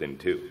constraints built in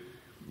too.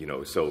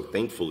 So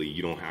thankfully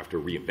you don't have to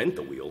reinvent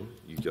the wheel.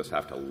 You just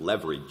have to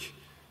leverage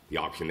the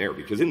option there,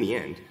 because in the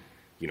end,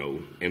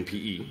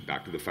 MPE,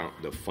 back to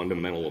the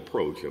fundamental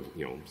approach of,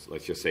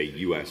 let's just say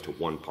U.S. to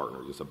one partner,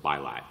 just a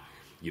bilat,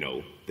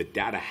 the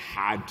data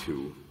had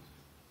to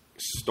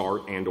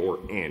start and or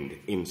end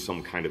in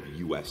some kind of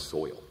U.S.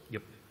 soil.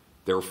 Yep.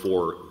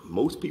 Therefore,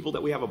 most people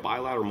that we have a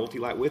bilat or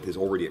multilat with has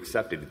already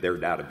accepted their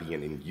data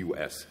being in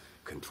U.S.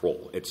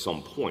 control at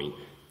some point.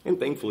 And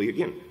thankfully,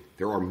 again,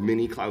 there are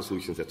many cloud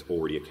solutions that's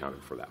already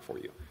accounted for that for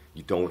you.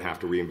 You don't have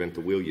to reinvent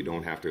the wheel. You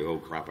don't have to, oh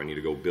crap, I need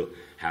to go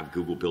have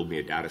Google build me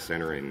a data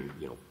center and,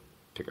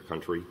 pick a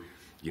country.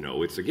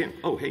 It's again,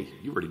 oh, hey,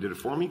 you already did it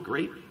for me.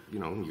 Great.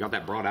 You got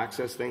that broad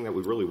access thing that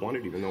we really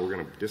wanted, even though we're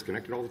going to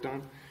disconnect it all the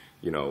time.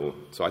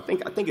 So I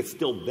think it's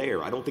still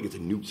there. I don't think it's a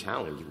new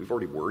challenge. We've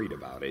already worried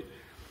about it.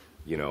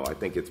 I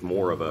think it's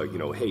more of a,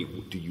 hey,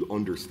 do you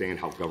understand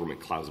how government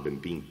clouds have been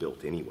being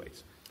built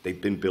anyways? They've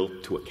been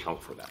built to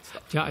account for that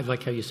stuff. Yeah, I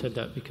like how you said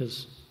that,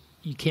 because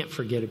you can't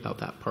forget about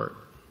that part.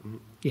 Mm-hmm.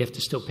 You have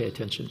to still pay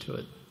attention to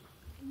it.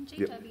 And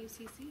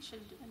JWCC should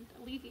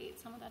alleviate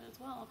some of that as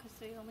well, because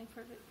they only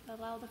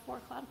allow the 4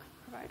 cloud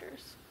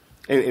providers.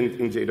 And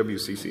in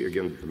JWCC,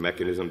 again, the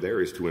mechanism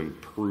there is to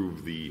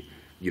improve the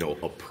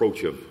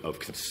approach of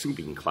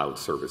consuming cloud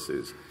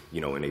services,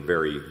 in a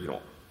very,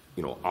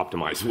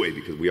 optimized way,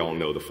 because we all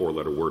know the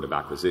 4-letter word of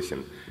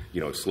acquisition,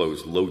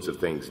 slows loads of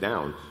things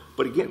down.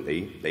 But again,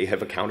 they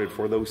have accounted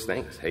for those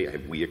things. Hey,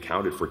 have we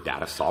accounted for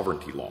data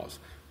sovereignty laws?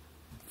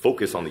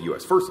 Focus on the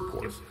U.S. first, of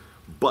course.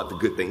 But the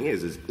good thing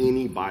is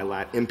any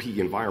bilat MP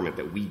environment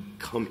that we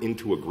come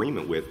into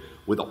agreement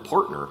with a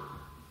partner,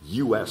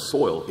 U.S.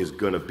 soil is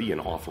going to be an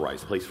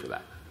authorized place for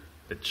that.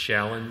 The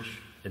challenge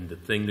and the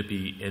thing to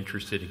be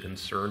interested and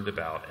concerned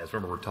about, as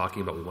remember we're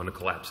talking about, we want to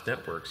collapse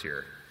networks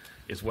here,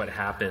 is what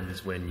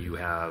happens when you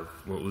have,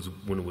 when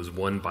it was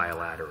one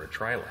bilat or a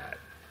trilat.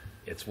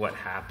 It's what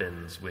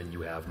happens when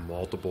you have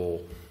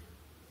multiple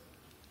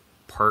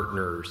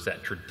partners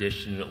that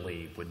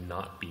traditionally would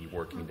not be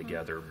working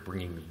together,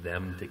 bringing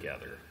them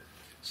together.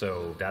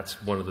 So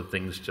that's one of the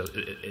things.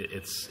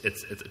 It's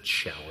a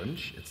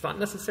challenge. It's not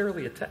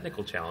necessarily a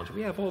technical challenge.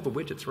 We have all the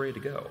widgets ready to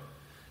go.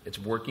 It's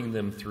working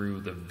them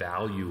through the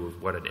value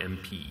of what an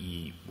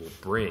MPE will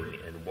bring,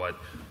 and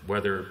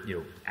whether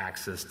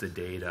access to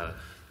data,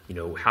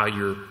 how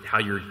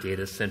your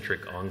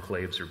data-centric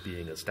enclaves are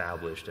being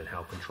established and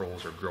how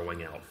controls are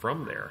growing out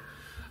from there.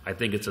 I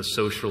think it's a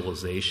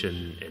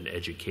socialization and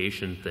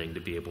education thing to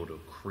be able to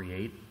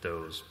create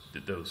those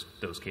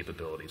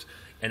capabilities.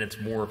 And it's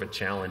more of a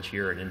challenge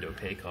here in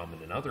INDOPACOM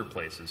and in other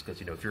places because,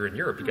 if you're in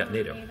Europe, you've got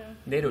NATO.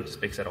 NATO just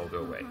makes that all go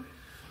away.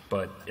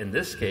 But in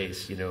this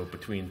case,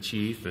 between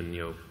Chief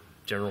and,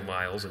 General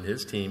Miles and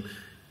his team,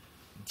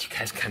 you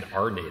guys kind of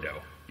are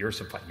NATO. You're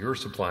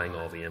supplying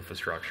all the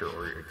infrastructure,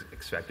 or you're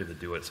expected to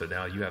do it. So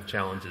now you have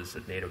challenges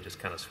that NATO just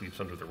kind of sweeps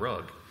under the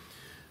rug.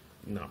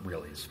 Not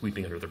really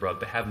sweeping under the rug,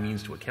 but have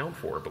means to account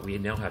for. But we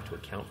now have to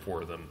account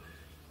for them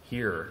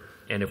here.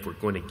 And if we're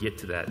going to get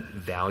to that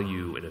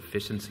value and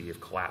efficiency of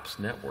collapsed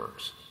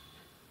networks,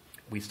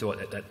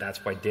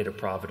 that's why data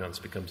provenance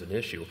becomes an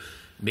issue.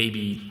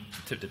 Maybe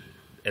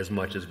as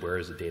much as where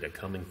is the data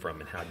coming from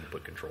and how do you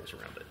put controls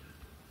around it.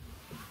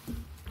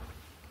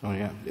 Oh,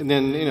 yeah. And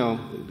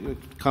then,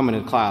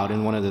 coming to cloud,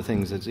 and one of the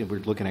things that's, if we're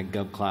looking at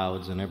gov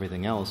clouds and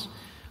everything else,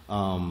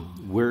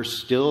 we're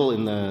still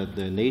in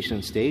the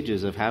nascent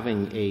stages of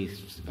having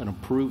an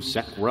approved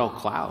SecRel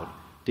cloud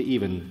to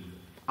even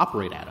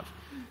operate out of.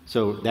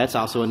 So that's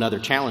also another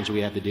challenge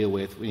we have to deal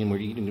with when we're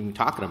even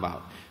talking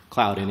about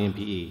cloud and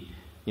MPE.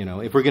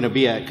 If we're going to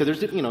be because there's,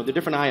 the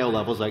different IO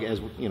levels, like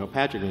as,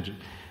 Patrick mentioned,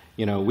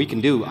 we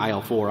can do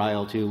IL4,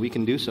 IL2, we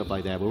can do stuff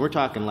like that. But we're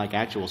talking like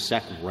actual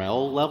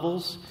SecRel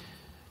levels.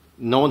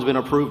 No one's been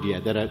approved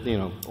yet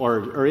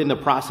or in the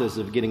process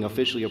of getting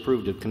officially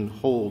approved to can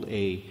hold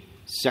a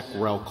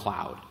SecRel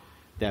cloud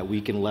that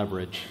we can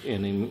leverage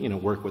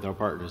and work with our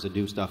partners to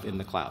do stuff in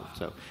the cloud.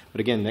 So,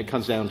 but again, that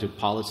comes down to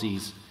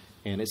policies,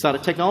 and it's not a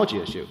technology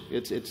issue.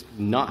 It's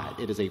not.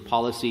 It is a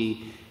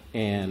policy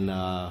and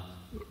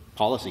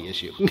policy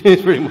issue,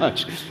 pretty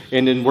much.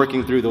 And then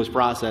working through those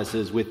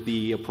processes with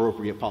the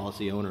appropriate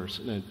policy owners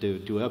to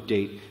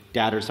update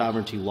data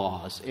sovereignty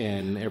laws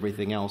and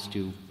everything else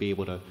to be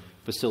able to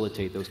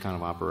facilitate those kind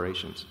of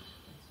operations.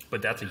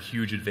 But that's a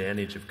huge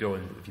advantage of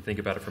going, if you think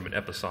about it from an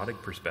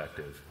episodic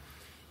perspective,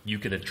 you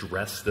can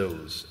address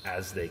those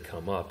as they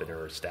come up and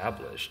are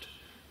established.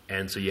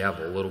 And so you have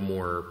a little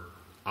more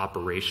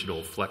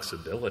operational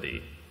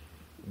flexibility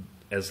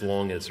as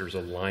long as there's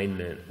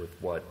alignment with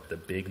what the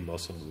big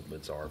muscle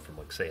movements are from,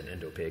 like, say, an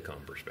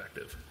INDOPACOM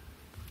perspective.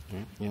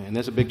 Yeah, and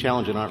that's a big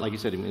challenge like you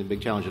said, a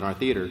big challenge in our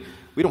theater.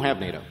 We don't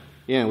have NATO.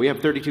 We have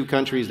 32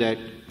 countries that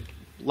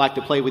like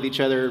to play with each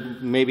other,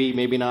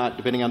 maybe not,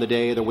 depending on the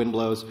day, the wind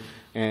blows,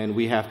 and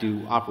we have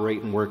to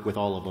operate and work with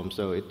all of them.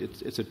 So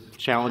it's a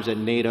challenge that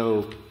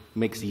NATO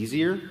makes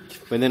easier,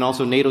 but then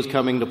also NATO's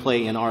coming to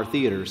play in our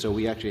theater, so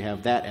we actually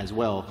have that as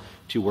well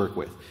to work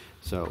with.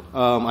 So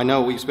I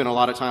know we spent a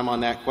lot of time on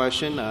that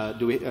question.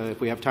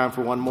 If we have time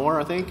for one more,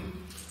 I think?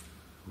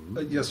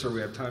 Yes, sir, we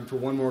have time for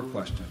one more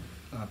question.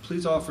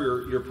 Please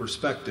offer your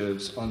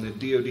perspectives on the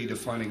DoD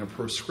defining a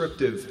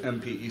prescriptive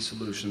MPE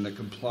solution that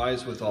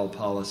complies with all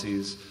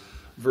policies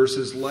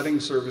versus letting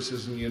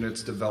services and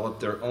units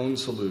develop their own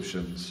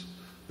solutions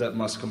that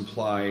must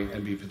comply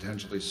and be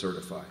potentially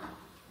certified.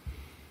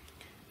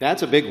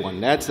 That's a big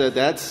one. That's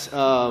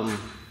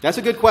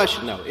a good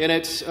question, though, and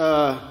it's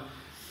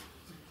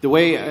the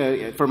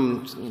way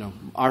from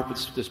our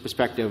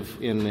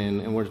perspective,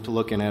 and we're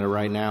looking at it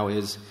right now,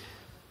 is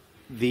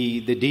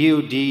the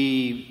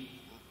DoD.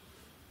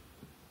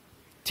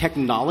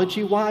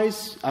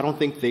 Technology-wise, I don't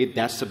think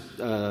that's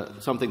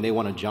something they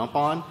want to jump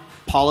on.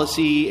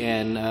 Policy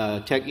and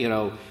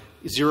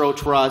zero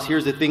trust.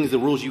 Here's the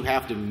rules you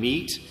have to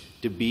meet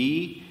to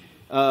be,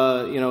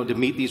 to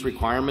meet these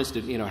requirements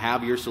to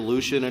have your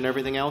solution and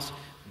everything else.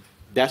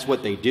 That's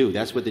what they do.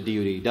 That's what the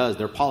DoD does.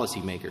 They're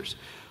policymakers.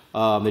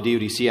 The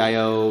DoD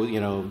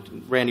CIO,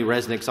 Randy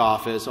Resnick's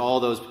office, all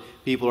those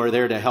people are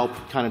there to help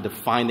kind of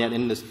define that.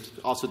 And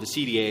also the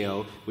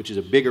CDAO, which is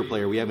a bigger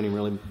player. We haven't even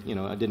really,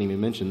 I didn't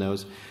even mention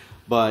those.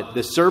 But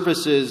the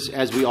services,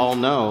 as we all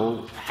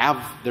know,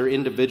 have their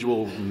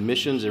individual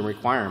missions and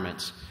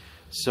requirements.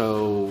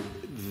 So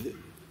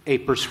a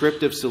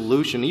prescriptive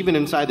solution, even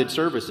inside the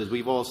services,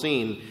 we've all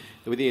seen,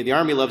 the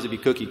Army loves to be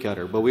cookie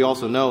cutter, but we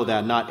also know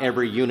that not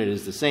every unit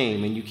is the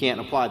same, and you can't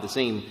apply the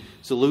same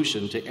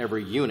solution to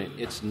every unit.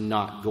 It's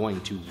not going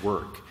to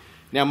work.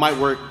 Now, it might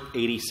work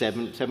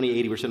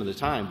 80% of the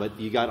time, but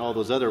you got all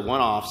those other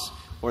one-offs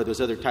or those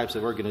other types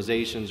of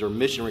organizations or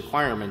mission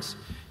requirements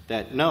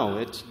that,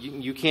 no,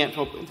 you can't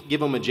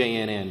give them a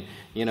JNN.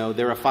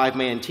 They're a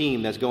 5-man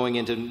team that's going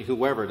into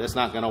whoever. That's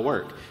not going to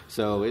work.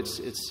 So it's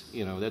just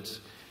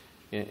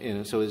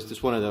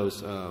one of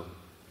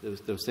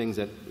those things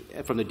that,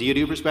 from the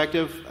DoD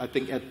perspective, I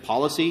think at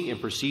policy and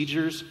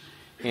procedures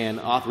and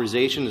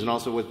authorizations, and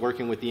also with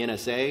working with the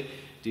NSA,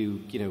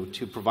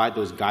 to provide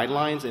those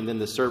guidelines, and then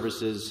the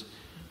services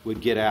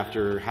would get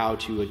after how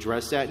to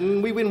address that.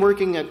 And we've been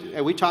working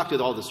we talked with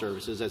all the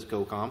services as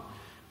COCOM,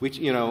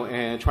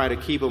 and try to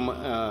keep them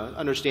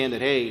understand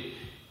that, hey,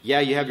 yeah,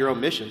 you have your own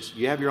missions,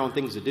 you have your own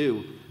things to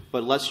do,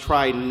 but let's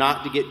try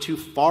not to get too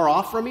far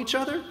off from each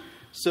other,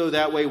 so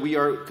that way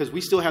because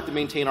we still have to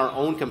maintain our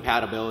own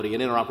compatibility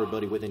and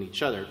interoperability within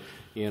each other.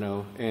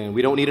 and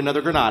we don't need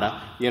another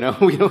Granada,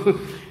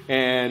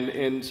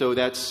 and so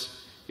that's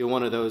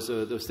one of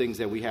those things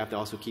that we have to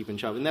also keep in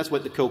check, and that's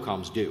what the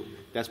COCOMs do.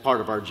 That's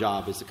part of our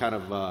job, is to kind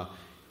of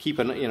keep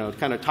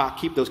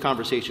those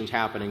conversations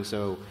happening.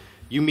 So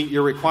you meet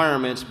your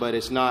requirements, but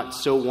it's not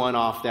so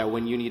one-off that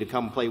when you need to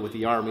come play with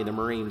the Army, the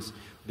Marines,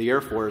 the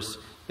Air Force,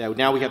 that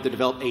now we have to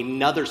develop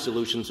another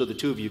solution so the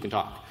two of you can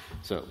talk.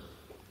 So,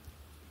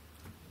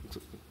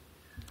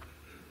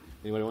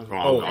 anybody want?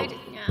 Go ahead.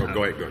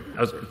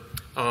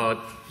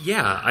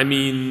 I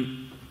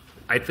mean,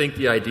 I think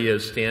the idea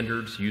of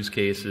standards, use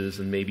cases,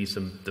 and maybe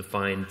some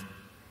defined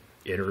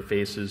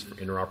interfaces for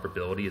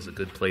interoperability is a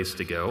good place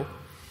to go.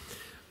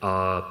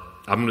 I'm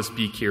going to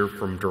speak here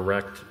from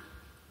direct,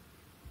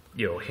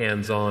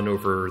 hands-on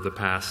over the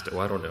past,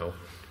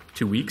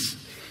 2 weeks.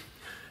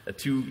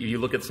 You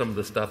look at some of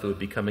the stuff that would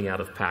be coming out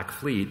of PAC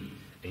Fleet,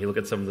 and you look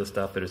at some of the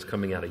stuff that is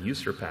coming out of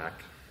USERPAC,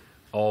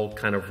 all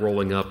kind of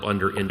rolling up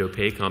under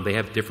INDOPACOM. They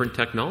have different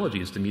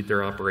technologies to meet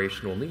their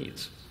operational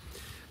needs.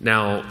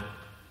 Now,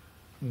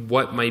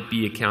 what might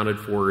be accounted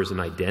for as an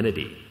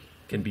identity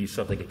can be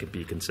something that could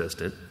be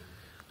consistent,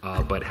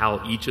 but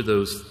how each of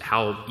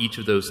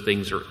those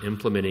things are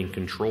implementing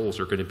controls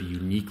are going to be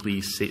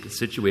uniquely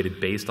situated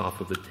based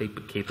off of the type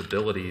of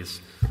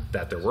capabilities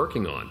that they're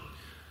working on,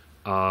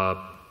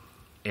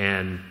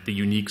 and the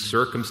unique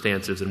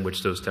circumstances in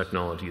which those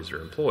technologies are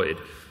employed.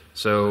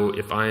 So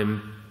if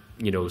I'm,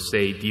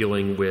 say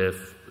dealing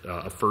with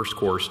a First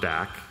Core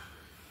stack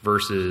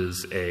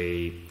versus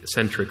a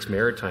Centrix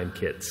Maritime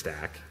Kit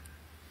stack,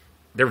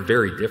 they're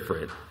very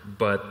different,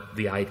 but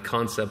the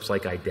concepts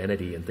like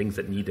identity and things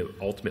that need to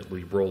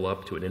ultimately roll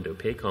up to an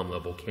INDOPACOM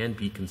level can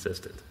be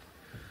consistent.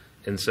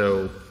 And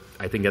so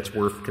I think that's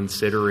worth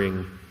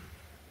considering.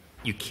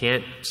 You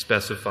can't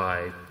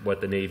specify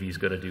what the Navy is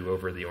going to do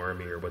over the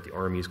Army or what the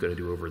Army is going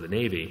to do over the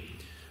Navy,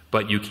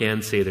 but you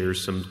can say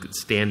there's some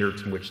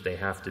standards in which they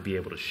have to be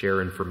able to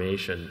share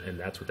information, and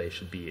that's what they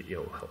should be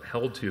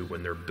held to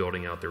when they're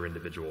building out their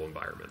individual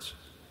environments.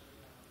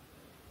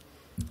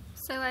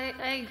 So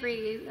I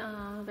agree.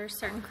 There's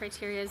certain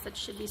criteria that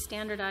should be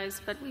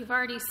standardized, but we've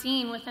already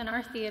seen within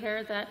our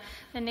theater that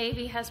the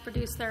Navy has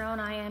produced their own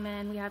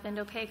IMN. We have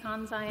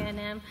INDOPACOM's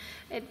INM.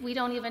 We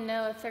don't even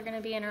know if they're going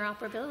to be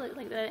interoperability,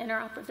 like the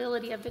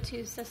interoperability of the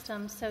two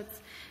systems. So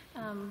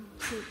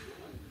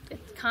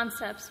it's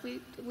concepts.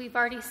 We've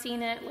already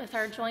seen it with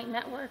our joint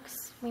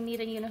networks. We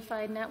need a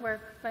unified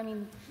network. I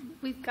mean,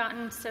 we've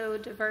gotten so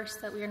diverse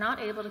that we are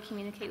not able to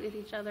communicate with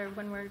each other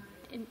when we're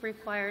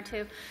required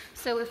to.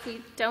 So if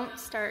we don't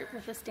start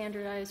with the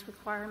standardized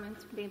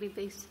requirements, maybe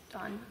based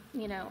on,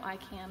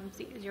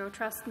 ICAM, Zero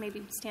Trust,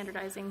 maybe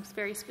standardizing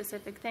very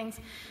specific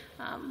things,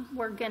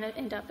 we're going to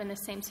end up in the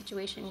same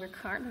situation we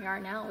currently are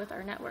now with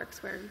our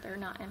networks where they're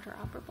not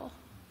interoperable.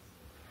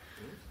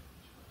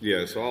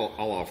 Yeah, so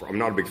I'll offer. I'm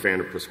not a big fan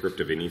of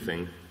prescriptive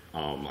anything.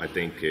 I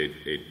think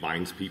it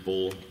binds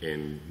people,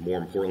 and more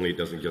importantly, it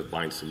doesn't just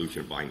bind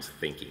solution, it binds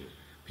thinking.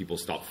 People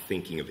stop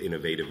thinking of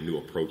innovative new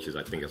approaches.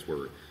 I think that's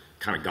where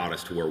kind of got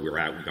us to where we're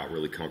at. We got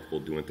really comfortable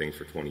doing things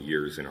for 20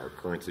 years in our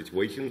current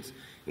situations,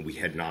 and we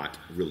had not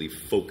really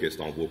focused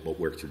on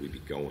where should we be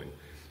going.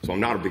 So I'm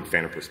not a big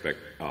fan of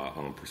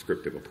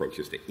prescriptive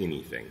approaches to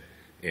anything,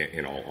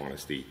 in all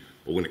honesty.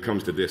 But when it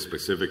comes to this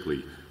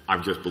specifically, I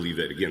just believe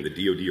that, again, the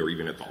DoD or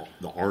even at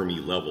the Army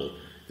level,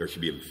 there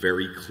should be a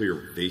very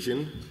clear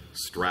vision,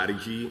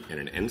 strategy, and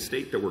an end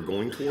state that we're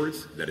going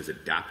towards that is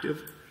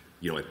adaptive.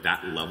 At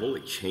that level,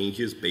 it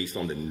changes based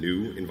on the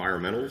new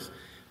environmentals,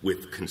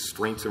 with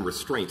constraints and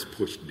restraints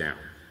pushed down.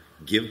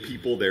 Give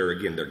people their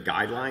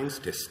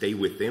guidelines to stay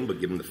within, but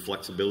give them the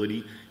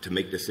flexibility to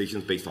make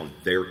decisions based on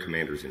their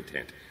commander's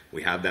intent.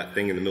 We have that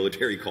thing in the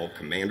military called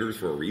commanders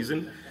for a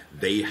reason.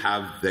 They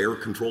have their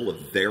control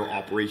of their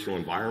operational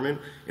environment,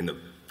 and the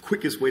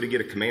quickest way to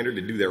get a commander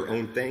to do their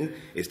own thing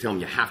is tell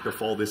them you have to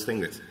follow this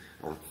thing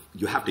or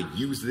you have to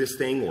use this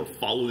thing or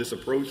follow this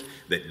approach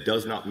that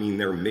does not mean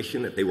their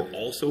mission that they were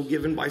also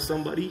given by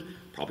somebody,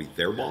 probably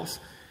their boss,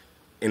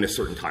 in a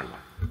certain timeline.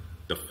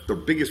 The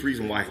biggest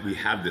reason why we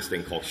have this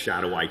thing called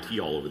shadow IT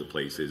all over the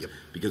place is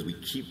because we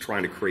keep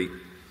trying to create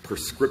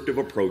prescriptive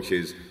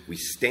approaches, we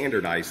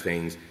standardize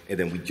things, and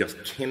then we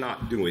just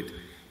cannot do it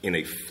in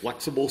a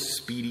flexible,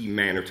 speedy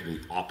manner to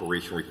meet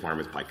operational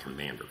requirements by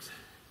commanders.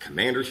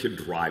 Commanders should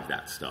drive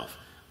that stuff.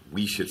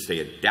 We should stay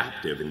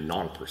adaptive and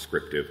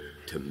non-prescriptive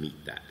to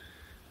meet that.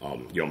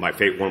 One of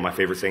my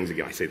favorite sayings,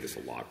 again, I say this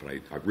a lot, but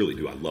I really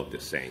do, I love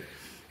this saying,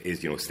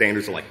 is,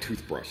 standards are like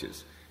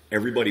toothbrushes.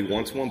 Everybody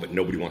wants one, but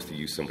nobody wants to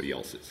use somebody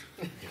else's.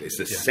 It's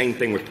the same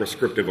thing with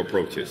prescriptive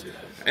approaches.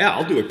 Yeah,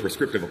 I'll do a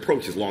prescriptive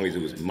approach as long as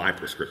it was my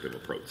prescriptive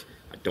approach.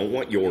 I don't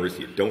want yours.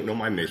 You don't know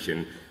my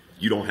mission.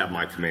 You don't have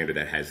my commander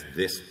that has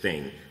this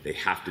thing they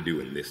have to do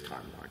in this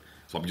timeline.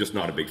 So I'm just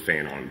not a big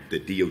fan on the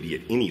DoD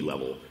at any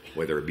level,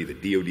 whether it be the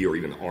DoD or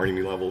even the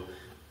Army level,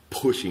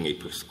 pushing a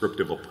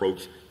prescriptive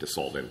approach to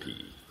solve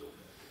MPE.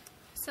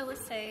 So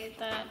let's say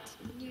that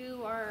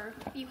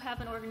you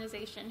have an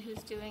organization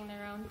who's doing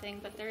their own thing,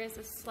 but there is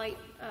a slight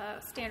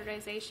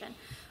standardization.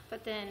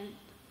 But then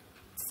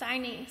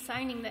signing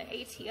the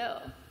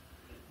ATO.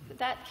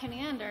 That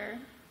commander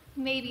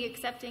may be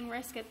accepting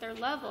risk at their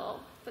level,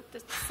 but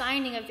the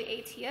signing of the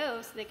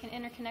ATO so they can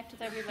interconnect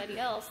with everybody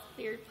else,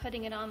 they're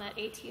putting it on that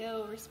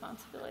ATO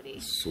responsibility.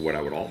 So what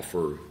I would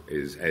offer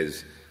is,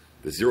 as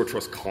the zero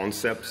trust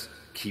concepts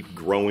keep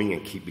growing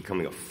and keep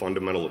becoming a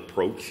fundamental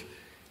approach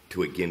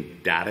to,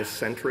 again,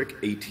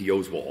 data-centric,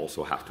 ATOs will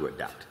also have to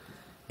adapt.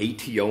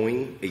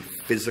 ATOing a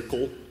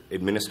physical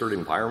administered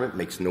environment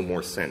makes no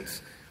more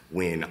sense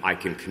when I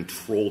can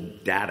control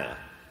data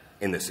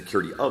and the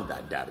security of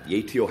that data.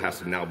 The ATO has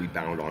to now be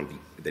bound on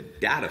the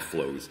data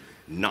flows,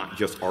 not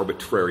just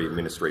arbitrary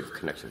administrative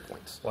connection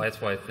points. Well,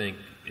 that's why I think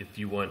if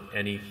you want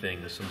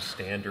anything, there's some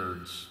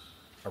standards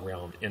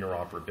around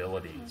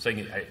interoperability. So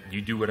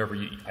you do whatever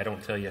I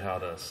don't tell you how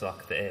to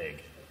suck the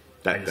egg.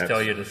 I just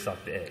tell you to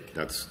suck the egg.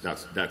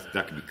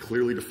 That can be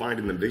clearly defined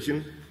in the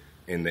vision,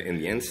 in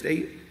the end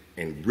state,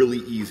 and really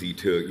easy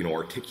to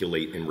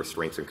articulate in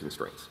restraints and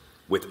constraints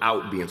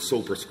without being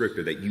so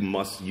prescriptive that you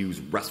must use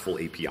RESTful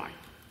API.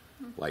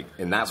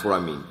 And that's what I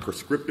mean.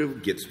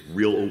 Prescriptive gets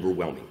real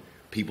overwhelming.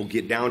 People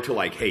get down to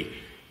hey,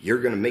 you're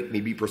going to make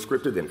me be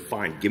prescriptive, then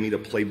fine, give me the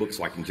playbook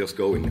so I can just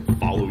go and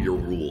follow your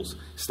rules.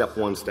 Step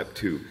one, step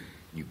two.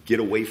 You get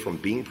away from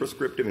being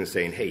prescriptive and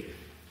saying, hey,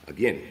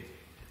 again,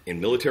 in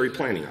military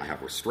planning, I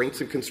have restraints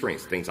and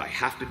constraints, things I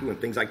have to do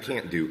and things I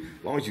can't do.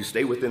 As long as you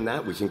stay within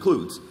that, which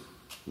includes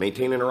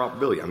maintain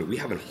interoperability. I mean, we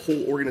have a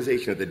whole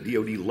organization at the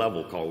DoD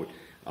level called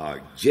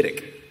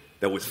JITIC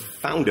that was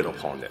founded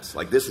upon this.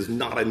 This is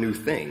not a new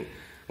thing.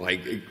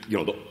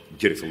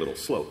 JITIC's a little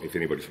slow. If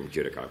anybody's from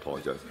JITIC, I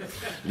apologize.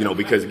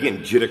 Because again,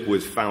 JITIC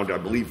was founded, I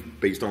believe,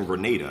 based on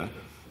Grenada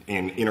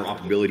and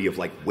interoperability of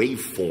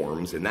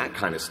waveforms and that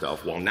kind of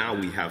stuff, while now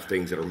we have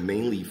things that are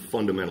mainly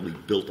fundamentally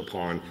built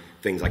upon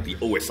things like the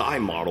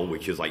OSI model,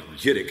 which is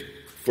JITIC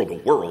for the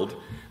world.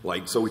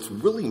 So it's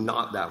really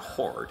not that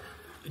hard.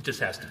 It just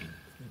has to be.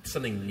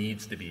 Something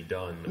needs to be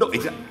done. No,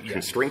 exactly. Yeah.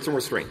 Constraints and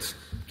restraints.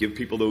 Give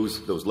people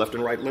those left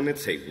and right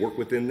limits. Hey, work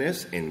within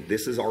this, and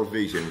this is our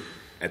vision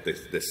at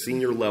the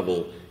senior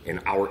level and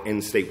our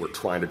end state we're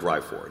trying to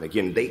drive for. And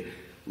again,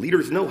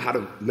 leaders know how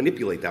to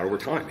manipulate that over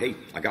time. Hey,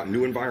 I got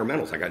new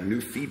environmentals. I got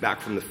new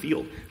feedback from the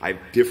field. I have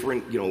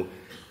different,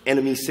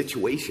 enemy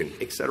situation,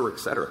 et cetera, et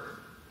cetera.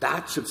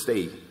 That should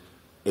stay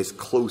as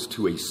close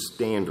to a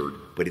standard,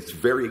 but it's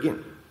very,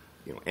 again,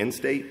 end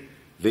state,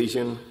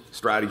 vision,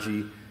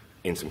 strategy,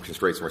 and some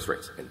constraints and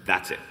restraints. And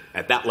that's it,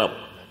 at that level.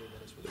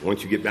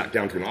 Once you get back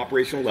down to an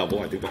operational level,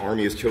 I think the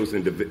Army has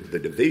chosen the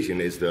division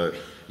as the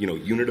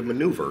unit of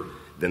maneuver.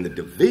 Then the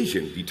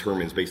division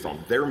determines based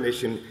on their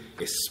mission,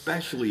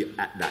 especially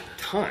at that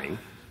time,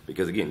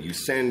 because again, you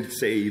send,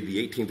 say,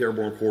 the 18th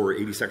Airborne Corps,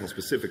 82nd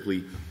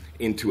specifically,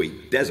 into a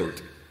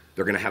desert,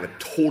 they're going to have a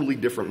totally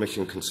different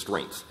mission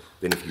constraints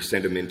than if you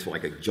send them into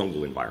a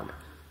jungle environment.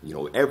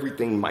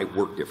 Everything might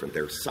work different.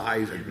 Their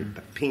size,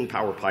 ping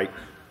power pipe,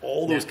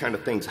 all those kind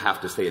of things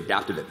have to stay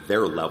adaptive at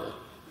their level.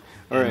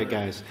 All right,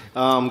 guys.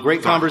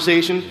 Great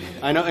conversation.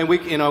 I know, and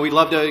we'd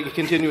love to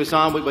continue this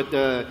on, but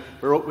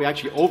we're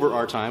actually over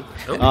our time.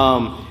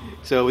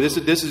 So this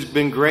has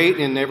been great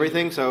and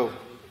everything. So,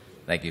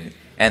 thank you,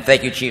 and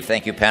thank you, Chief.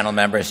 Thank you, panel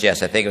members.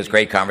 Yes, I think it was a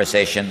great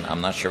conversation. I'm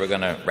not sure we're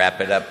going to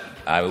wrap it up.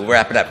 We'll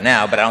wrap it up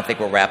now, but I don't think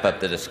we'll wrap up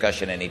the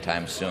discussion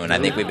anytime soon. I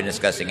think we've been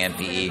discussing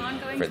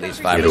MPE for at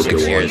least 5 or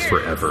 6 years.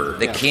 Forever.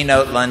 The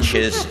keynote lunch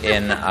is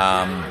in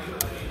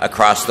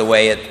across the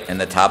way in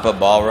the top of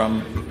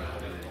ballroom.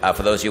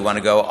 For those of you who want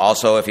to go.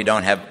 Also, if you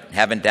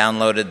haven't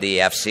downloaded the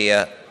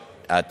FCA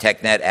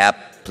TechNet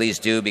app, please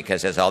do,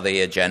 because there's all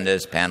the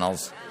agendas,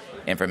 panels,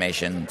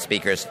 information,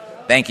 speakers.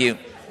 Thank you.